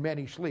 And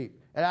many sleep.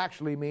 It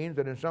actually means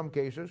that in some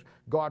cases,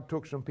 God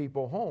took some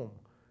people home,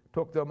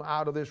 took them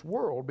out of this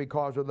world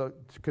because of the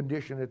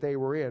condition that they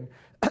were in,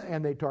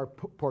 and they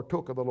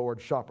partook of the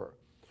Lord's Supper.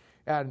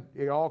 And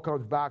it all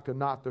comes back to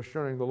not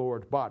discerning the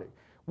Lord's body.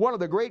 One of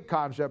the great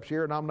concepts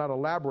here, and I'm not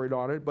elaborate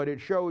on it, but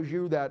it shows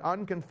you that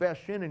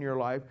unconfessed sin in your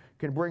life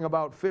can bring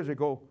about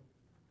physical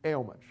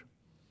ailments.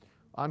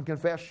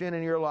 Unconfessed sin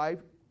in your life,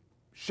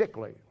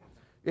 sickly.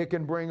 It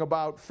can bring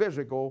about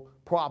physical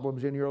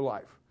problems in your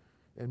life.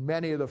 And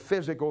many of the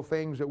physical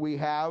things that we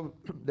have,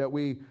 that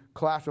we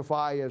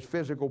classify as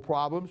physical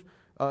problems,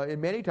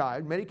 in many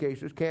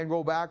cases, can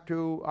go back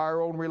to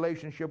our own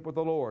relationship with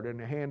the Lord and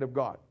the hand of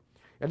God.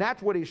 And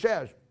that's what he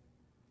says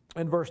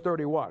in verse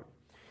 31.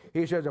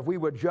 He says, if we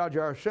would judge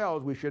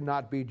ourselves, we should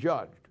not be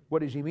judged.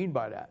 What does he mean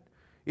by that?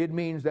 It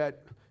means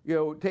that,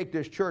 take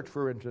this church,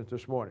 for instance,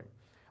 this morning.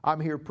 I'm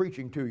here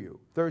preaching to you.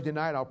 Thursday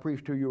night, I'll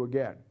preach to you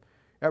again.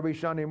 Every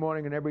Sunday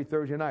morning and every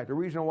Thursday night. The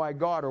reason why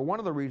one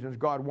of the reasons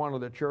God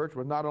wanted the church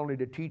was not only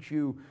to teach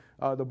you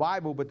the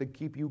Bible, but to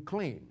keep you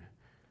clean.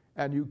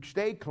 And you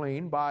stay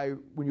clean by,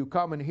 when you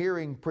come and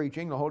hearing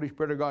preaching, the Holy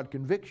Spirit of God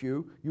convicts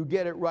you, you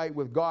get it right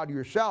with God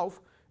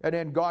yourself, and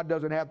then God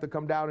doesn't have to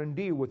come down and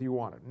deal with you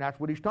on it. And that's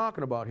what he's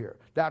talking about here.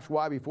 That's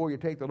why before you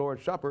take the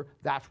Lord's Supper,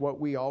 that's what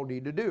we all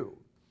need to do.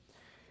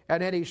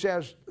 And then he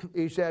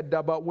said,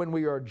 but when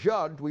we are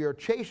judged, we are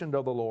chastened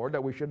of the Lord,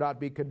 that we should not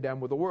be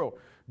condemned with the world.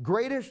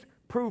 Greatest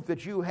proof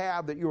that you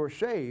have that you are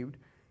saved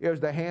is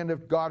the hand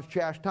of God's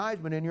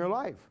chastisement in your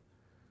life.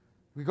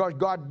 Because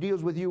God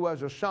deals with you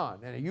as a son.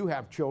 And you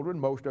have children,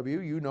 most of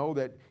you. You know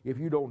that if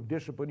you don't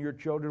discipline your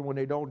children when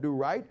they don't do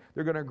right,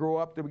 they're going to grow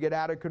up to get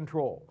out of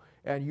control.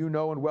 And you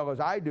know, and well as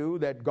I do,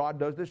 that God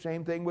does the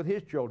same thing with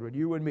his children,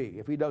 you and me.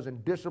 If he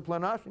doesn't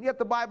discipline us, and yet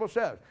the Bible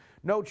says,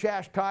 no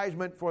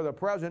chastisement for the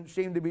present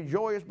seemed to be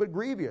joyous but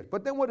grievous.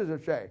 But then what does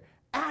it say?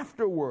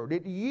 afterward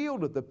it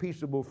yieldeth the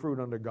peaceable fruit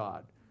unto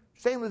God.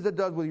 Same as it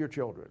does with your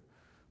children.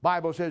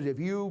 Bible says, if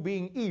you,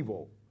 being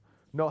evil,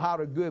 know how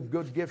to give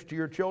good gifts to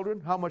your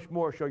children, how much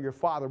more shall your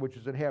Father which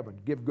is in heaven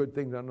give good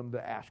things unto them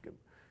to ask him?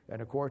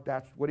 And of course,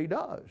 that's what he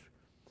does.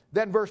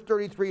 Then verse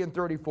 33 and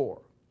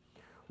 34.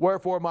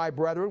 Wherefore, my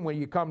brethren, when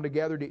ye come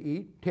together to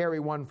eat, tarry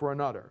one for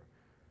another.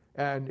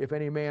 And if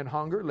any man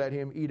hunger, let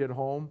him eat at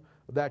home,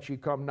 that ye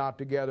come not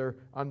together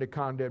unto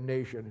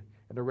condemnation.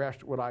 And the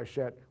rest will I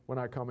set when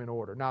I come in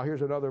order. Now,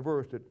 here's another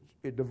verse that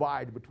it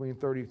divides between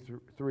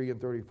 33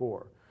 and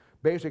 34.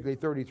 Basically,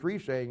 33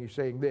 he's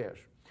saying this.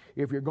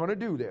 If you're going to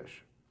do this,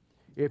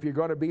 if you're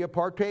going to be a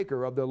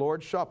partaker of the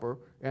Lord's Supper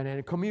and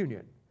in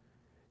communion,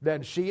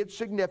 then see its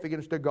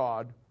significance to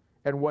God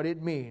and what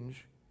it means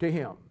to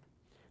him.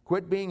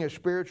 Quit being a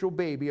spiritual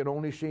baby and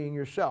only seeing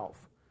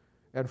yourself,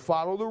 and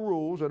follow the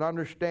rules and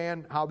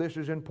understand how this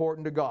is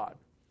important to God.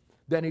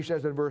 Then he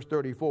says in verse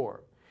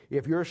 34,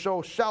 if you're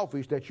so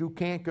selfish that you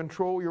can't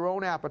control your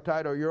own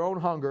appetite or your own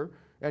hunger,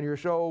 and you're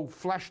so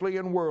fleshly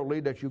and worldly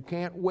that you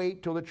can't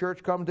wait till the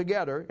church comes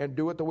together and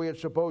do it the way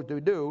it's supposed to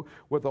do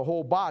with the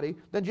whole body,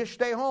 then just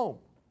stay home.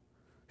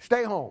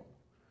 Stay home.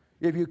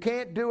 If you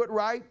can't do it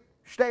right,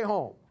 stay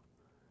home.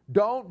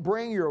 Don't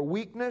bring your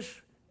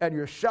weakness and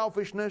your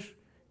selfishness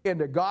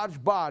into God's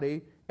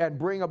body and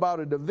bring about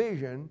a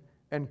division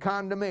and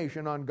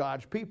condemnation on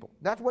God's people.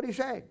 That's what he's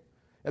saying.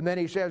 And then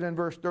he says in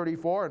verse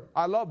 34, and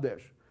I love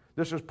this.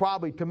 This is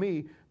probably, to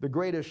me, the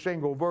greatest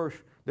single verse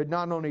that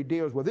not only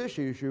deals with this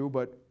issue,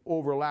 but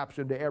overlaps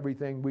into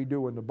everything we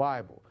do in the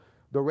Bible.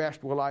 The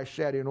rest will I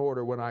set in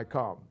order when I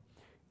come.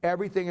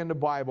 Everything in the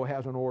Bible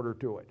has an order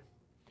to it.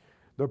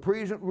 The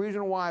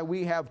reason why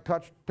we have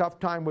tough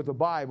time with the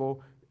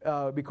Bible,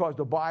 because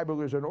the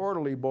Bible is an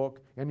orderly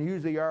book, and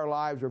usually our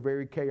lives are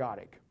very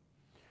chaotic.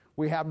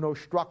 We have no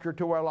structure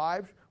to our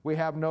lives. We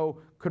have no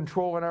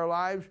control in our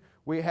lives.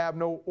 We have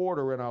no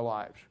order in our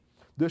lives.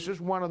 This is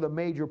one of the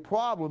major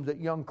problems that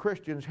young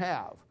Christians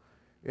have.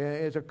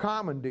 It's a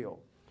common deal.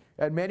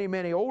 And many,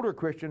 many older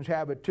Christians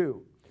have it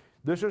too.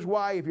 This is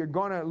why if you're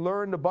going to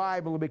learn the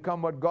Bible and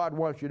become what God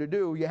wants you to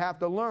do, you have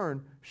to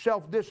learn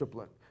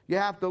self-discipline. You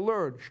have to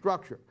learn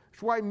structure.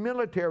 That's why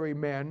military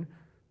men,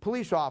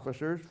 police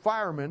officers,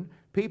 firemen,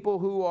 people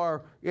who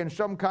are in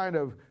some kind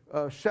of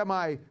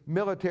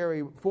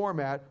semi-military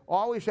format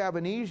always have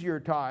an easier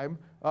time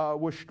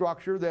with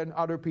structure than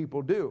other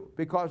people do,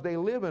 because they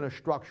live in a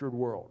structured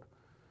world.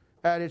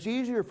 And it's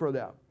easier for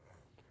them.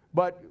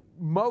 But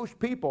most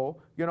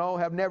people,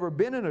 have never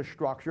been in a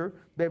structure.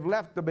 They've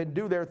left them and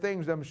do their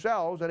things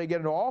themselves, and they get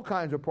into all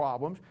kinds of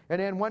problems.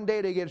 And then one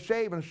day they get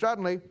saved, and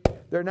suddenly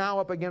they're now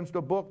up against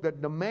a book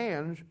that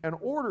demands an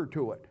order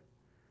to it.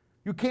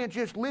 You can't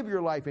just live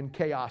your life in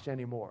chaos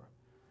anymore.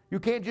 You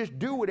can't just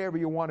do whatever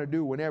you want to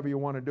do whenever you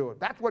want to do it.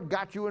 That's what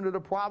got you into the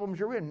problems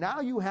you're in.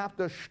 Now you have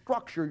to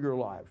structure your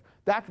lives.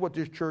 That's what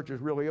this church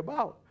is really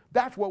about.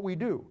 That's what we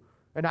do.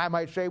 And I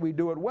might say we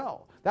do it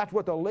well. That's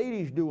what the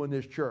ladies do in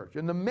this church,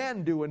 and the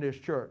men do in this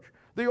church,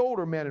 the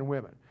older men and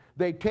women.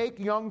 They take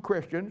young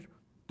Christians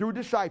through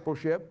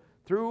discipleship,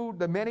 through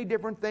the many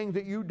different things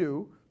that you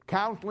do,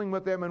 counseling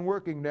with them and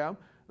working them.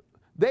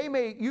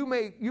 You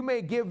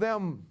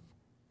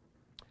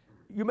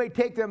may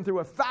take them through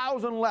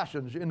 1,000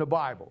 lessons in the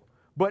Bible.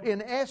 But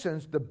in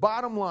essence, the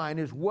bottom line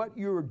is what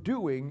you're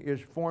doing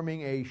is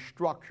forming a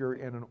structure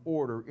and an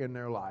order in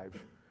their lives.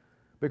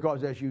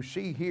 Because as you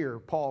see here,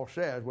 Paul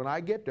says, when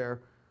I get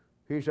there,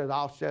 he says,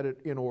 I'll set it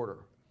in order.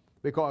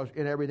 Because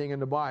in everything in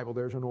the Bible,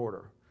 there's an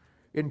order.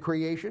 In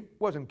creation, it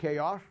wasn't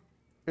chaos.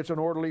 It's an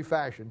orderly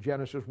fashion.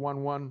 Genesis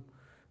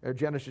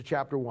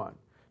chapter 1.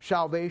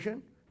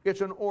 Salvation,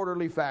 it's an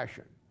orderly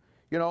fashion.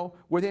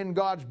 Within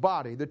God's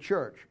body, the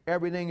church,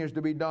 everything is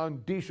to be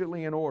done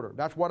decently in order.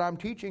 That's what I'm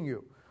teaching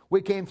you.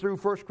 We came through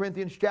 1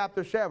 Corinthians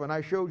chapter 7.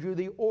 I showed you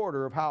the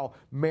order of how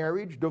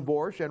marriage,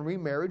 divorce, and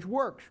remarriage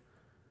works.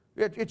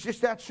 It's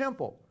just that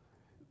simple.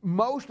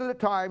 Most of the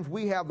times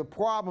we have the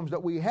problems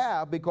that we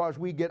have because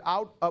we get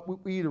out,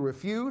 we either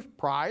refuse,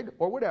 pride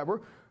or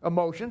whatever,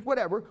 emotions,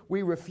 whatever.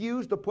 We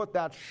refuse to put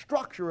that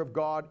structure of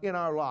God in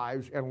our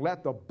lives and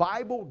let the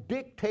Bible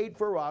dictate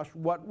for us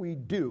what we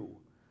do.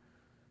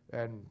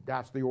 And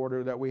that's the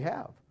order that we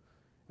have.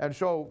 And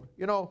so,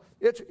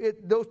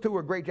 those two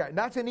are great chapters.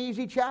 That's an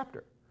easy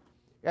chapter.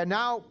 And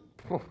now,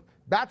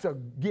 that's a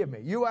gimme.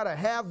 You ought to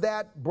have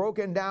that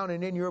broken down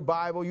and in your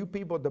Bible. You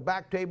people at the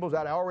back tables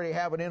ought to already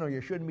have it in, or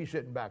you shouldn't be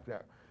sitting back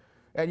there.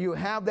 And you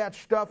have that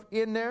stuff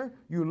in there.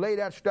 You lay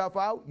that stuff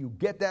out. You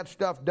get that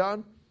stuff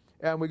done,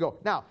 and we go.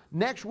 Now,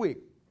 next week,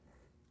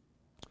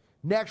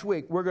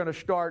 we're going to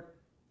start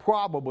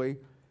probably,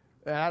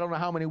 and I don't know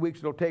how many weeks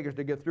it'll take us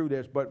to get through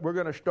this, but we're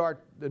going to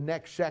start the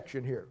next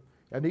section here.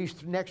 And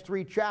these next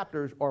 3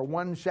 chapters are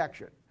one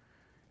section.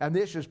 And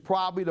this is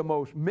probably the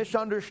most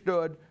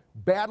misunderstood,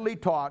 badly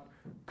taught,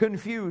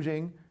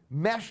 confusing,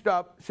 messed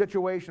up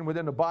situation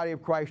within the body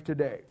of Christ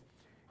today.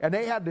 And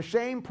they had the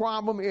same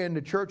problem in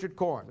the church at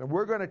Corinth. And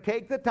we're going to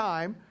take the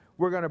time,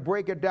 we're going to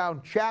break it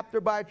down chapter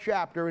by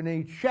chapter, and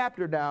each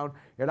chapter down,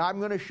 and I'm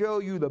going to show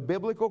you the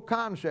biblical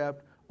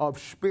concept of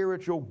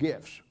spiritual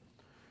gifts.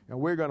 And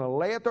we're going to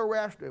lay it to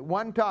rest at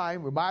one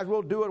time. We might as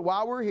well do it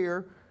while we're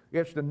here.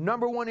 It's the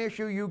number one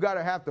issue you got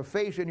to have to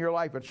face in your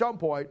life at some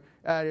point,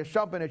 and it's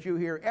something that you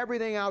hear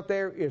everything out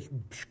there is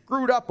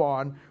screwed up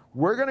on.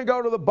 We're going to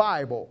go to the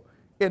Bible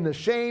in the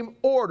same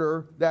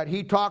order that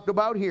he talked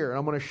about here, and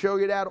I'm going to show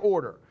you that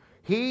order.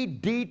 He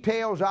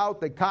details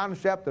out the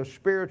concept of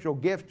spiritual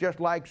gifts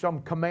just like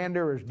some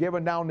commander is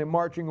giving down the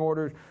marching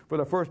orders for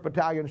the 1st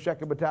Battalion,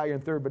 2nd Battalion,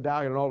 3rd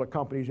Battalion, and all the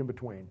companies in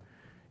between.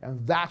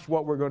 And that's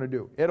what we're going to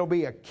do. It'll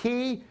be a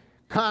key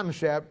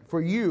concept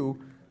for you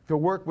to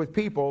work with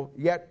people,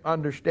 yet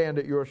understand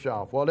it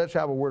yourself. Well, let's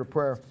have a word of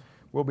prayer.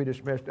 We'll be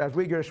dismissed. As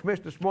we get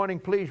dismissed this morning,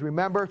 please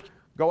remember,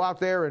 go out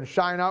there and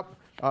sign up.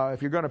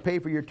 If you're going to pay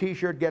for your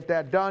T-shirt, get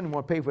that done. You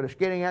want to pay for the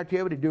skating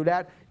activity, do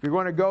that. If you're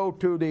going to go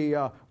to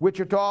the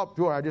Wichita,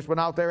 sure, I just went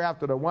out there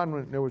after the one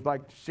when there was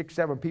like 6,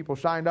 7 people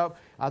signed up.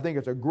 I think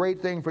it's a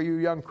great thing for you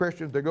young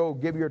Christians to go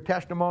give your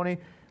testimony.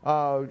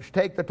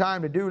 Take the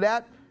time to do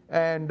that.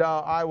 And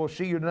I will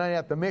see you tonight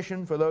at the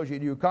mission for those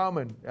of you who come,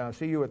 and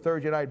see you at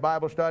Thursday night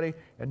Bible study.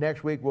 And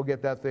next week we'll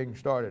get that thing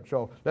started.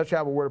 So let's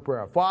have a word of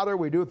prayer. Father,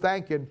 we do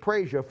thank you and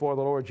praise you for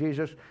the Lord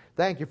Jesus.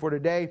 Thank you for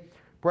today.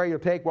 Pray you'll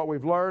take what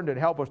we've learned and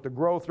help us to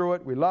grow through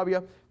it. We love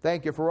you.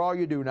 Thank you for all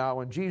you do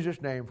now. In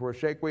Jesus' name, for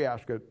his sake we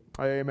ask it.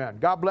 Amen.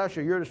 God bless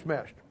you. You're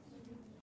dismissed.